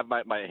have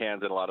my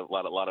hands in a lot of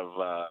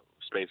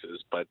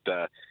spaces, but.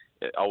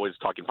 Always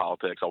talking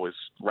politics, always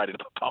writing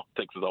about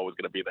politics is always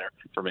going to be there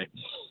for me.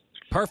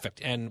 Perfect,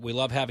 and we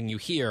love having you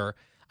here.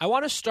 I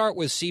want to start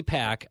with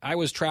CPAC. I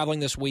was traveling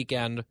this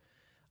weekend.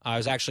 I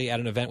was actually at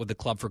an event with the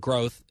Club for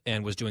Growth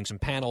and was doing some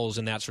panels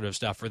and that sort of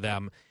stuff for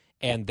them,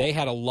 and they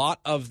had a lot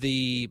of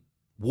the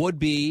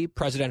would-be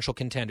presidential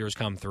contenders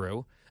come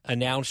through,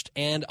 announced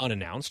and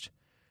unannounced.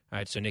 All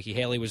right, so Nikki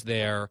Haley was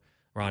there,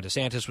 Ron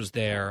DeSantis was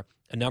there,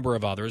 a number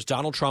of others.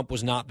 Donald Trump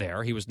was not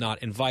there. He was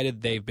not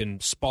invited. They've been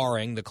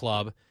sparring, the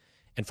club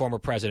and former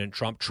President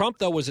Trump. Trump,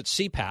 though, was at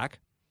CPAC,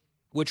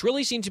 which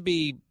really seemed to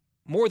be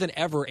more than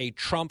ever a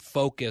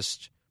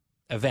Trump-focused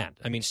event.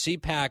 I mean,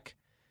 CPAC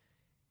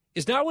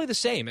is not really the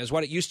same as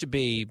what it used to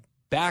be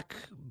back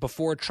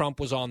before Trump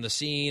was on the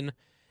scene,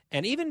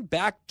 and even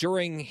back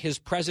during his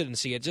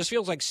presidency. It just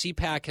feels like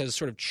CPAC has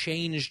sort of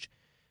changed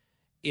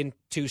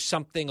into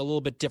something a little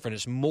bit different.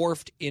 It's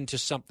morphed into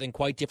something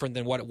quite different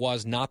than what it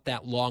was not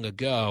that long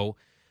ago.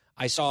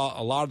 I saw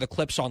a lot of the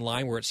clips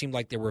online where it seemed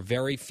like there were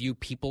very few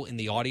people in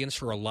the audience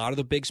for a lot of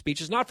the big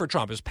speeches. Not for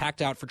Trump. It was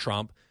packed out for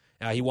Trump.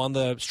 He won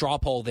the straw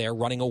poll there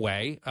running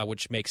away,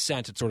 which makes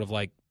sense. It's sort of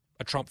like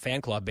a Trump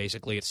fan club,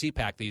 basically, at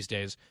CPAC these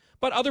days.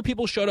 But other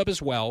people showed up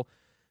as well.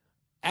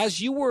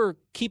 As you were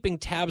keeping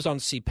tabs on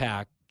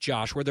CPAC,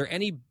 Josh, were there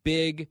any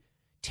big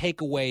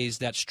takeaways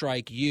that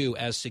strike you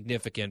as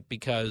significant?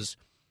 Because,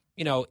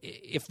 you know,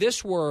 if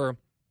this were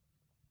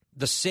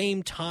the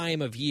same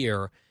time of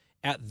year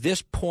at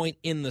this point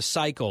in the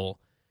cycle,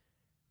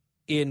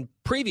 in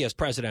previous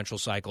presidential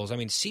cycles, I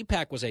mean,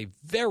 CPAC was a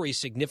very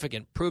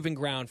significant proving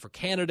ground for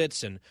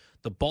candidates, and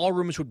the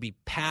ballrooms would be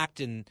packed,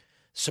 and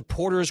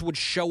supporters would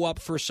show up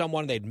for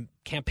someone.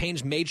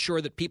 Campaigns made sure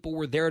that people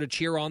were there to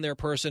cheer on their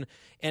person,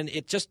 and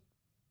it just,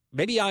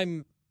 maybe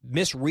I'm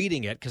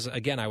misreading it because,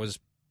 again, I was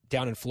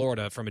down in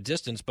Florida from a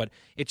distance, but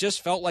it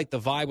just felt like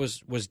the vibe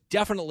was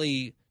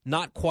definitely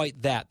not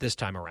quite that this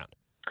time around.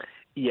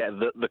 Yeah,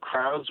 the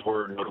crowds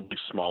were notably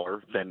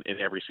smaller than in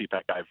every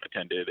CPAC I've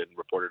attended and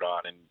reported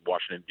on in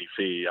Washington,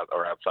 D.C.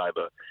 or outside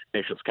the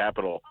nation's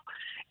capital.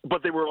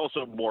 But they were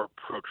also more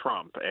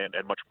pro-Trump and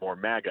much more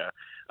MAGA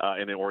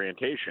in their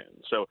orientation.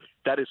 So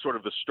that is sort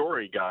of the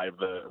story, Guy, of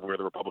where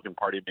the Republican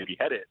Party may be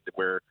headed,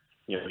 where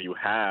you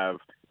have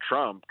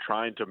Trump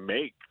trying to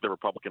make the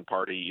Republican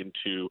Party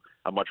into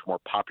a much more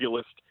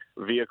populist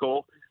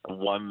vehicle,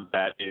 one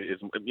that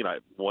is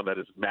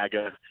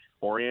MAGA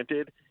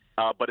oriented.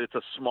 But it's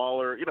a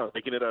smaller,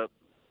 making it a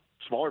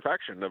smaller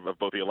faction of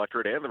both the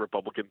electorate and the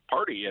Republican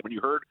Party. And when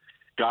you heard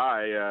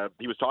Guy,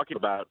 he was talking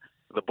about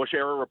the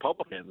Bush-era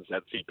Republicans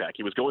at CPAC.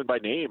 He was going by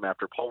name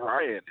after Paul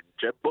Ryan and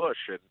Jeb Bush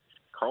and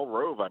Karl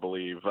Rove, I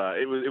believe.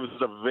 It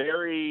was a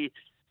very,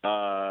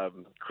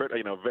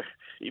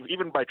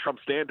 even by Trump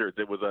standards,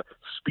 it was a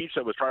speech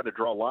that was trying to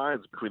draw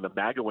lines between the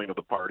MAGA wing of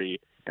the party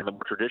and the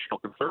more traditional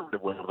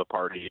conservative wing of the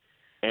party.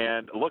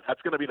 And look,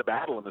 that's going to be the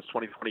battle in this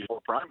 2024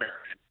 primary.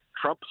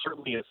 Trump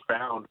certainly has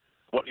found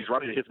what he's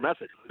running, his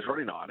message he's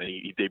running on, and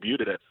he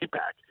debuted it at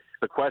CPAC.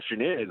 The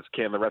question is,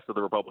 can the rest of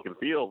the Republican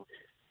field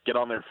get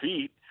on their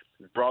feet,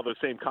 draw those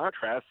same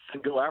contrasts,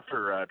 and go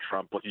after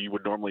Trump like you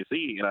would normally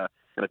see in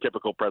a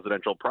typical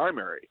presidential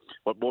primary?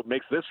 What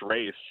makes this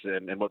race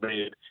and what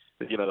made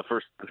the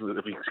first, if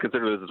you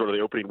consider this as sort of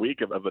the opening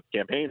week of the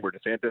campaign, where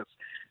DeSantis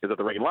is at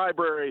the Reagan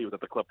Library, he was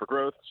at the Club for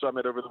Growth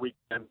Summit over the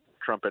weekend,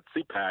 Trump at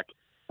CPAC.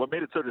 What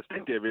made it so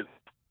distinctive is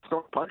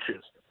throwing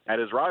punches at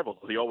his rivals,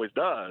 as he always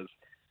does.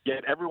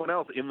 Yet everyone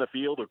else in the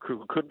field, or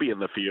who could be in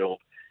the field,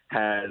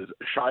 has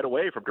shied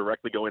away from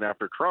directly going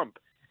after Trump.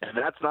 And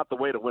that's not the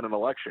way to win an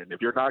election. If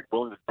you're not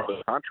willing to throw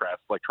the contrast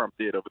like Trump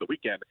did over the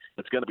weekend,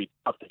 it's going to be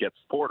tough to get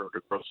support or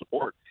to grow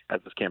support as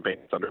this campaign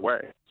is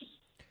underway.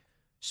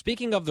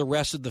 Speaking of the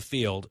rest of the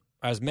field,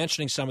 I was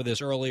mentioning some of this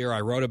earlier.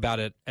 I wrote about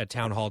it at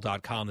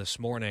townhall.com this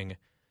morning.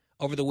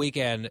 Over the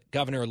weekend,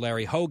 Governor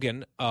Larry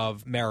Hogan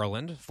of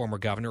Maryland, former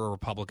governor, a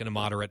Republican, a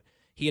moderate,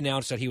 he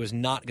announced that he was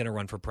not going to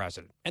run for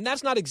president. And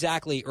that's not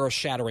exactly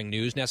earth-shattering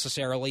news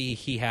necessarily.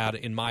 He had,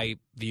 in my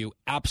view,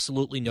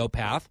 absolutely no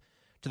path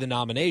to the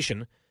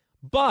nomination.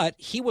 But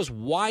he was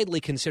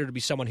widely considered to be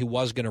someone who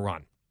was going to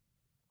run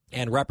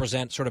and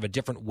represent sort of a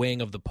different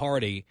wing of the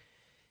party.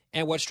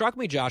 And what struck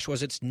me, Josh,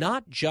 was it's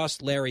not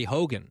just Larry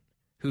Hogan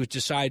who's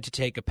decided to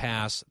take a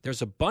pass.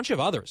 There's a bunch of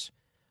others.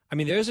 I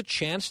mean, there's a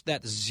chance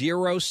that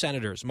 0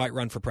 senators might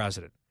run for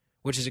president,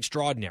 which is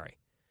extraordinary,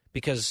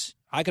 because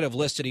I could have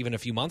listed even a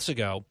few months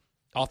ago,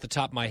 off the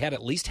top of my head,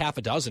 at least half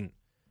a dozen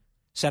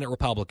Senate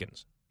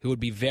Republicans who would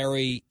be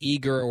very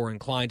eager or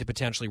inclined to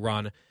potentially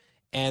run.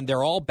 And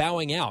they're all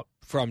bowing out,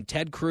 from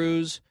Ted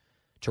Cruz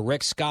to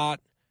Rick Scott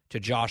to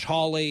Josh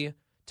Hawley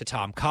to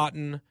Tom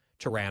Cotton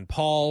to Rand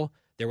Paul.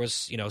 There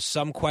was,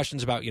 some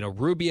questions about,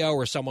 Rubio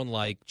or someone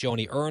like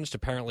Joni Ernst.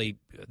 Apparently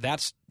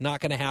that's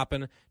not going to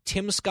happen.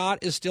 Tim Scott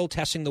is still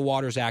testing the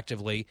waters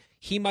actively.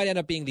 He might end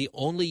up being the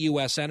only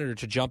U.S. senator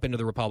to jump into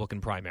the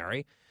Republican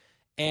primary.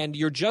 And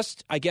you're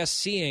just, I guess,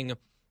 seeing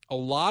a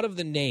lot of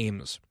the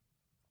names,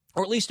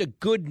 or at least a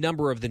good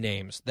number of the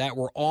names that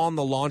were on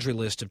the laundry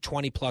list of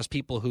 20-plus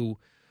people who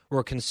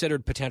were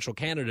considered potential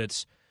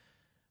candidates,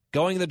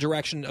 going in the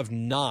direction of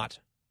not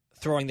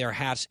throwing their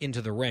hats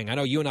into the ring. I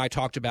know you and I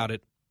talked about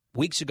it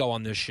weeks ago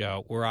on this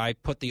show, where I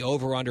put the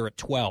over-under at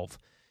 12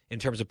 in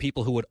terms of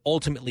people who would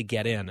ultimately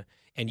get in.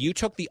 And you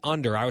took the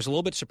under. I was a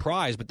little bit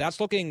surprised, but that's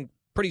looking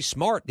pretty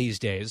smart these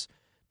days,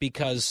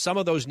 because some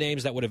of those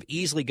names that would have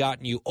easily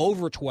gotten you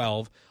over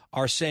 12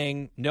 are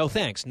saying, no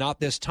thanks,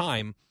 not this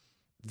time.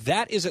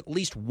 That is at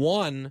least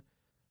one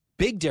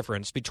big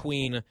difference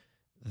between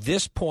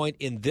this point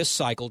in this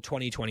cycle,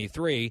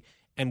 2023,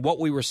 and what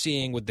we were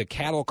seeing with the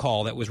cattle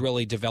call that was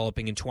really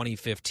developing in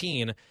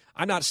 2015.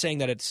 I'm not saying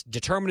that it's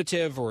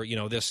determinative or,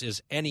 this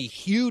is any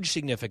huge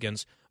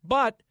significance,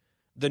 but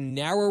the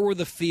narrower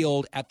the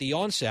field at the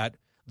onset,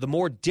 the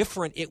more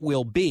different it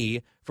will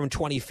be from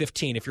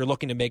 2015 if you're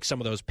looking to make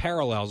some of those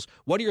parallels.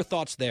 What are your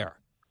thoughts there?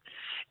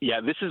 Yeah,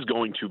 this is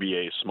going to be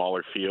a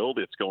smaller field.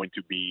 It's going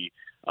to be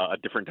a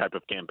different type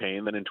of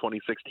campaign than in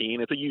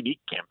 2016. It's a unique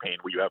campaign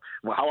where you have,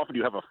 how often do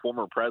you have a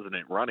former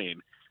president running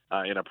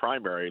in a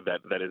primary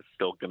that is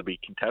still going to be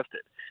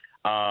contested?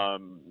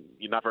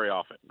 Not very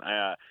often.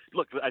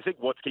 Look, I think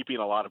what's keeping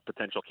a lot of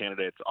potential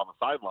candidates on the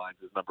sidelines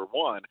is, number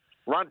one,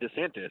 Ron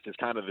DeSantis is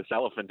kind of this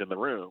elephant in the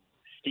room.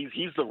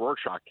 He's the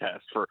Rorschach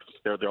test for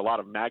there are a lot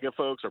of MAGA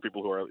folks or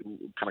people who are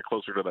kind of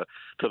closer to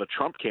the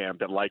Trump camp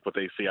that like what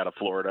they see out of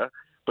Florida.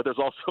 But there's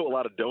also a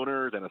lot of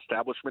donors and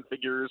establishment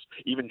figures,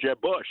 even Jeb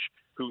Bush,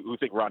 who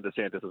think Ron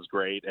DeSantis is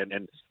great.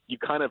 And you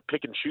kind of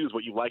pick and choose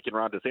what you like in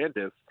Ron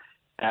DeSantis,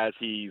 as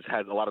he's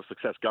had a lot of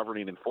success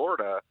governing in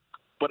Florida.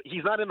 But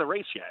he's not in the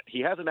race yet. He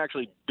hasn't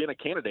actually been a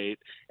candidate.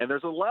 And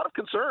there's a lot of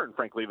concern,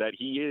 frankly, that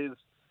he is,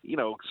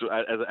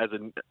 as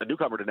a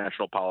newcomer to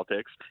national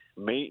politics,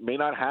 may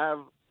not have,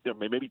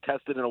 may be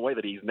tested in a way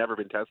that he's never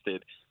been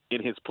tested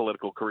in his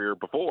political career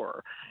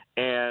before.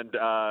 And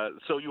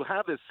so you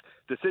have this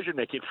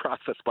decision-making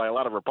process by a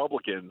lot of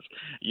Republicans.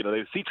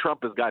 They see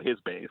Trump has got his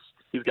base.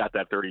 He's got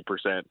that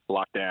 30%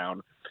 locked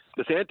down.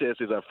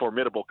 DeSantis is a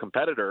formidable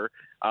competitor,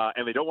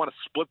 and they don't want to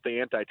split the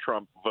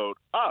anti-Trump vote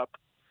up.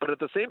 But at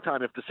the same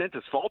time, if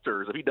DeSantis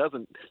falters, if he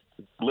doesn't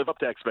live up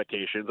to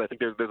expectations, I think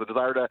there's a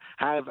desire to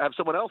have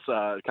someone else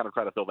kind of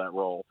try to fill that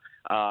role.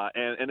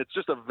 And it's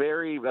just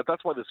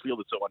that's why this field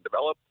is so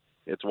undeveloped.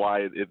 It's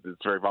why it's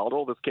very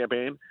volatile, this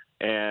campaign,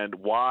 and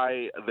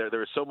why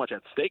there is so much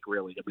at stake,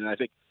 really. I mean, I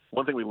think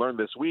one thing we learned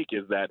this week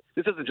is that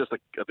this isn't just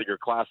your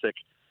classic,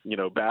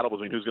 battle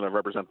between who's going to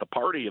represent the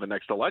party in the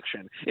next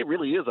election. It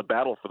really is a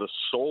battle for the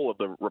soul of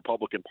the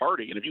Republican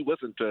Party. And if you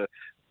listen to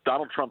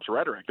Donald Trump's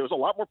rhetoric, there's a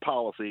lot more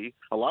policy,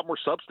 a lot more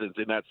substance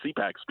in that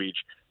CPAC speech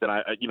than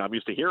I'm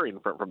used to hearing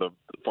from the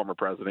former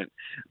president.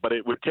 But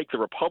it would take the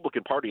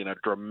Republican Party in a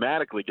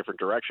dramatically different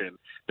direction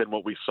than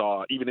what we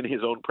saw even in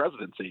his own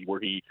presidency,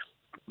 where he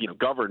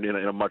governed in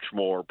a much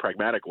more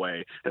pragmatic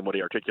way than what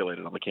he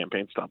articulated on the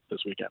campaign stump this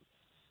weekend.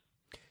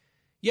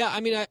 Yeah,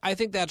 I mean, I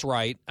think that's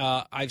right.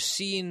 I've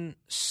seen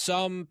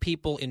some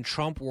people in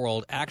Trump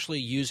world actually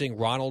using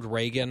Ronald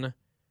Reagan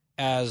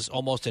as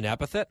almost an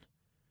epithet,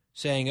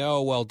 saying,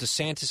 oh, well,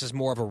 DeSantis is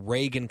more of a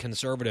Reagan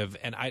conservative.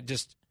 And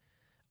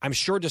I'm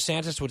sure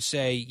DeSantis would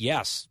say,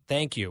 yes,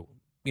 thank you.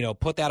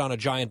 Put that on a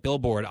giant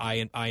billboard.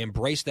 I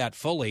embrace that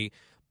fully.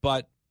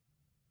 But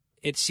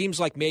it seems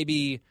like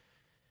maybe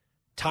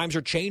times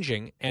are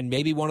changing, and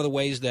maybe one of the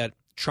ways that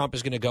Trump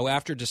is going to go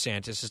after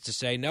DeSantis is to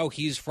say, no,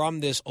 he's from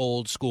this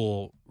old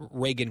school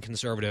Reagan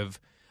conservative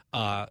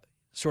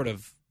sort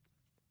of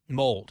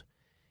mold.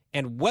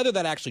 And whether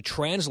that actually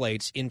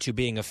translates into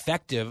being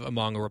effective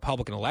among a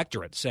Republican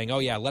electorate, saying, oh,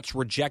 yeah, let's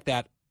reject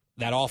that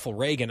awful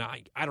Reagan,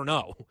 I don't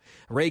know.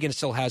 Reagan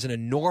still has an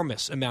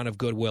enormous amount of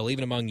goodwill,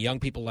 even among young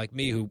people like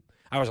me who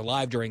I was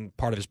alive during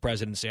part of his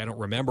presidency. I don't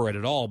remember it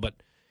at all, but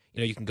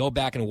you can go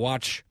back and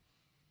watch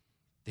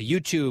the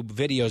YouTube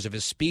videos of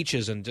his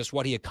speeches and just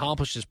what he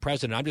accomplished as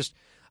president.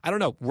 I don't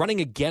know, running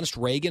against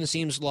Reagan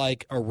seems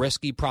like a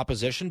risky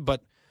proposition,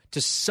 but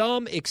to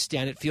some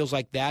extent it feels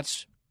like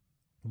that's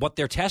what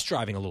they're test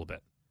driving a little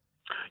bit.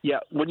 Yeah,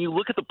 when you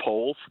look at the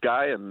polls,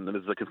 Guy, and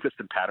there's a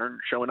consistent pattern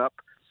showing up,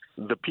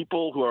 the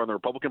people who are in the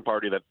Republican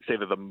Party that say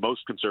they're the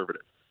most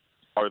conservative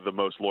are the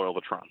most loyal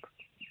to Trump.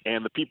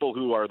 And the people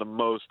who are the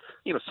most,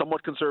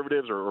 somewhat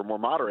conservatives or more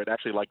moderate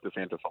actually like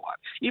DeSantis a lot.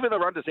 Even though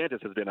Ron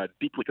DeSantis has been a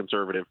deeply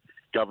conservative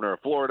governor of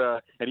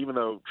Florida, and even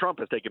though Trump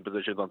has taken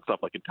positions on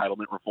stuff like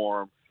entitlement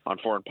reform, on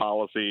foreign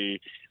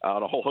policy,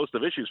 on a whole host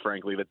of issues,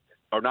 frankly, that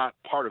are not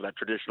part of that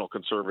traditional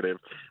conservative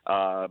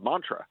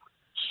mantra.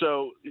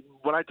 So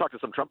when I talk to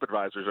some Trump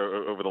advisors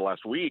over the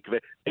last week,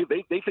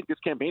 they think this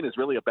campaign is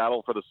really a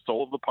battle for the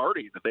soul of the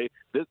party. That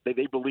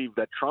they believe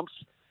that Trump's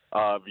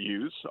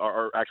views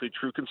are actually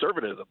true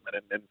conservatism,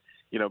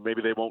 and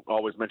maybe they won't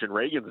always mention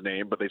Reagan's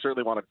name, but they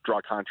certainly want to draw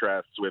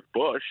contrasts with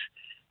Bush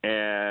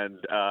and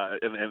a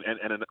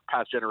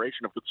past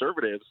generation of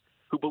conservatives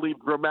who believe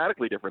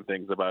dramatically different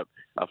things about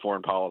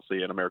foreign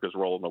policy and America's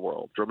role in the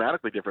world.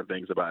 Dramatically different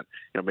things about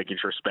making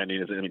sure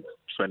spending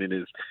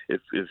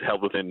is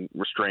held within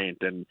restraint,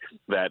 and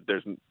that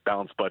there's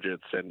balanced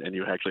budgets, and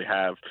you actually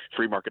have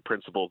free market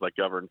principles that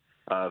govern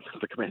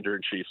the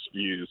commander-in-chief's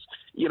views.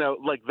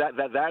 Like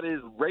that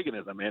is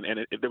Reaganism, and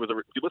if you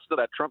listen to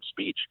that Trump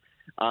speech,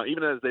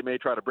 even as they may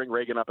try to bring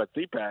Reagan up at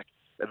CPAC,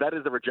 that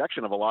is the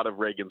rejection of a lot of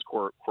Reagan's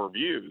core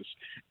views,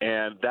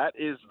 and that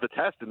is the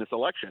test in this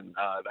election.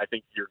 I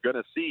think you're going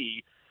to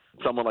see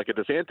someone like a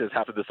DeSantis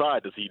have to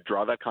decide, does he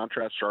draw that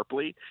contrast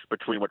sharply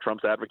between what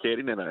Trump's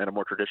advocating and a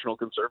more traditional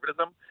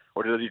conservatism,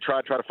 or does he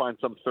try to find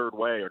some third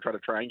way or try to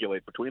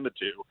triangulate between the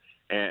two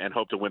and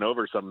hope to win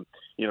over some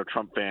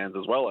Trump fans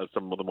as well as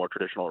some of the more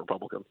traditional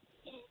Republicans?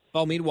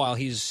 Well, meanwhile,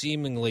 he's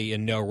seemingly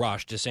in no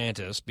rush,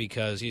 DeSantis,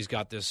 because he's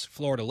got this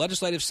Florida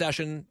legislative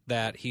session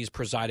that he's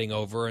presiding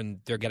over,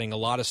 and they're getting a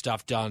lot of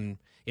stuff done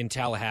in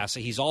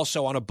Tallahassee. He's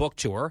also on a book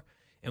tour,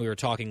 and we were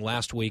talking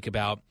last week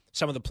about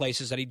some of the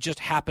places that he just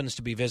happens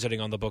to be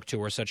visiting on the book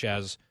tour, such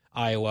as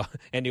Iowa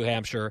and New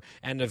Hampshire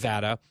and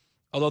Nevada.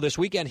 Although this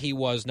weekend he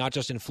was not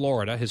just in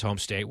Florida, his home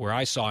state, where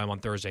I saw him on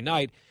Thursday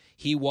night.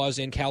 He was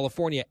in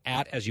California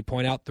at, as you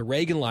point out, the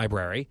Reagan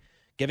Library,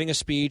 giving a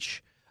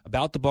speech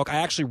about the book. I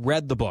actually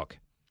read the book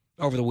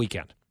over the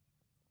weekend,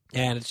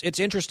 and it's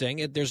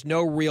interesting. There's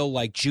no real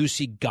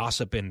juicy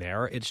gossip in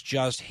there. It's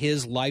just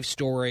his life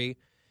story,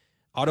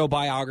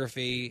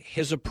 autobiography,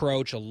 his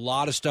approach, a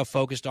lot of stuff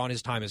focused on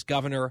his time as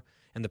governor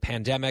and the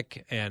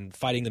pandemic and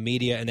fighting the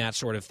media and that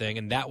sort of thing.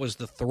 And that was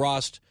the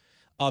thrust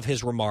of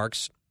his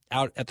remarks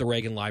out at the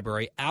Reagan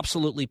Library.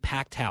 Absolutely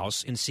packed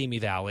house in Simi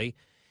Valley,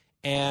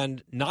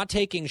 and not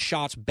taking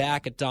shots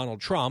back at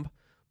Donald Trump,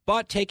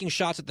 but taking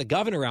shots at the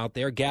governor out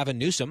there, Gavin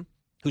Newsom,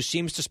 who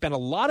seems to spend a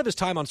lot of his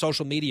time on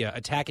social media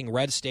attacking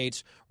red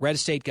state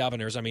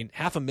governors. I mean,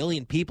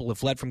 500,000 people have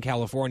fled from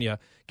California.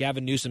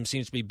 Gavin Newsom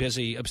seems to be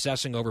busy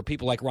obsessing over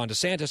people like Ron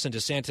DeSantis, and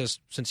DeSantis,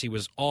 since he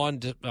was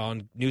on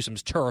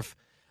Newsom's turf,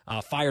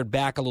 fired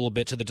back a little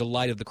bit to the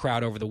delight of the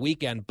crowd over the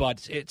weekend.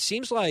 But it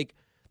seems like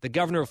the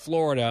governor of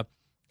Florida,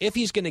 if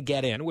he's going to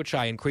get in, which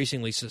I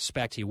increasingly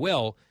suspect he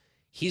will,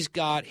 he's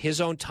got his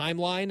own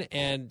timeline,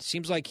 and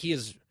seems like he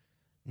is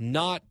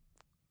not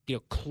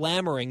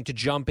clamoring to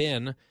jump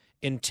in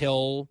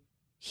until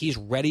he's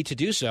ready to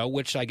do so,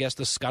 which I guess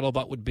the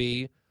scuttlebutt would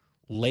be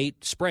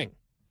late spring.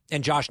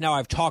 And Josh, now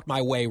I've talked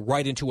my way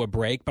right into a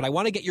break, but I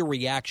want to get your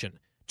reaction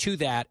to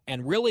that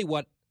and really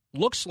what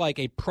looks like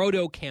a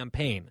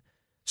proto-campaign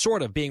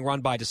sort of being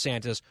run by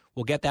DeSantis.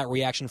 We'll get that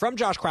reaction from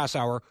Josh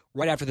Kraushaar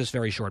right after this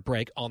very short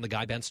break on The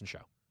Guy Benson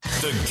Show.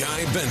 The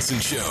Guy Benson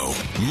Show.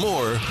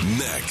 More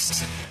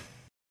next.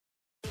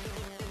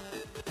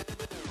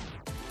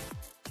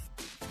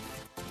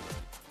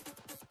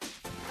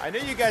 I know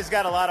you guys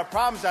got a lot of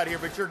problems out here,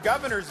 but your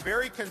governor's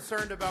very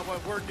concerned about what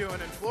we're doing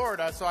in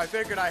Florida, so I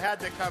figured I had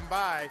to come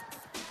by.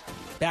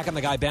 Back on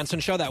The Guy Benson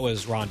Show, that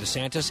was Ron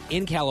DeSantis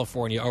in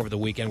California over the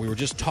weekend. We were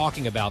just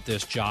talking about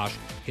this, Josh,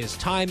 his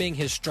timing,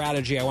 his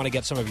strategy. I want to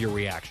get some of your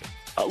reaction.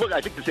 Look, I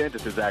think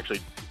DeSantis is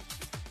actually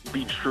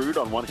being shrewd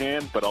on one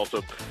hand, but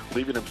also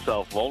leaving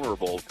himself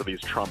vulnerable to these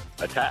Trump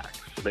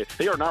attacks.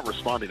 They are not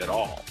responding at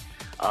all.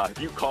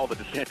 If you call the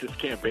DeSantis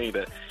campaign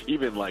to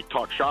even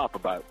talk shop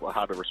about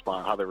how they're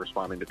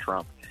responding to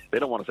Trump, they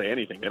don't want to say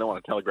anything. They don't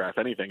want to telegraph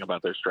anything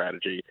about their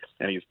strategy.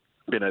 And he's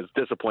been as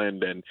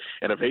disciplined and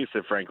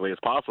evasive, frankly, as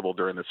possible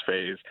during this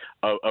phase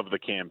of the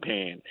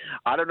campaign.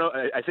 I don't know.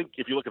 I think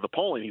if you look at the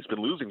polling, he's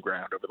been losing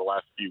ground over the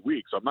last few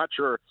weeks. So I'm not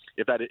sure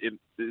if that is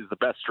the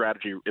best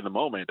strategy in the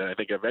moment. And I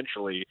think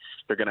eventually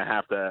they're going to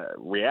have to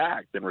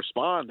react and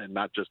respond and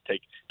not just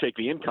take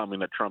the incoming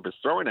that Trump is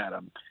throwing at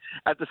him.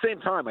 At the same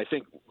time, I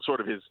think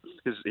sort of his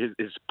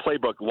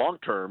playbook long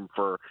term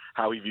for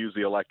how he views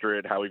the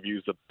electorate, how he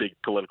views the big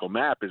political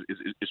map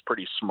is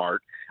pretty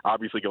smart.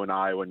 Obviously going to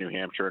Iowa, New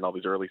Hampshire, and all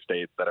these early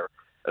states that are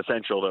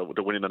essential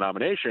to winning the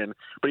nomination.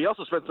 But he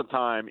also spent some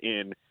time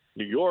in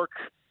New York,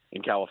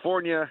 in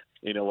California,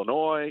 in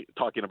Illinois,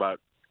 talking about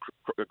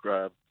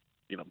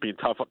being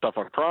tough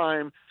on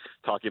crime,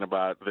 talking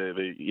about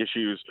the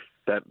issues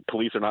that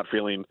police are not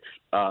feeling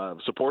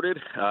supported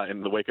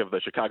in the wake of the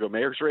Chicago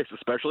mayor's race,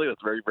 especially.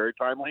 That's very, very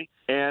timely.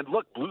 And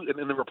look,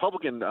 in the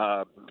Republican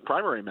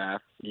primary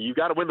math, you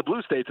got to win the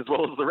blue states as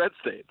well as the red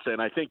states.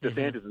 And I think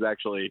DeSantis is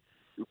actually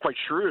quite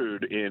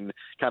shrewd in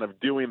kind of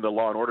doing the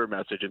law and order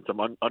message in some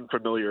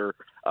unfamiliar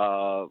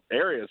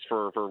areas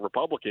for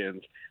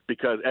Republicans,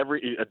 because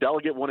a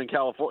delegate won in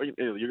California,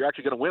 you're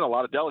actually going to win a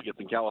lot of delegates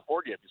in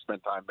California if you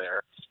spend time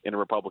there in a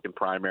Republican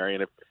primary.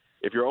 And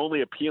if you're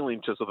only appealing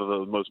to sort of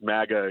the most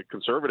MAGA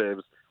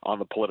conservatives on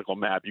the political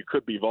map, you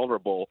could be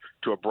vulnerable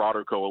to a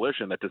broader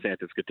coalition that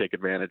DeSantis could take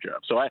advantage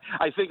of. So I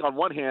think on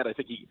one hand, I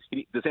think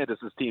DeSantis'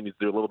 team needs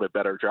to do a little bit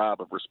better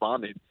job of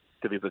responding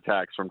to these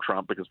attacks from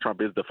Trump, because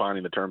Trump is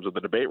defining the terms of the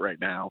debate right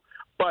now.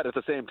 But at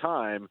the same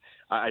time,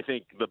 I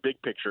think the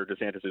big picture,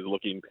 DeSantis is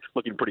looking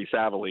pretty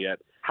savvily at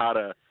how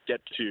to get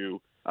to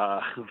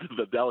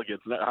the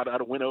delegates, how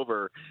to win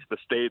over the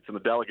states and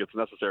the delegates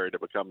necessary to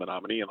become the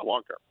nominee in the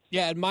long term.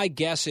 Yeah, and my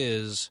guess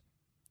is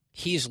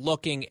he's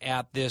looking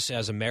at this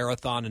as a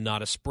marathon and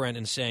not a sprint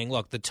and saying,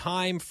 look, the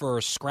time for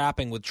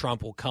scrapping with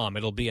Trump will come.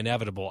 It'll be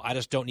inevitable. I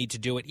just don't need to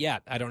do it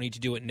yet. I don't need to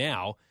do it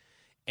now.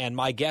 And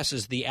my guess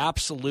is the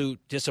absolute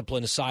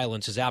disciplined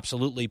silence is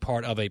absolutely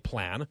part of a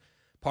plan,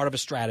 part of a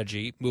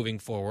strategy moving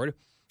forward.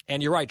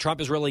 And you're right, Trump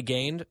has really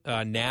gained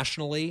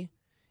nationally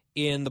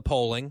in the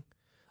polling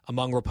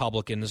among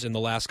Republicans in the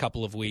last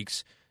couple of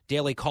weeks.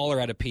 Daily Caller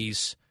had a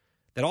piece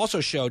that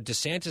also showed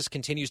DeSantis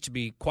continues to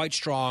be quite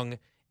strong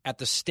at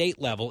the state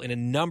level in a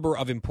number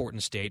of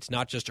important states,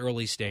 not just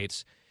early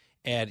states,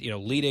 and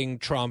leading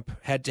Trump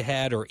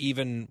head-to-head or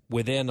even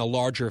within a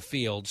larger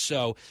field.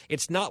 So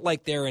it's not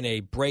like they're in a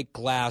break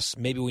glass,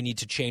 maybe we need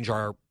to change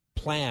our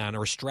plan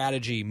or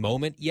strategy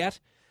moment yet.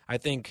 I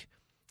think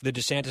the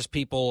DeSantis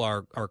people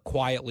are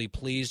quietly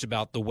pleased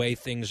about the way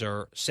things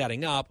are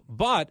setting up.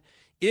 But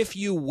if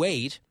you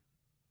wait,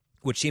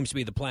 which seems to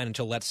be the plan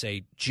until, let's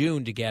say,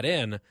 June to get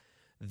in,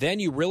 then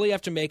you really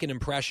have to make an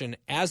impression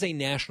as a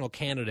national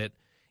candidate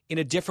in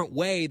a different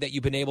way that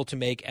you've been able to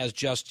make as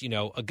just,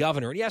 a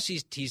governor. And yes,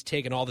 he's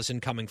taken all this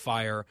incoming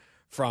fire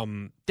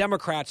from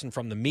Democrats and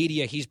from the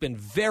media. He's been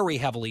very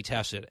heavily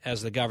tested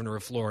as the governor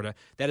of Florida.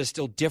 That is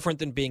still different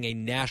than being a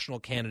national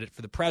candidate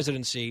for the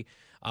presidency.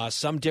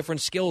 Some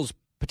different skills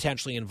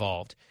potentially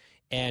involved.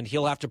 And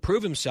he'll have to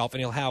prove himself,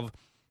 and he'll have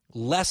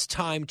less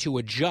time to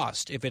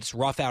adjust if it's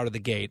rough out of the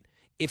gate,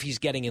 if he's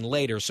getting in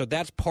later. So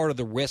that's part of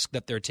the risk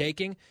that they're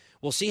taking.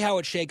 We'll see how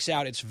it shakes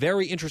out. It's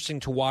very interesting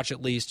to watch,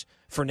 at least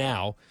for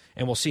now,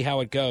 and we'll see how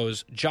it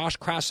goes. Josh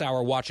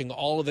Kraushaar watching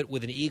all of it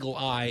with an eagle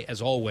eye,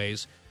 as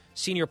always.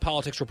 Senior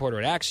politics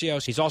reporter at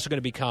Axios. He's also going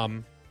to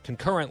become,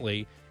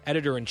 concurrently,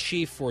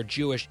 editor-in-chief for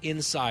Jewish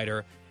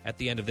Insider at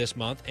the end of this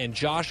month. And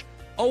Josh,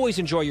 always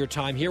enjoy your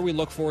time here. We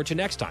look forward to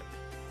next time.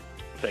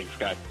 Thanks,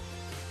 Guy.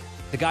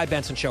 The Guy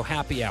Benson Show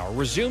Happy Hour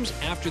resumes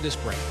after this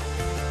break.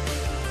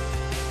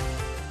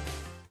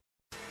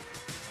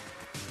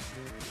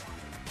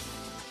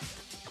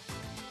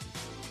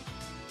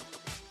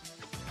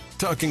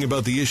 Talking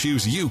about the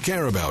issues you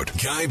care about.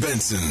 Guy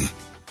Benson.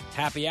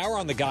 Happy Hour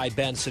on the Guy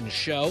Benson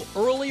Show.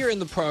 Earlier in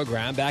the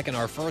program, back in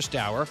our first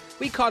hour,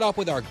 we caught up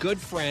with our good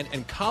friend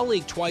and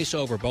colleague twice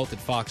over, both at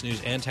Fox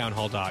News and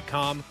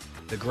Townhall.com,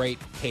 the great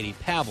Katie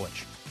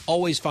Pavlich.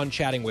 Always fun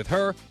chatting with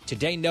her.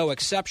 Today, no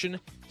exception.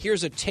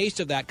 Here's a taste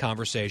of that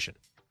conversation.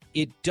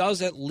 It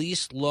does at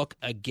least look,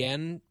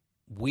 again,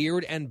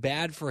 weird and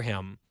bad for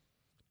him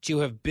to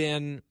have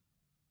been,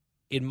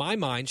 in my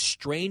mind,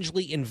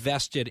 strangely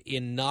invested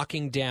in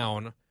knocking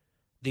down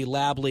the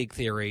lab leak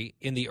theory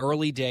in the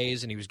early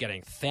days, and he was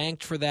getting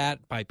thanked for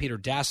that by Peter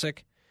Daszak,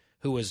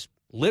 who was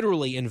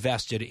literally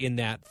invested in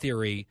that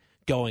theory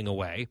going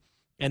away,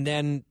 and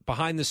then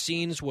behind the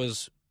scenes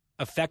was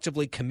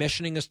effectively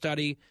commissioning a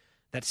study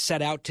that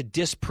set out to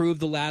disprove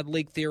the lab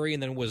leak theory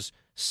and then was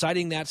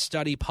citing that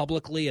study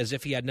publicly as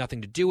if he had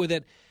nothing to do with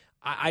it.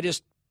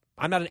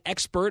 I'm not an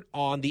expert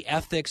on the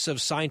ethics of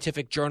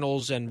scientific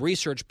journals and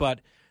research,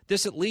 but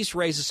this at least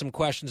raises some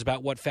questions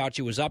about what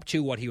Fauci was up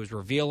to, what he was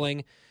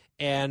revealing,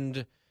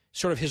 and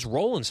sort of his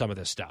role in some of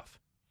this stuff.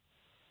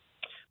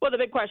 Well, the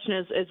big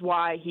question is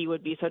why he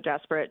would be so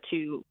desperate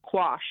to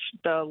quash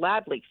the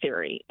lab leak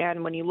theory.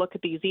 And when you look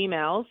at these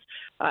emails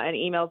and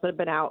emails that have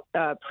been out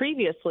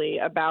previously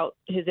about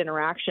his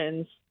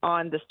interactions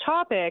on this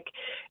topic,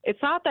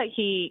 it's not that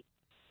he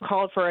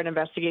called for an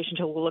investigation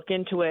to look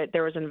into it.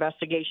 There was an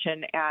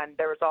investigation, and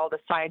there was all the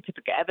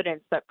scientific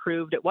evidence that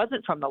proved it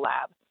wasn't from the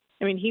lab.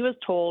 I mean, he was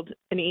told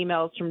in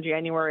emails from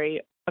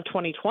January of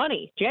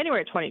 2020,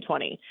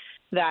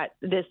 that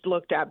this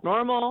looked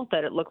abnormal,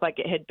 that it looked like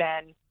it had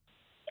been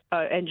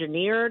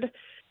engineered,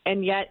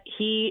 and yet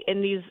he,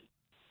 in these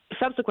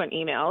subsequent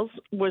emails,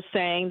 was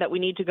saying that we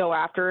need to go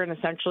after and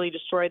essentially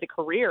destroy the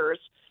careers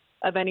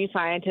of any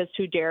scientists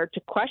who dared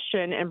to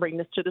question and bring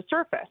this to the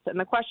surface. And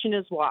the question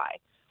is why?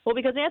 Well,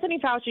 because Anthony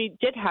Fauci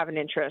did have an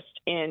interest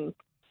in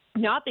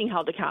not being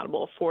held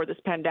accountable for this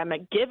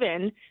pandemic,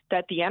 given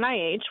that the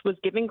NIH was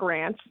giving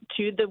grants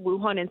to the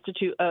Wuhan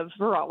Institute of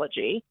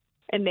Virology,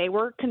 and they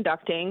were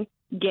conducting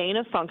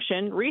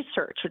gain-of-function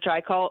research, which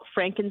I call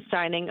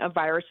Frankensteining of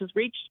viruses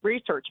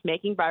research,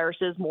 making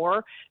viruses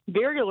more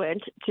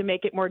virulent to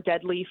make it more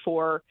deadly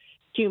for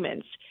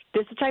humans.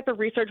 This type of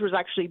research was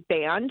actually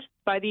banned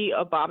by the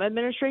Obama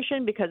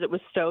administration because it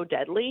was so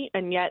deadly,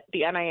 and yet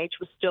the NIH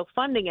was still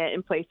funding it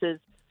in places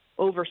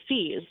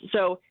overseas.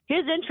 So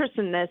his interest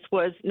in this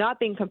was not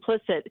being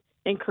complicit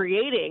in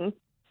creating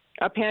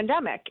a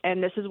pandemic,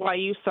 and this is why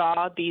you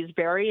saw these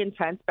very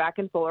intense back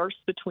and forth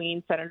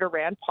between Senator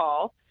Rand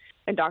Paul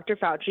and Dr.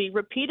 Fauci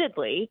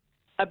repeatedly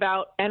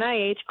about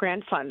NIH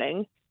grant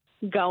funding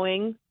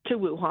going to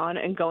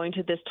Wuhan and going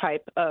to this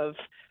type of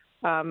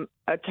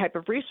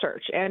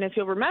research. And if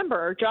you'll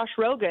remember, Josh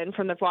Rogin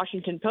from the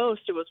Washington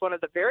Post, who was one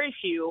of the very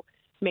few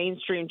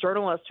mainstream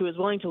journalists who was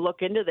willing to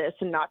look into this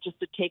and not just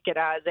to take it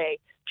as a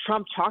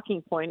Trump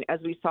talking point,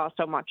 as we saw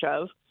so much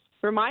of,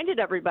 reminded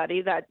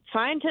everybody that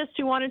scientists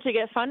who wanted to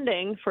get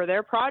funding for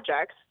their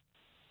projects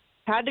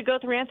had to go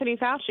through Anthony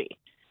Fauci.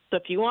 So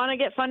if you want to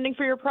get funding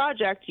for your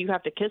project, you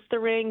have to kiss the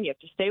ring, you have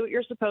to say what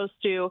you're supposed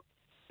to,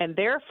 and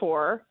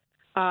therefore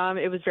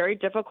it was very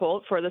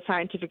difficult for the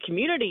scientific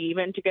community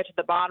even to get to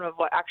the bottom of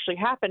what actually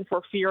happened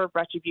for fear of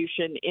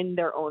retribution in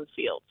their own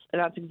fields.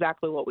 And that's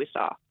exactly what we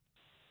saw.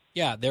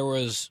 Yeah, there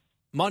was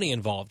money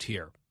involved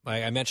here.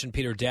 I mentioned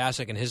Peter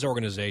Daszak and his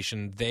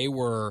organization. They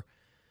were,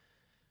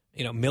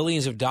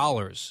 millions of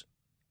dollars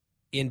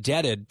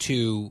indebted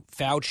to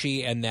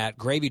Fauci and that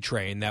gravy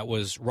train that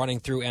was running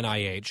through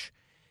NIH.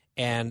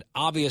 And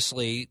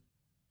obviously,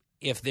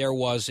 if there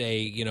was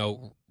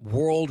a,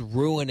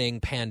 world-ruining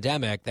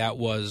pandemic that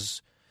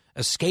was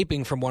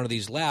escaping from one of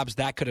these labs,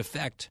 that could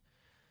affect,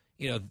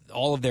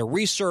 all of their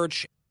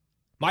research.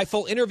 My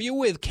full interview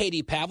with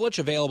Katie Pavlich,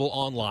 available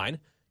online,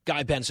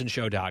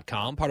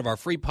 GuyBensonShow.com, part of our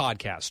free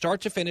podcast,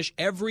 start to finish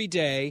every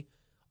day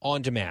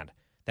on demand.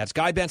 That's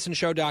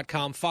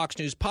GuyBensonShow.com,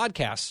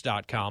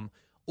 FoxNewsPodcasts.com,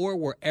 or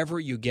wherever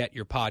you get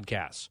your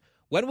podcasts.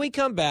 When we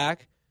come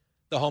back,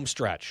 the home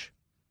stretch.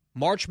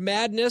 March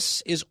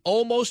Madness is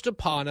almost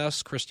upon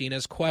us.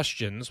 Christina's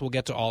questions. We'll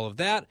get to all of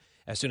that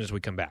as soon as we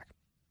come back.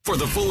 For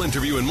the full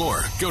interview and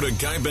more, go to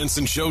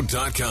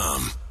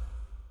GuyBensonShow.com.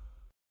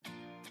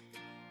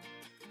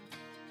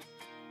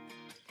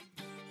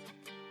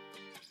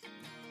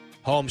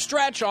 Home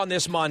stretch on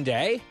this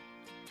Monday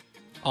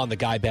on the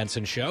Guy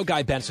Benson Show.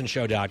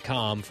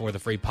 GuyBensonShow.com for the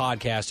free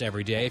podcast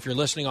every day. If you're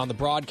listening on the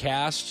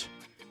broadcast,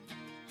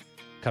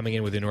 coming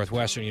in with the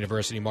Northwestern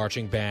University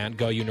Marching Band,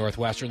 Go You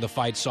Northwestern, the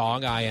fight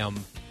song, I am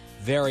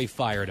very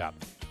fired up.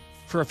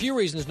 For a few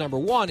reasons. Number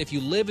one, if you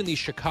live in the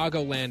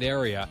Chicagoland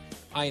area,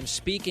 I am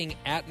speaking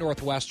at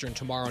Northwestern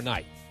tomorrow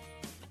night.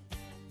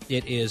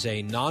 It is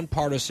a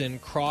nonpartisan,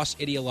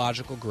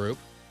 cross-ideological group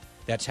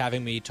that's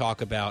having me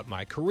talk about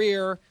my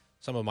career,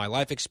 some of my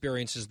life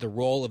experiences, the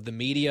role of the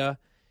media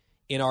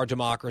in our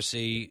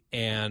democracy,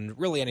 and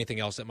really anything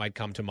else that might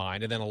come to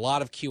mind. And then a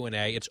lot of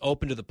Q&A. It's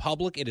open to the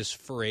public. It is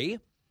free.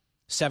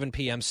 7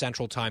 p.m.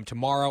 Central Time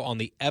tomorrow on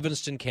the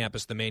Evanston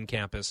campus, the main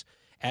campus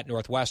at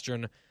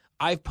Northwestern.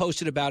 I've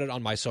posted about it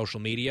on my social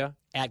media,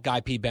 at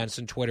Guy P.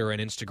 Benson, Twitter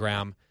and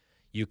Instagram.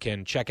 You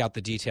can check out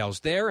the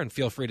details there and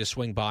feel free to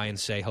swing by and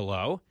say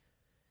hello.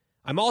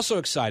 I'm also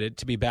excited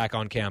to be back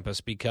on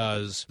campus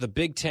because the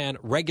Big Ten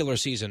regular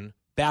season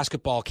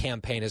basketball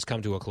campaign has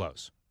come to a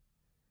close.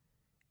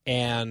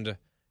 And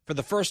for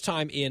the first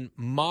time in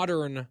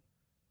modern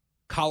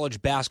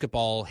college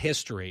basketball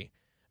history,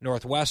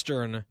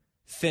 Northwestern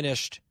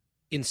finished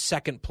in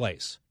second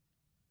place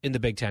in the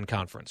Big Ten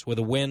Conference with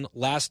a win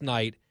last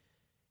night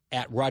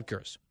at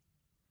Rutgers.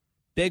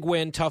 Big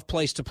win, tough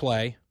place to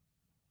play.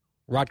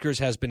 Rutgers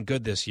has been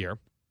good this year.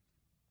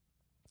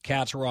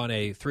 Cats were on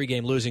a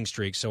 3-game losing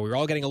streak, so we were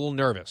all getting a little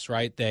nervous,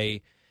 right?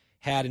 They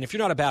had, and if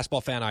you're not a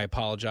basketball fan, I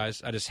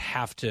apologize. I just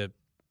have to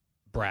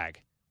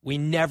brag. We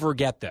never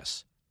get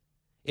this.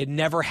 It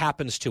never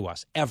happens to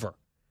us, ever.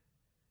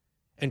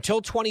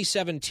 Until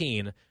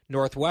 2017,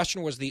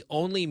 Northwestern was the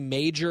only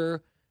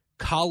major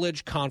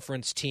college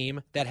conference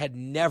team that had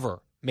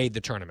never made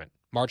the tournament.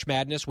 March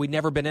Madness, we'd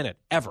never been in it,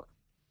 ever.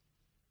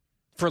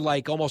 For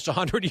like almost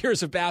 100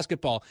 years of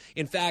basketball.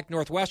 In fact,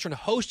 Northwestern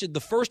hosted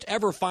the first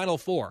ever Final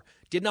Four,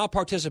 did not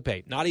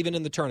participate, not even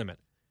in the tournament.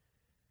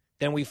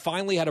 Then we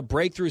finally had a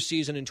breakthrough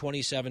season in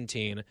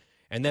 2017,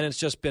 and then it's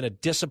just been a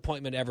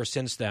disappointment ever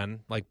since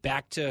then, like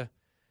back to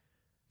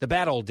the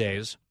bad old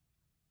days.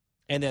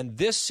 And then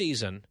this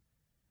season,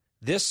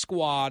 This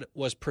squad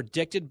was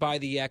predicted by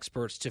the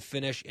experts to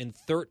finish in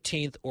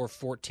 13th or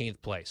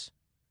 14th place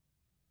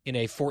in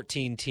a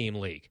 14-team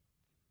league.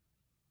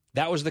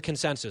 That was the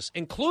consensus,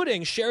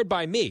 including shared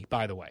by me,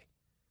 by the way.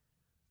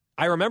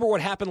 I remember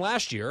what happened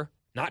last year.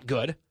 Not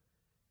good.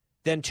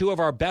 Then 2 of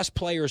our best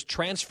players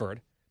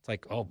transferred. It's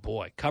like, oh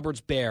boy,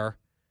 cupboard's bare.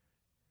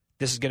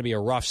 This is going to be a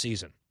rough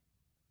season.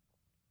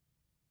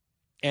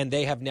 And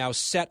they have now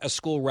set a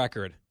school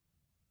record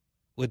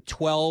with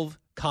 12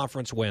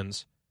 conference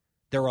wins.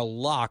 They're a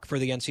lock for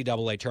the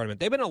NCAA tournament.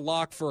 They've been a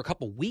lock for a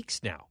couple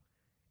weeks now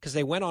because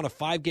they went on a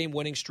 5-game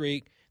winning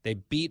streak. They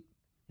beat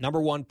number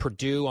 1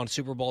 Purdue on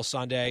Super Bowl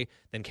Sunday,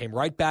 then came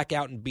right back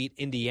out and beat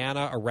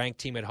Indiana, a ranked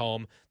team at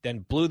home, then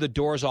blew the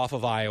doors off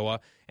of Iowa.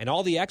 And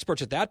all the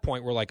experts at that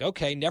point were like,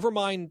 okay, never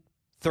mind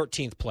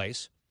 13th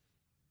place.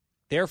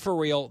 They're for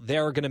real.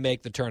 They're going to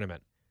make the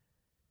tournament.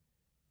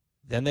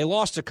 Then they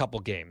lost a couple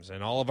games,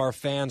 and all of our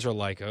fans are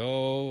like,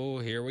 oh,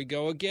 here we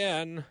go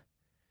again.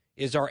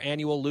 Is our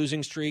annual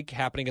losing streak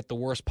happening at the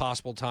worst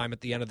possible time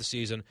at the end of the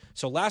season?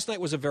 So last night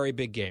was a very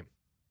big game.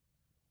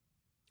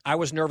 I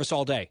was nervous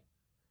all day.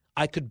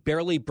 I could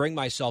barely bring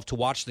myself to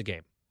watch the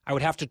game. I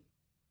would have to,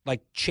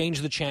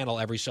 change the channel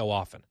every so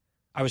often.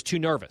 I was too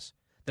nervous.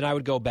 Then I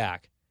would go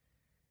back.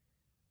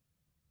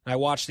 I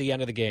watched the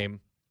end of the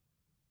game,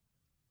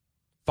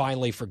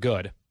 finally for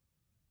good.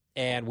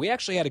 And we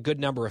actually had a good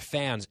number of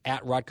fans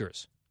at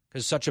Rutgers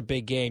because it's such a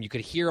big game. You could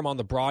hear them on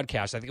the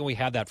broadcast. I think we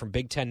had that from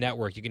Big Ten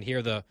Network. You can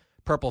hear the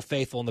Purple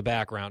Faithful in the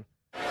background.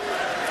 We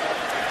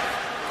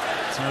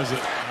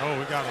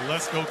got a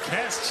Let's Go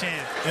Cats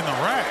chant in the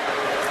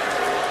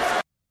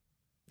rack.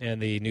 And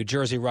the New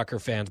Jersey Rucker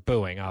fans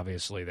booing,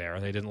 obviously, there.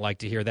 They didn't like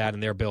to hear that in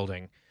their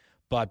building.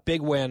 But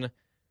big win,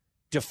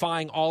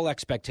 defying all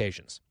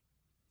expectations.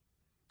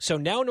 So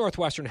now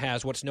Northwestern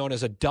has what's known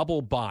as a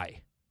double bye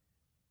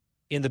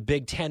in the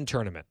Big Ten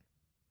tournament.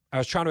 I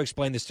was trying to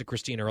explain this to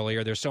Christine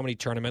earlier. There's so many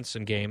tournaments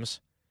and games.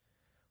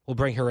 We'll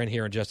bring her in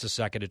here in just a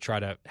second to try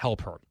to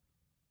help her.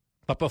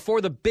 But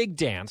before the big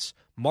dance,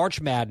 March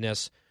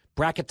Madness,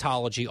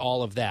 bracketology,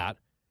 all of that,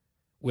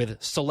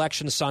 with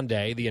Selection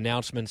Sunday, the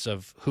announcements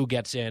of who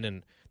gets in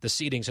and the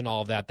seedings and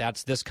all of that,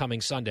 that's this coming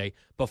Sunday.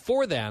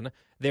 Before then,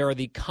 there are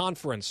the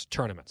conference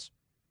tournaments.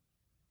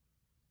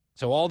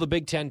 So all the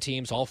Big Ten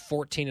teams, all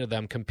 14 of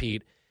them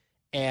compete,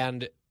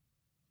 and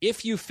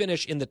if you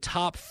finish in the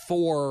top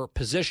 4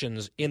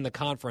 positions in the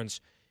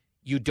conference,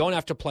 you don't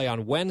have to play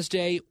on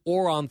Wednesday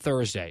or on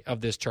Thursday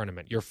of this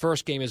tournament. Your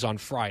first game is on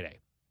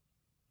Friday.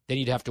 Then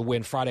you'd have to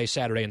win Friday,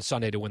 Saturday, and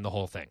Sunday to win the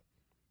whole thing.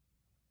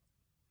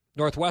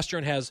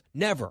 Northwestern has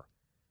never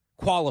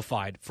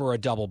qualified for a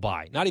double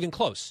bye. Not even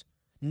close.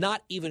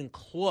 Not even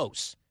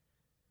close.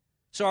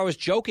 So I was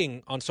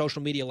joking on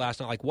social media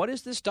last night, like, what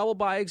is this double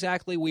bye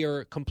exactly? We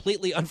are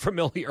completely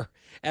unfamiliar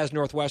as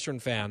Northwestern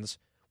fans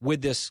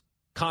with this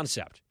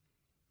concept.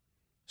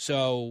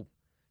 So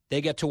they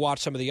get to watch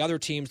some of the other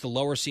teams, the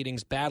lower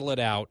seedings, battle it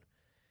out,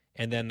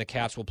 and then the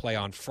Cats will play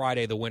on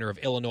Friday, the winner of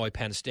Illinois,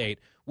 Penn State,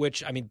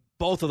 which,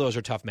 both of those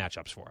are tough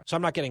matchups for us. So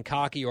I'm not getting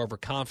cocky or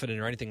overconfident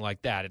or anything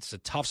like that. It's a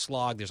tough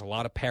slog. There's a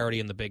lot of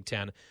parity in the Big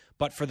Ten.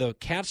 But for the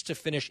Cats to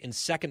finish in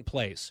second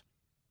place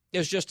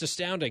is just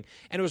astounding.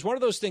 And it was one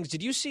of those things,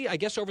 did you see, I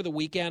guess over the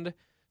weekend,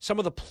 some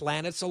of the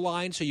planets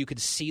aligned so you could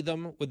see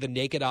them with the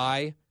naked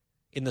eye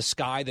in the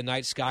sky, the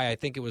night sky? I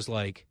think it was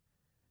like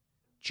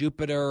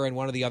Jupiter and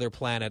one of the other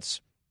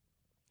planets.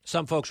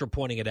 Some folks were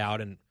pointing it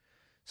out, and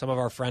some of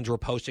our friends were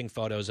posting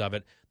photos of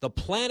it. The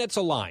planets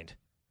aligned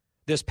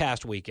this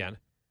past weekend.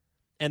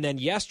 And then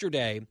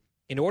yesterday,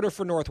 in order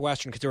for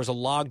Northwestern, because there was a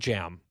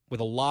logjam with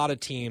a lot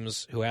of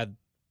teams who had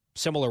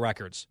similar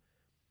records,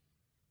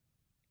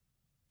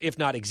 if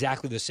not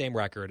exactly the same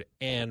record,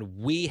 and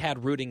we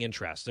had rooting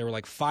interest. There were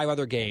like 5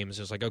 other games.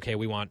 It was like, okay,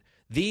 we want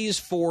these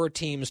 4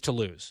 teams to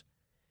lose.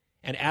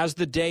 And as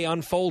the day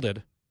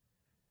unfolded,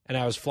 and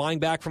I was flying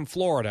back from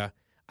Florida,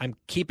 I'm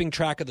keeping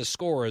track of the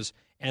scores,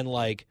 and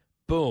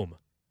boom,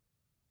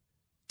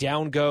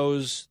 down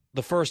goes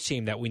the first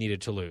team that we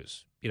needed to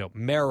lose.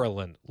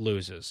 Maryland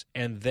loses,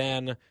 and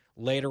then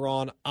later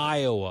on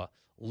Iowa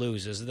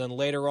loses, and then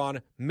later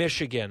on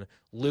Michigan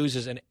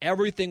loses, and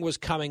everything was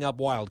coming up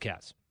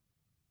Wildcats.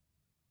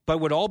 But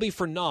it would all be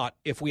for naught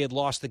if we had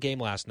lost the game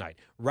last night.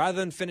 Rather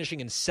than finishing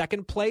in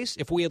second place,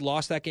 if we had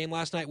lost that game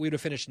last night, we would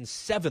have finished in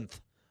 7th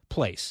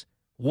place.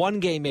 1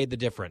 game made the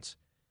difference.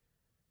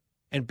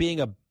 And being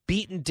a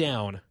beaten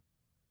down,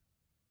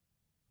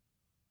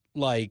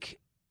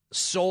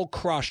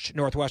 soul-crushed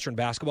Northwestern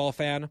basketball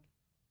fan,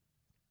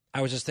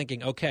 I was just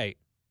thinking, okay,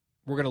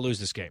 we're going to lose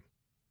this game.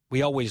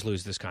 We always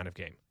lose this kind of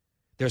game.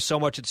 There's so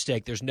much at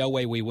stake. There's no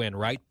way we win,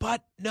 right?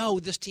 But no,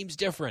 this team's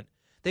different.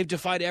 They've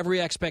defied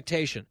every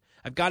expectation.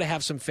 I've got to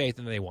have some faith,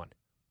 and they won.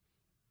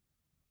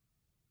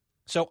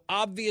 So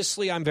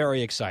obviously I'm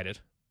very excited,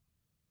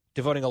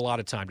 devoting a lot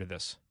of time to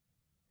this.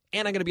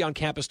 And I'm going to be on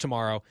campus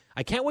tomorrow.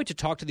 I can't wait to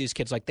talk to these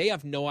kids. They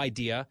have no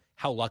idea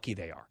how lucky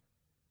they are.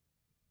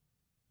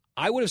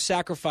 I would have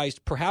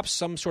sacrificed perhaps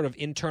some sort of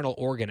internal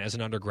organ as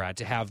an undergrad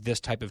to have this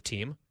type of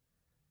team.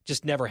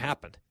 Just never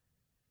happened.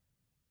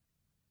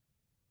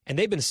 And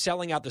they've been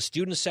selling out. The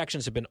student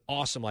sections have been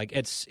awesome. Like,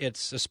 it's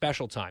a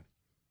special time.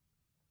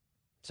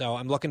 So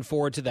I'm looking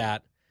forward to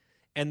that.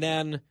 And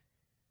then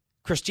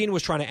Christine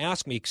was trying to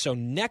ask me, so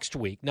next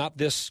week, not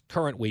this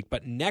current week,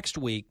 but next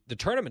week, the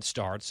tournament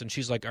starts. And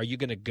she's like, are you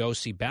going to go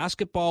see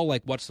basketball?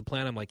 Like, what's the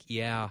plan? I'm like,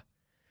 yeah,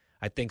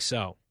 I think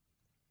so.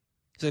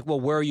 She's like, well,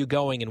 where are you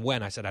going and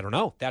when? I said, I don't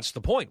know. That's the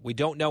point. We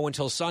don't know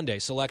until Sunday,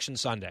 Selection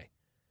Sunday.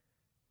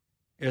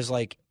 There's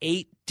like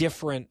 8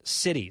 different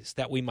cities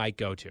that we might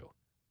go to.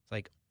 It's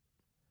like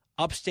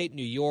upstate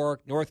New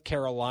York, North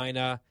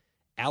Carolina,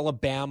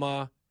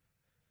 Alabama,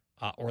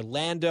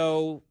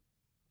 Orlando,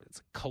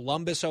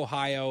 Columbus,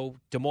 Ohio,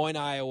 Des Moines,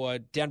 Iowa,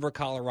 Denver,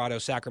 Colorado,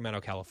 Sacramento,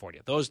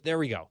 California. There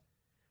we go.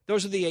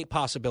 Those are the 8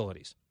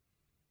 possibilities.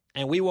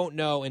 And we won't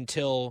know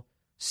until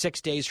 6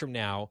 days from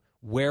now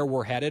where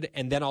we're headed,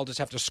 and then I'll just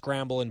have to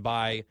scramble and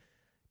buy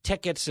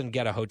tickets and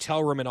get a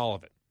hotel room and all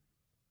of it.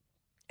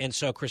 And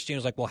so Christine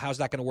was like, well, how's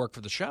that going to work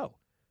for the show?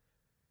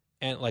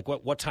 And like,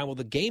 what time will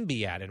the game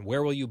be at? And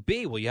where will you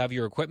be? Will you have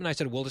your equipment? I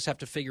said, we'll just have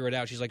to figure it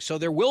out. She's like, so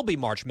there will be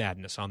March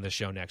Madness on this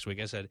show next week.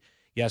 I said,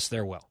 yes,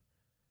 there will.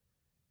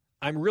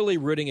 I'm really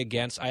rooting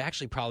against, I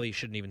actually probably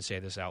shouldn't even say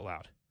this out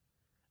loud.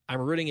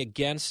 I'm rooting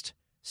against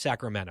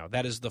Sacramento.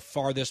 That is the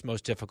farthest,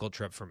 most difficult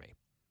trip for me.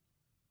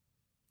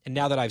 And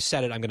now that I've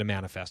said it, I'm going to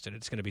manifest it.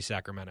 It's going to be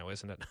Sacramento,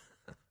 isn't it?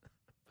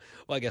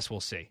 Well, I guess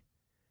we'll see.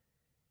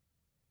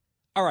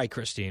 All right,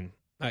 Christine.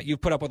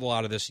 You've put up with a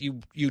lot of this.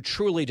 You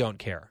truly don't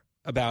care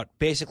about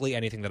basically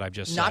anything that I've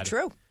just said. Not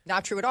true.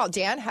 Not true at all.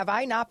 Dan, have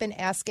I not been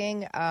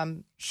asking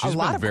She's a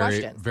lot been of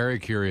questions? Very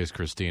curious,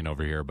 Christine,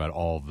 over here about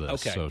all of this.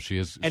 Okay. So she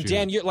is. And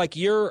Dan,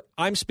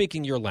 I'm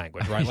speaking your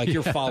language, right? Like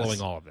you're Yes.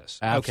 following all of this.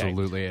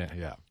 Absolutely, okay.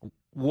 yeah.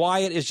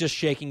 Wyatt is just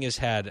shaking his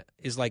head.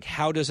 Is like,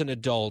 how does an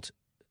adult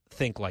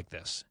think like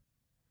this?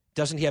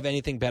 Doesn't he have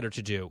anything better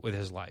to do with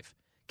his life?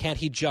 Can't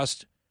he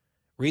just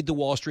read the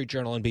Wall Street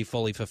Journal and be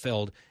fully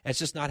fulfilled? It's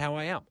just not how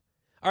I am.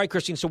 All right,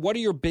 Christine, so what are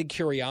your big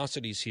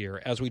curiosities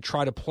here as we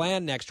try to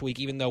plan next week,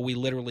 even though we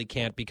literally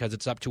can't because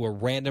it's up to a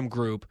random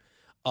group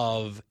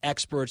of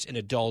experts and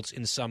adults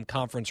in some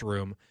conference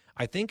room?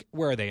 I think,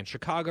 where are they, in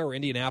Chicago or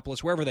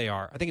Indianapolis, wherever they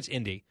are? I think it's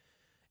Indy.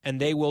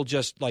 And they will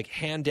just, like,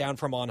 hand down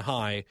from on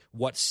high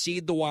what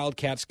seed the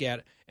Wildcats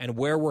get and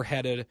where we're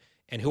headed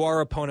and who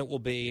our opponent will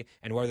be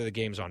and whether the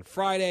game's on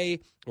Friday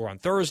or on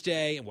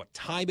Thursday and what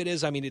time it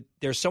is. I mean,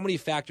 there's so many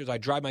factors I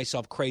drive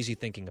myself crazy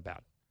thinking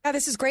about. Yeah,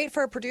 this is great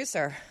for a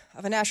producer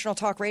of a national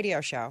talk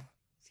radio show.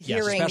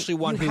 Yes, especially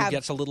one who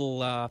gets a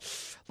little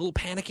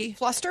panicky.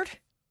 Flustered.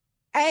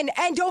 And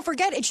don't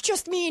forget, it's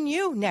just me and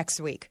you next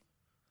week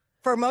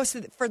for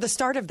the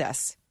start of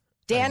this.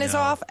 Dan is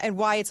off and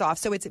Wyatt's off.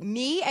 So it's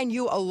me and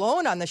you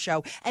alone on the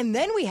show. And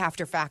then we have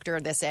to factor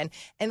this in.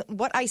 And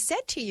what I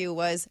said to you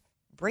was,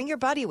 bring your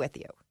buddy with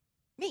you.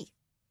 Me.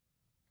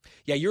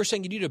 Yeah, you were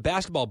saying you need a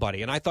basketball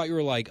buddy. And I thought you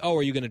were like, oh,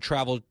 are you going to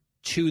travel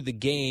to the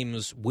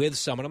games with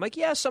someone? I'm like,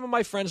 yeah, some of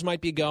my friends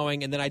might be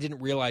going. And then I didn't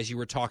realize you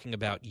were talking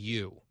about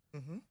you.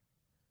 Mm-hmm.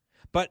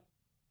 But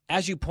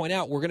as you point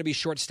out, we're going to be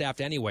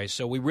short-staffed anyway.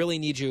 So we really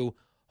need you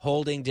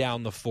holding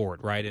down the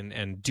fort, right,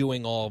 and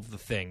doing all of the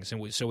things.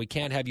 And so we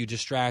can't have you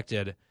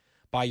distracted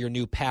by your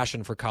new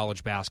passion for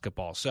college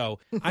basketball. So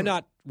I'm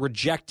not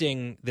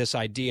rejecting this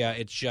idea.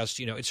 It's just,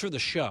 it's for the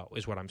show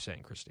is what I'm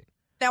saying, Christine.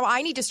 Now,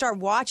 I need to start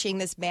watching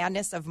this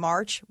madness of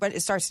March, but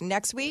it starts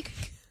next week.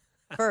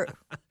 You're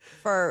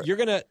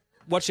going to,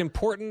 what's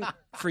important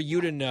for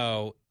you to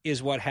know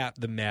is what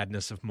happened, the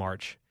madness of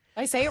March.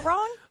 Did I say it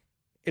wrong?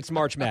 It's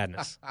March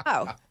Madness.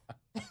 Oh.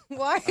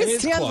 Why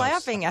is Dan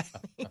laughing at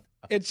me?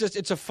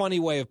 It's a funny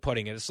way of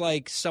putting it. It's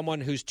like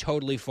someone who's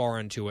totally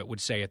foreign to it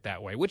would say it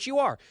that way, which you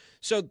are.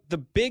 So the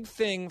big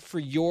thing for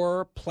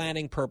your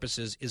planning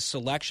purposes is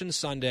Selection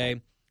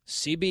Sunday,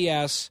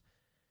 CBS,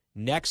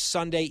 next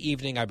Sunday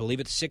evening, I believe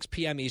it's 6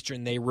 p.m.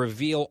 Eastern. They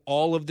reveal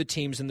all of the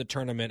teams in the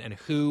tournament and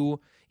who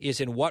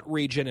is in what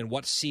region and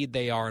what seed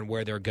they are and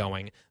where they're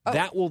going. Oh.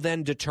 That will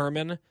then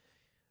determine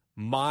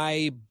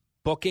my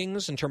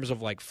bookings in terms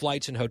of like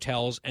flights and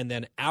hotels, and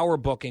then our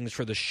bookings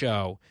for the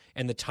show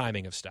and the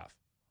timing of stuff.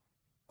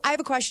 I have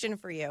a question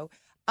for you.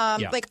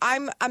 Like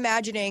I'm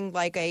imagining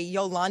like a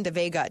Yolanda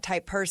Vega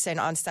type person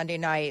on Sunday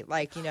night,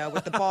 like,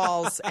 with the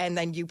balls, and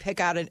then you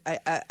pick out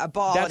a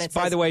ball. That's, and it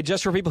by says, the way,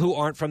 just for people who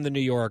aren't from the New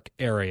York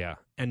area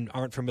and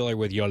aren't familiar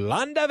with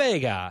Yolanda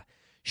Vega.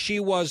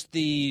 She was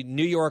the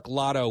New York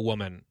Lotto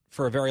woman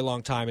for a very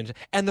long time.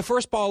 And the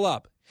first ball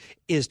up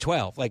is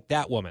 12, like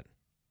that woman.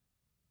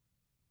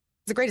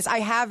 The greatest. I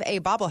have a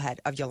bobblehead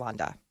of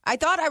Yolanda. I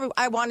thought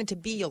I wanted to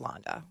be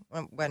Yolanda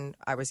when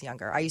I was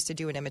younger. I used to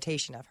do an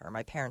imitation of her.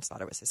 My parents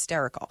thought it was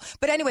hysterical.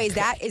 But anyways,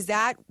 is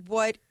that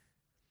what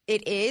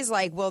it is?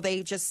 Like, will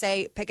they just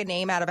say, pick a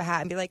name out of a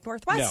hat and be like,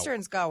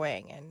 Northwestern's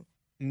going? And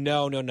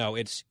No.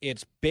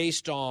 It's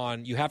based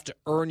on, you have to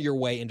earn your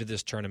way into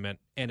this tournament,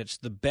 and it's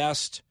the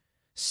best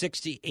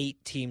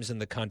 68 teams in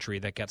the country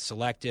that get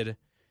selected.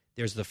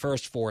 There's the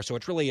first 4, so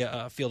it's really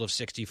a field of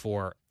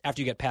 64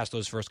 after you get past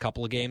those first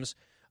couple of games.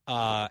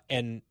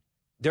 And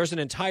there's an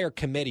entire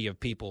committee of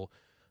people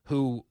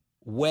who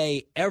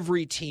weigh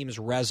every team's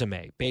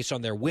resume based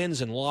on their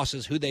wins and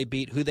losses, who they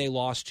beat, who they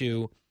lost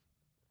to.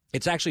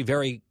 It's actually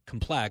very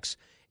complex.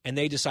 And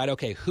they decide,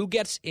 okay, who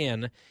gets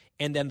in,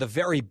 and then the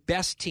very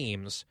best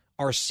teams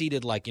are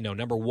seated like,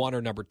 number 1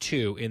 or number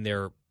 2 in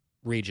their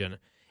region.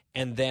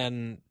 And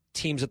then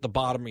teams at the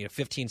bottom,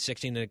 15,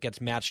 16, and it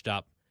gets matched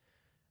up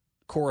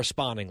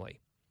correspondingly.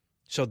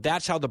 So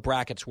that's how the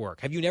brackets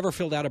work. Have you never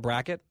filled out a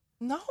bracket?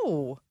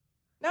 No.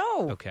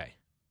 Okay.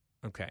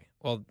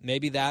 Well,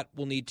 maybe that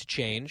will need to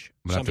change.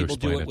 We'll Some people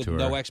do it with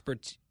no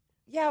experts.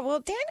 Yeah, well,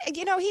 Dan,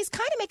 he's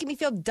kind of making me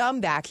feel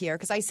dumb back here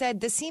because I said,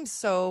 this seems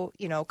so,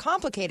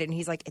 complicated. And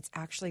he's like, it's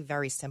actually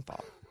very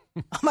simple.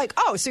 I'm like,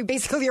 oh, so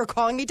basically you're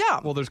calling me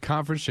dumb. Well, there's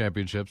conference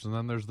championships and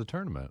then there's the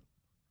tournament.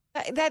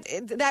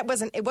 It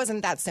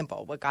wasn't that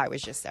simple, what Guy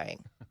was just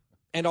saying.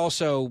 And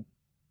also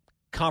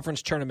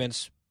conference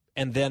tournaments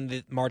and then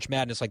the March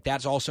Madness, like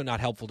that's also not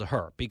helpful to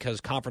her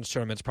because conference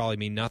tournaments probably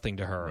mean nothing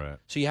to her. Right.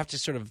 So you have to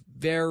sort of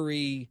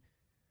very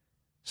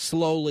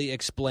slowly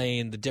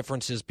explain the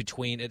differences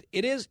between it.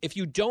 It is, if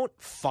you don't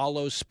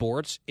follow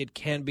sports, it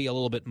can be a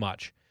little bit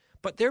much.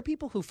 But there are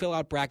people who fill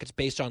out brackets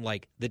based on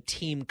like the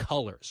team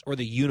colors or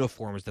the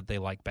uniforms that they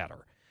like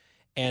better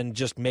and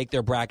just make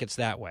their brackets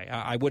that way.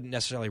 I wouldn't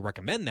necessarily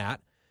recommend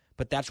that,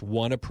 but that's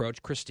one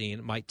approach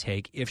Christine might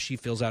take if she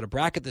fills out a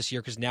bracket this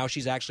year because now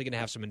she's actually going to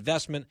have some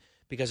investment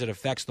because it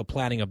affects the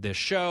planning of this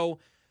show.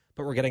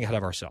 But we're getting ahead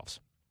of ourselves.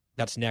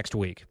 That's next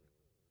week.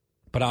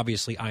 But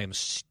obviously I am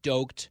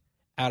stoked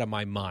out of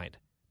my mind.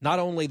 Not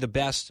only the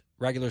best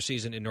regular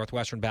season in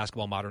Northwestern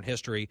basketball modern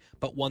history,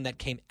 but one that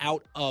came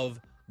out of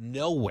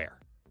nowhere.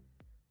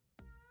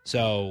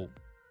 So,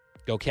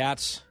 go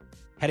Cats.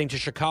 Heading to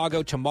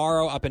Chicago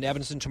tomorrow, up in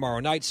Evanston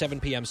tomorrow night, 7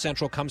 p.m.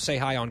 Central. Come say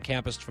hi on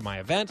campus for my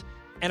event.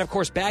 And, of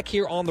course, back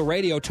here on the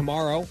radio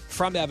tomorrow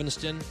from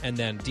Evanston and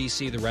then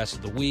D.C. the rest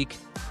of the week.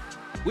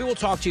 We will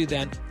talk to you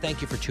then.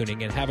 Thank you for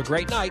tuning in. Have a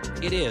great night.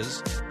 It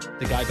is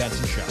The Guy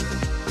Benson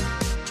Show.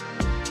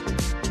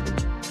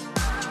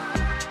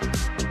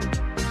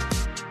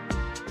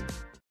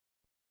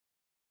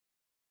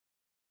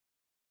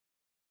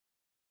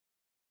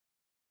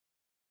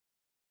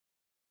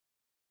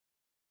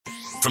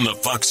 From the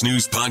Fox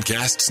News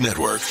Podcasts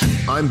Network.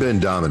 I'm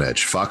Ben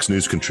Domenech, Fox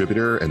News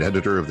contributor and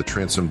editor of the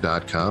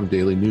Transom.com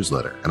daily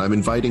newsletter, and I'm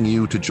inviting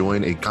you to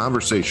join a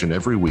conversation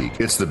every week.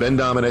 It's the Ben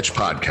Domenech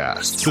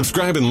Podcast.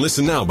 Subscribe and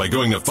listen now by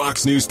going to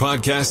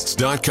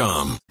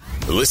foxnewspodcasts.com.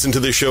 Listen to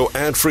the show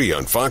ad-free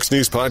on Fox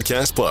News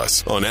Podcast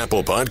Plus, on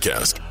Apple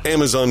Podcast,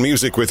 Amazon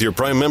Music with your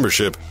Prime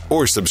membership,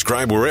 or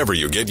subscribe wherever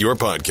you get your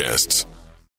podcasts.